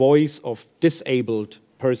make the voice of disabled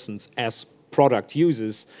persons as product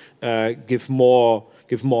users give more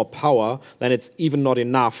power, then it's even not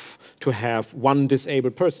enough to have one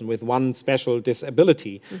disabled person with one special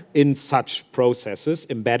disability in such processes,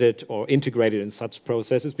 embedded or integrated in such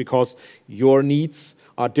processes, because your needs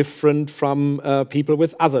are different from people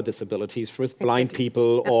with other disabilities, with blind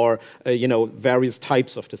people or various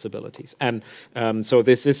types of disabilities. And so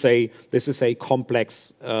this is a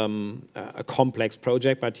complex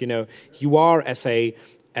project. But you are as a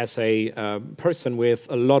person with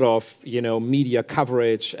a lot of media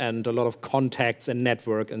coverage and a lot of contacts and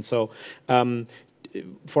network, and so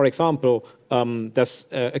for example, does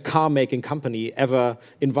a car making company ever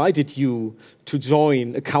invited you to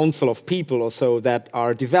join a council of people or so that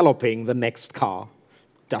are developing the next car?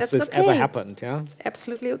 Does this ever happen? Yeah,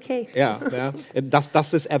 absolutely okay. Yeah. Does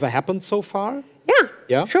this ever happen so far?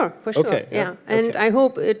 Yeah, sure, for sure. Okay, yeah. And I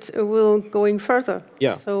hope it will going further.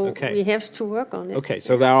 Yeah. So we have to work on it. Okay,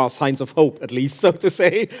 so there are signs of hope, at least, so to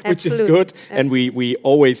say, which is good. And we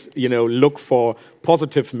always, look for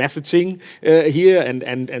positive messaging here,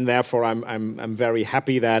 and therefore I'm very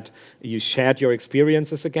happy that you shared your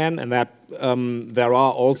experiences again, and that there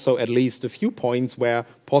are also at least a few points where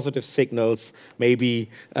positive signals may be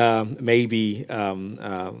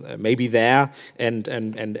there, and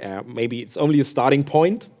maybe it's only a starting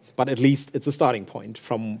point, but at least it's a starting point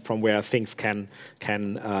from where things can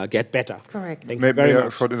get better. Correct. Thank you very much. I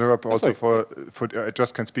should interrupt also I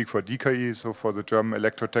just can speak for DKI, so for the German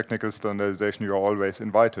Electrotechnical Standardization, you're always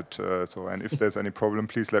invited. And if there's any problem,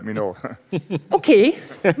 please let me know. Okay.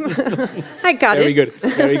 I got it. Very good.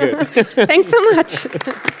 Very good. Thanks so much.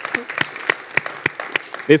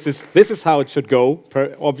 This is how it should go,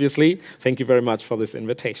 obviously. Thank you very much for this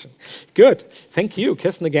invitation. Good. Thank you,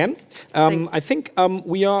 Kirsten, again. I think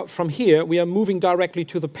we are moving directly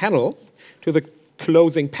to the panel, to the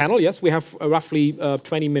closing panel. Yes, we have roughly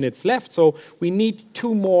 20 minutes left, so we need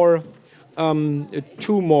two more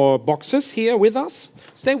boxes here with us.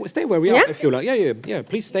 Stay where we are, if you like. Yeah.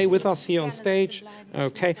 Please stay with us here on stage.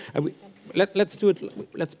 Okay. Let's do it.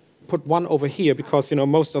 Let's put one over here, because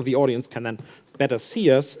most of the audience can then better see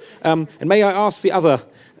us. And may I ask the other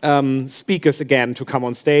speakers again to come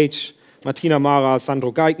on stage? Martina Mara,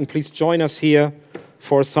 Sandro Geiken, please join us here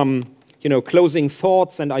for some closing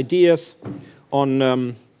thoughts and ideas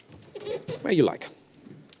on where you like.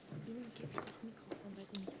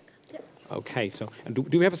 Okay, so and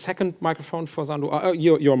do we have a second microphone for Sandro? Oh,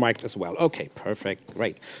 you're mic'd as well. Okay, perfect,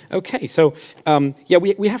 great. Okay, so yeah,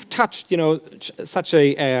 we have touched, you know, such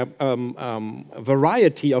a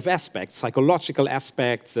variety of aspects, psychological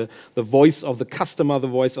aspects, the voice of the customer, the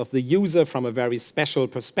voice of the user from a very special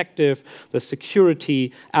perspective, the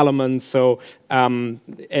security elements. So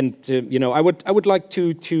you know, I would like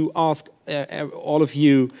to ask all of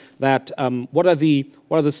you that what are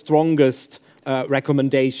the strongest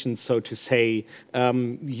recommendations, so to say,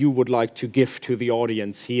 you would like to give to the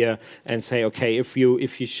audience here, and say, okay, if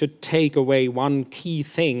you should take away one key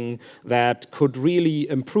thing that could really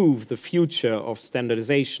improve the future of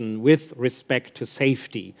standardization with respect to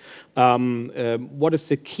safety, what is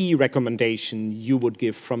the key recommendation you would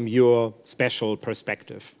give from your special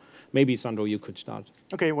perspective? Maybe, Sandro, you could start.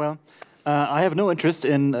 Okay, well, I have no interest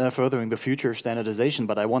in furthering the future of standardization,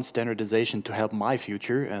 but I want standardization to help my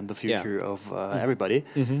future and the future of everybody.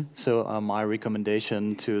 So my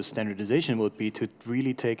recommendation to standardization would be to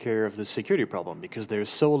really take care of the security problem, because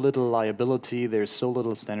there's so little liability, there's so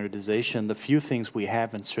little standardization. The few things we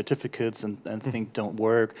have in certificates and things don't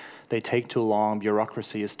work, they take too long,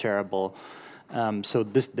 bureaucracy is terrible. So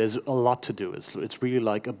there's a lot to do. It's really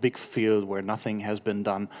like a big field where nothing has been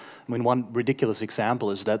done. I mean, one ridiculous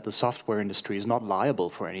example is that the software industry is not liable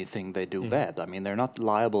for anything they do bad. I mean, they're not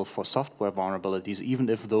liable for software vulnerabilities, even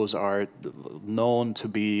if those are known to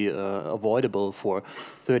be avoidable for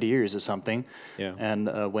 30 years or something. Yeah.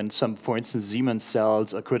 And when for instance, Siemens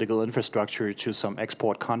sells a critical infrastructure to some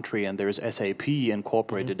export country and there's SAP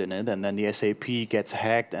incorporated in it, and then the SAP gets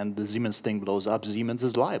hacked and the Siemens thing blows up, Siemens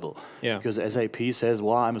is liable. Yeah. Because SAP says,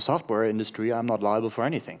 well, I'm a software industry, I'm not liable for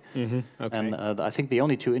anything. Okay. And I think the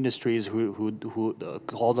only two industries who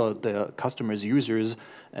call the customers users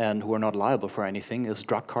and who are not liable for anything is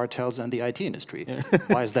drug cartels and the IT industry. Yeah.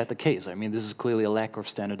 Why is that the case? I mean, this is clearly a lack of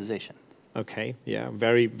standardization. Okay, yeah,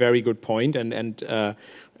 very, very good point, and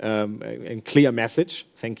clear message.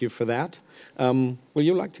 Thank you for that. Will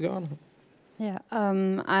you like to go on? Yeah,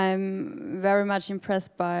 I'm very much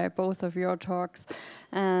impressed by both of your talks,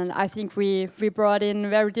 and I think we brought in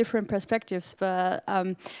very different perspectives. But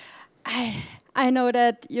I know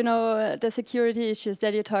that, you know, the security issues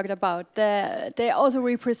that you talked about, they also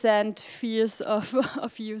represent fears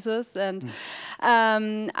of users. And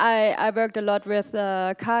I worked a lot with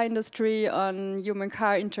the car industry on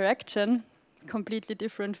human-car interaction, completely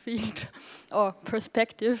different field or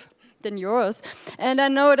perspective than yours. And I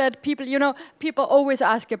know that people, you know, people always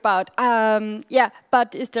ask about, yeah,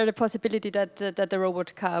 but is there a possibility that the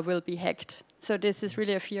robot car will be hacked? So this is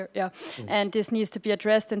really a fear, yeah. And this needs to be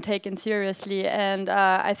addressed and taken seriously. And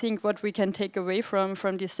I think what we can take away from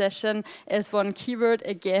this session as one keyword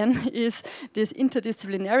again is this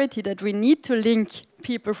interdisciplinarity, that we need to link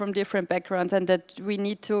people from different backgrounds and that we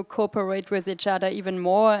need to cooperate with each other even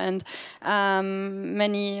more. And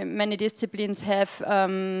many disciplines have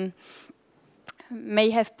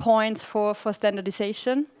may have points for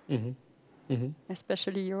standardization.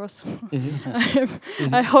 Especially yours,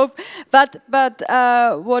 I hope. But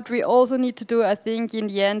what we also need to do, I think, in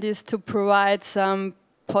the end, is to provide some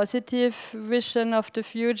positive vision of the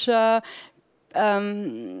future.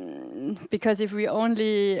 Because if we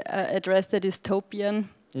only address the dystopian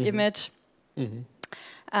image,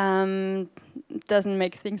 doesn't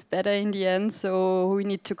make things better in the end. So we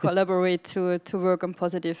need to collaborate to work on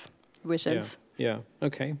positive visions. Yeah.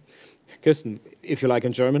 Okay. Kirsten, if you like,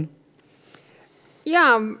 in German.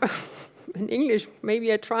 Yeah, in English,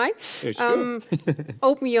 maybe I try. Yeah, sure.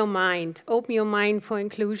 Open your mind. Open your mind for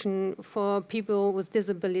inclusion, for people with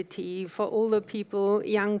disability, for older people,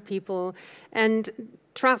 young people, and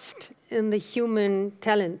trust in the human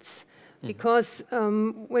talents. Because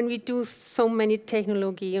when we do so many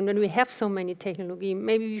technology and when we have so many technology,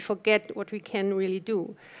 maybe we forget what we can really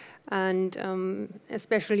do. And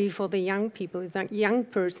especially for the young people, the young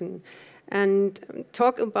person. And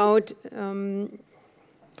talk about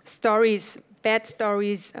stories, bad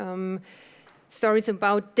stories, stories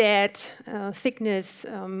about death, sickness,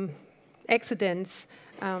 accidents,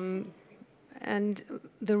 and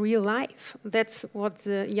the real life. That's what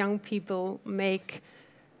the young people make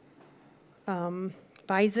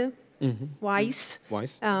wise,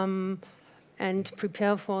 and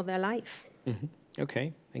prepare for their life.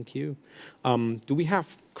 Okay, thank you. Do we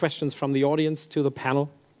have questions from the audience to the panel?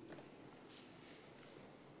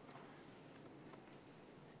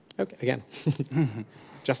 Okay, again.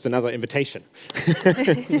 Just another invitation. It's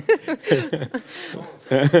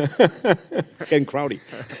getting crowdy.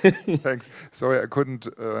 Thanks. Sorry, I couldn't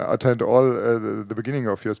attend all the beginning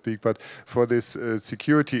of your speak, but for this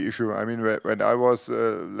security issue, I mean, when I was,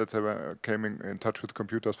 let's say, when I came in touch with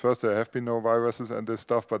computers first, there have been no viruses and this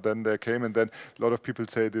stuff, but then they came, and then a lot of people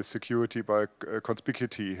say this security by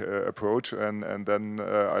conspicuity approach, and then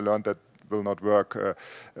I learned that will not work.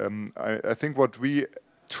 I think what we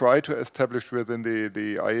try to establish within the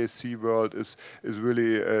IEC world is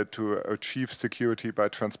really to achieve security by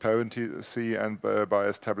transparency and by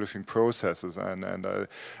establishing processes. And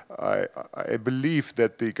I believe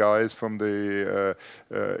that the guys from the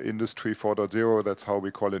Industry 4.0, that's how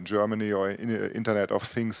we call it in Germany, or Internet of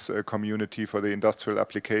Things community for the industrial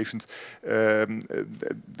applications,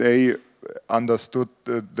 they understood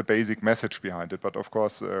the basic message behind it, but of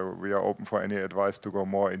course we are open for any advice to go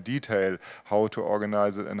more in detail how to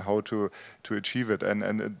organize it and how to achieve it.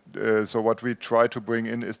 And so what we try to bring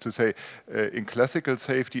in is to say in classical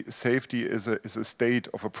safety is a state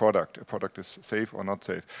of a product. A product is safe or not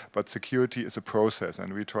safe, but security is a process,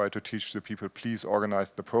 and we try to teach the people, please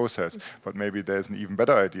organize the process. But maybe there's an even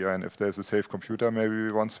better idea, and if there's a safe computer,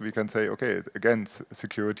 maybe once we can say, okay, again,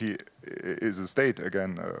 security is a state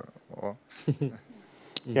again.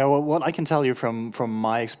 Yeah, well, what I can tell you from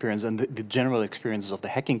my experience and the general experiences of the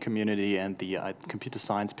hacking community and the computer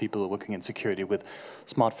science people working in security with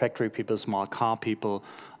smart factory people, smart car people,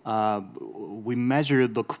 we measure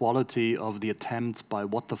the quality of the attempts by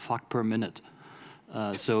what the fuck per minute.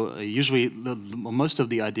 So usually most of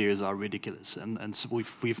the ideas are ridiculous, and so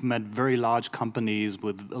we've met very large companies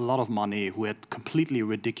with a lot of money who had completely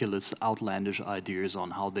ridiculous, outlandish ideas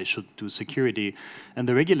on how they should do security, and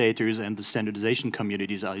the regulators and the standardization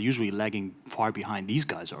communities are usually lagging far behind these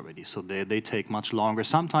guys already. So they take much longer.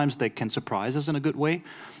 Sometimes they can surprise us in a good way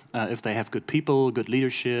if they have good people, good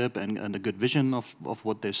leadership, and a good vision of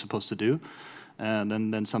what they're supposed to do. And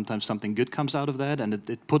then sometimes something good comes out of that, and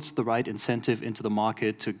it puts the right incentive into the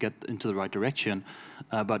market to get into the right direction.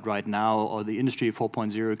 But right now, the Industry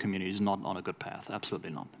 4.0 community is not on a good path. Absolutely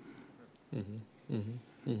not. Mm-hmm.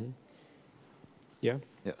 Mm-hmm. Mm-hmm. Yeah.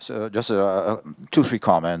 Yeah. So just 2-3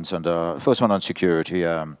 comments, and first one on security.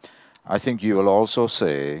 I think you will also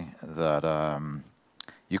say that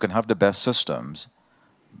you can have the best systems,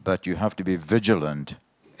 but you have to be vigilant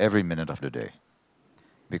every minute of the day,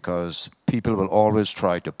 because people will always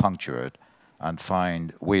try to puncture it and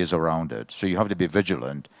find ways around it. So you have to be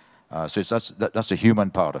vigilant. So that's the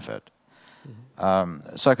human part of it.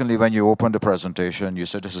 Mm-hmm. Secondly, when you opened the presentation, you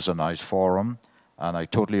said this is a nice forum, and I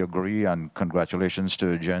totally agree, and congratulations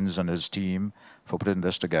to Jens and his team for putting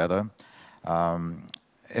this together.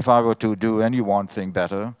 If I were to do any one thing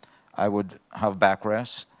better, I would have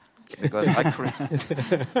backrest, because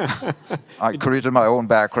I created my own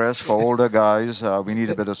backrest for older guys. We need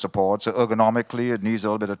a bit of support. So ergonomically, it needs a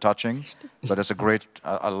little bit of touching, but it's a great,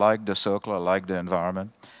 I like the circle, I like the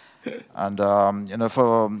environment. And you know,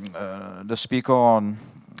 for the speaker on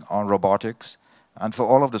robotics, and for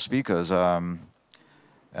all of the speakers, you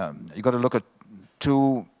got to look at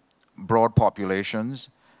 2 broad populations.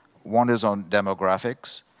 One is on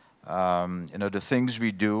demographics. You know, the things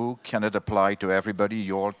we do, can it apply to everybody?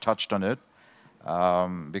 You all touched on it,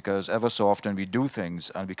 because ever so often we do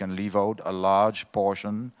things and we can leave out a large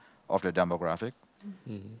portion of the demographic.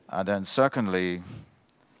 Mm-hmm. And then secondly,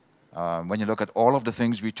 when you look at all of the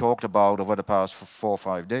things we talked about over the past 4 or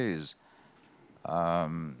 5 days,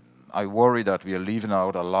 I worry that we are leaving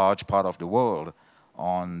out a large part of the world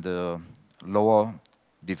on the lower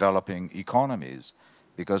developing economies.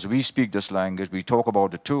 Because we speak this language, we talk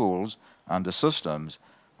about the tools and the systems,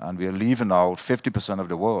 and we are leaving out 50% of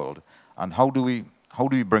the world. And how do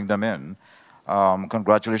we bring them in?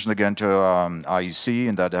 Congratulations again to IEC,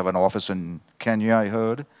 in that they have an office in Kenya, I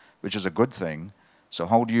heard, which is a good thing. So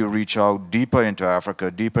how do you reach out deeper into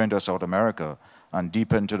Africa, deeper into South America, and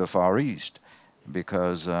deeper into the Far East?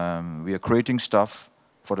 Because we are creating stuff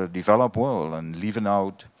for the developed world and leaving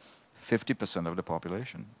out 50% of the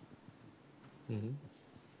population. Mm-hmm.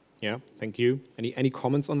 Yeah, thank you. Any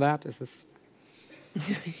comments on that? Is this?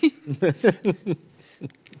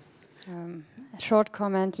 A short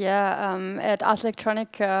comment, yeah. At Ars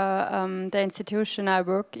Electronica, the institution I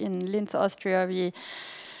work in Linz, Austria,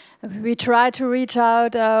 we try to reach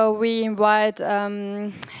out. We invite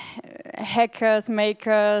hackers,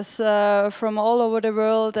 makers from all over the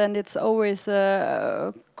world, and it's always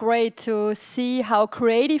great to see how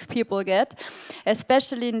creative people get,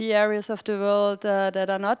 especially in the areas of the world that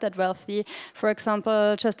are not that wealthy. For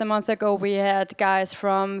example, just a month ago we had guys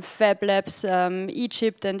from Fab Labs,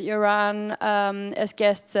 Egypt and Iran as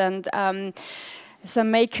guests, and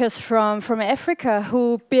some makers from Africa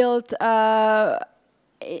who built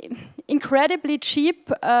incredibly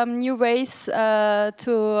cheap new ways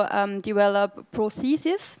to develop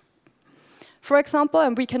prostheses, for example,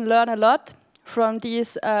 and we can learn a lot from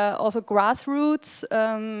these also grassroots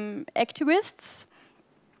activists.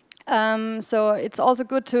 So it's also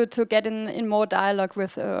good to get in more dialogue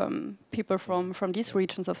with people from these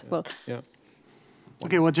regions of the world. Yeah.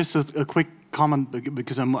 Okay, well, just a quick comment,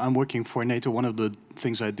 because I'm working for NATO. One of the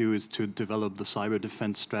things I do is to develop the cyber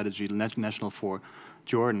defense strategy, national for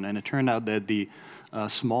Jordan, and it turned out that the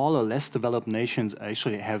smaller, less developed nations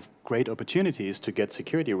actually have great opportunities to get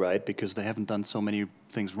security right because they haven't done so many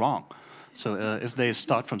things wrong. So if they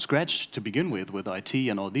start from scratch to begin with IT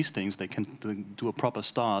and all these things, they can do a proper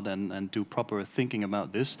start and do proper thinking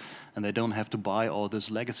about this, and they don't have to buy all this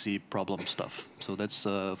legacy problem stuff. So that's,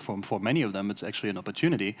 for many of them, it's actually an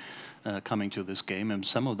opportunity coming to this game, and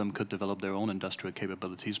some of them could develop their own industrial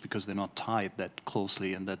capabilities because they're not tied that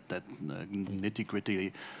closely and that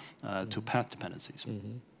nitty-gritty to path dependencies.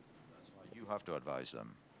 Mm-hmm. That's why you have to advise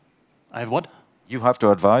them. I have what? You have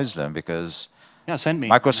to advise them because yeah, send me.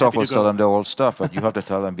 Microsoft will sell them the old stuff, but you have to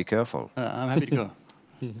tell them, be careful. I'm happy to go.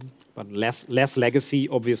 Mm-hmm. But less legacy,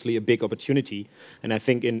 obviously a big opportunity. And I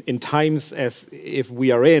think in times as if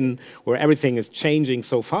we are in, where everything is changing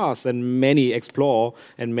so fast, then many explore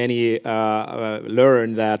and many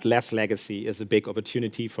learn that less legacy is a big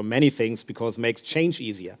opportunity for many things because it makes change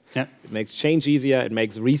easier. Yeah. It makes change easier, it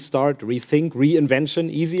makes restart, rethink, reinvention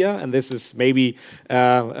easier. And this is maybe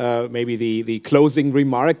the closing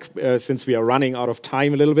remark, since we are running out of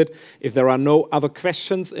time a little bit. If there are no other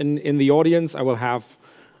questions in the audience, I will have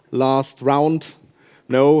last round.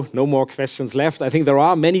 No more questions left. I think there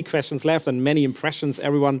are many questions left and many impressions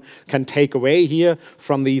everyone can take away here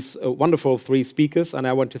from these wonderful three speakers. And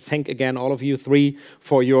I want to thank again all of you three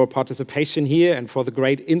for your participation here and for the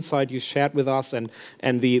great insight you shared with us and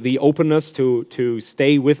the openness to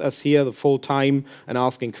stay with us here the full time and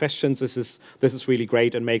asking questions. This is really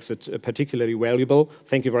great and makes it particularly valuable.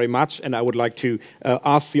 Thank you very much. And I would like to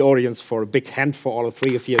ask the audience for a big hand for all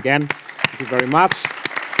three of you again. Thank you very much.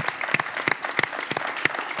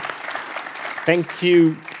 Thank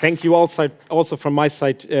you also from my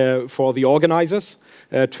side for the organizers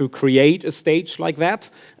to create a stage like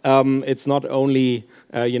that. It's not only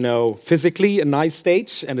physically a nice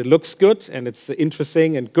stage and it looks good and it's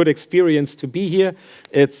interesting and good experience to be here.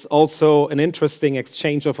 It's also an interesting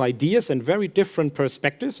exchange of ideas and very different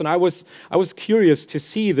perspectives. And I was curious to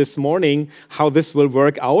see this morning how this will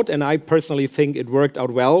work out. And I personally think it worked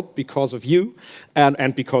out well because of you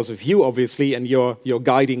and because of you, obviously, and your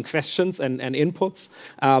guiding questions and inputs.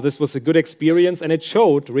 This was a good experience, and it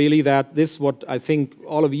showed really that what I think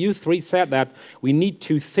all of you three said, that we need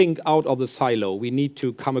to think out of the silo. We need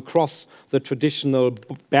to come across the traditional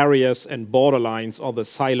barriers and borderlines or the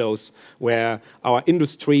silos where our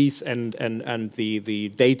industries and the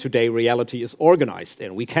day-to-day reality is organized.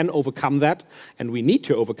 And we can overcome that, and we need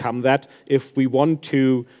to overcome that if we want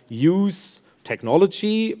to use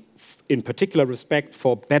technology in particular respect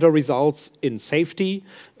for better results in safety,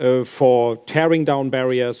 for tearing down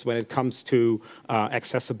barriers when it comes to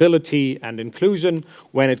accessibility and inclusion,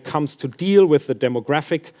 when it comes to deal with the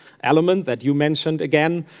demographic element that you mentioned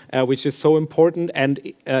again, which is so important,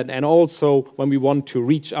 and also when we want to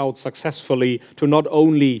reach out successfully to not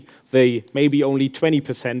only the maybe only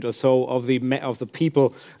 20% or so of the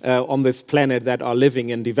people on this planet that are living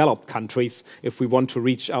in developed countries. If we want to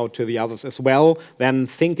reach out to the others as well, then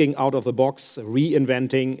thinking out of the box,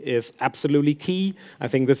 reinventing is absolutely key. I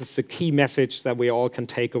think this is the key message that we all can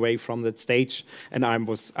take away from that stage, and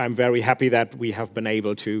I'm very happy that we have been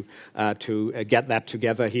able to get that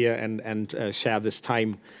together here and share this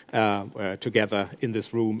time together in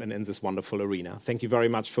this room and in this wonderful arena. Thank you very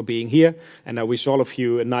much for being here, and I wish all of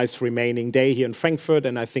you a nice remaining day here in Frankfurt,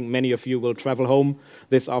 and I think many of you will travel home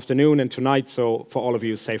this afternoon and tonight, so for all of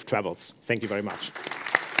you, safe travels. Thank you very much.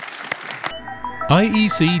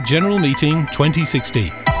 IEC General Meeting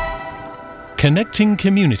 2016. Connecting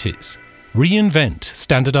communities. Reinvent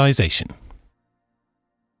standardization.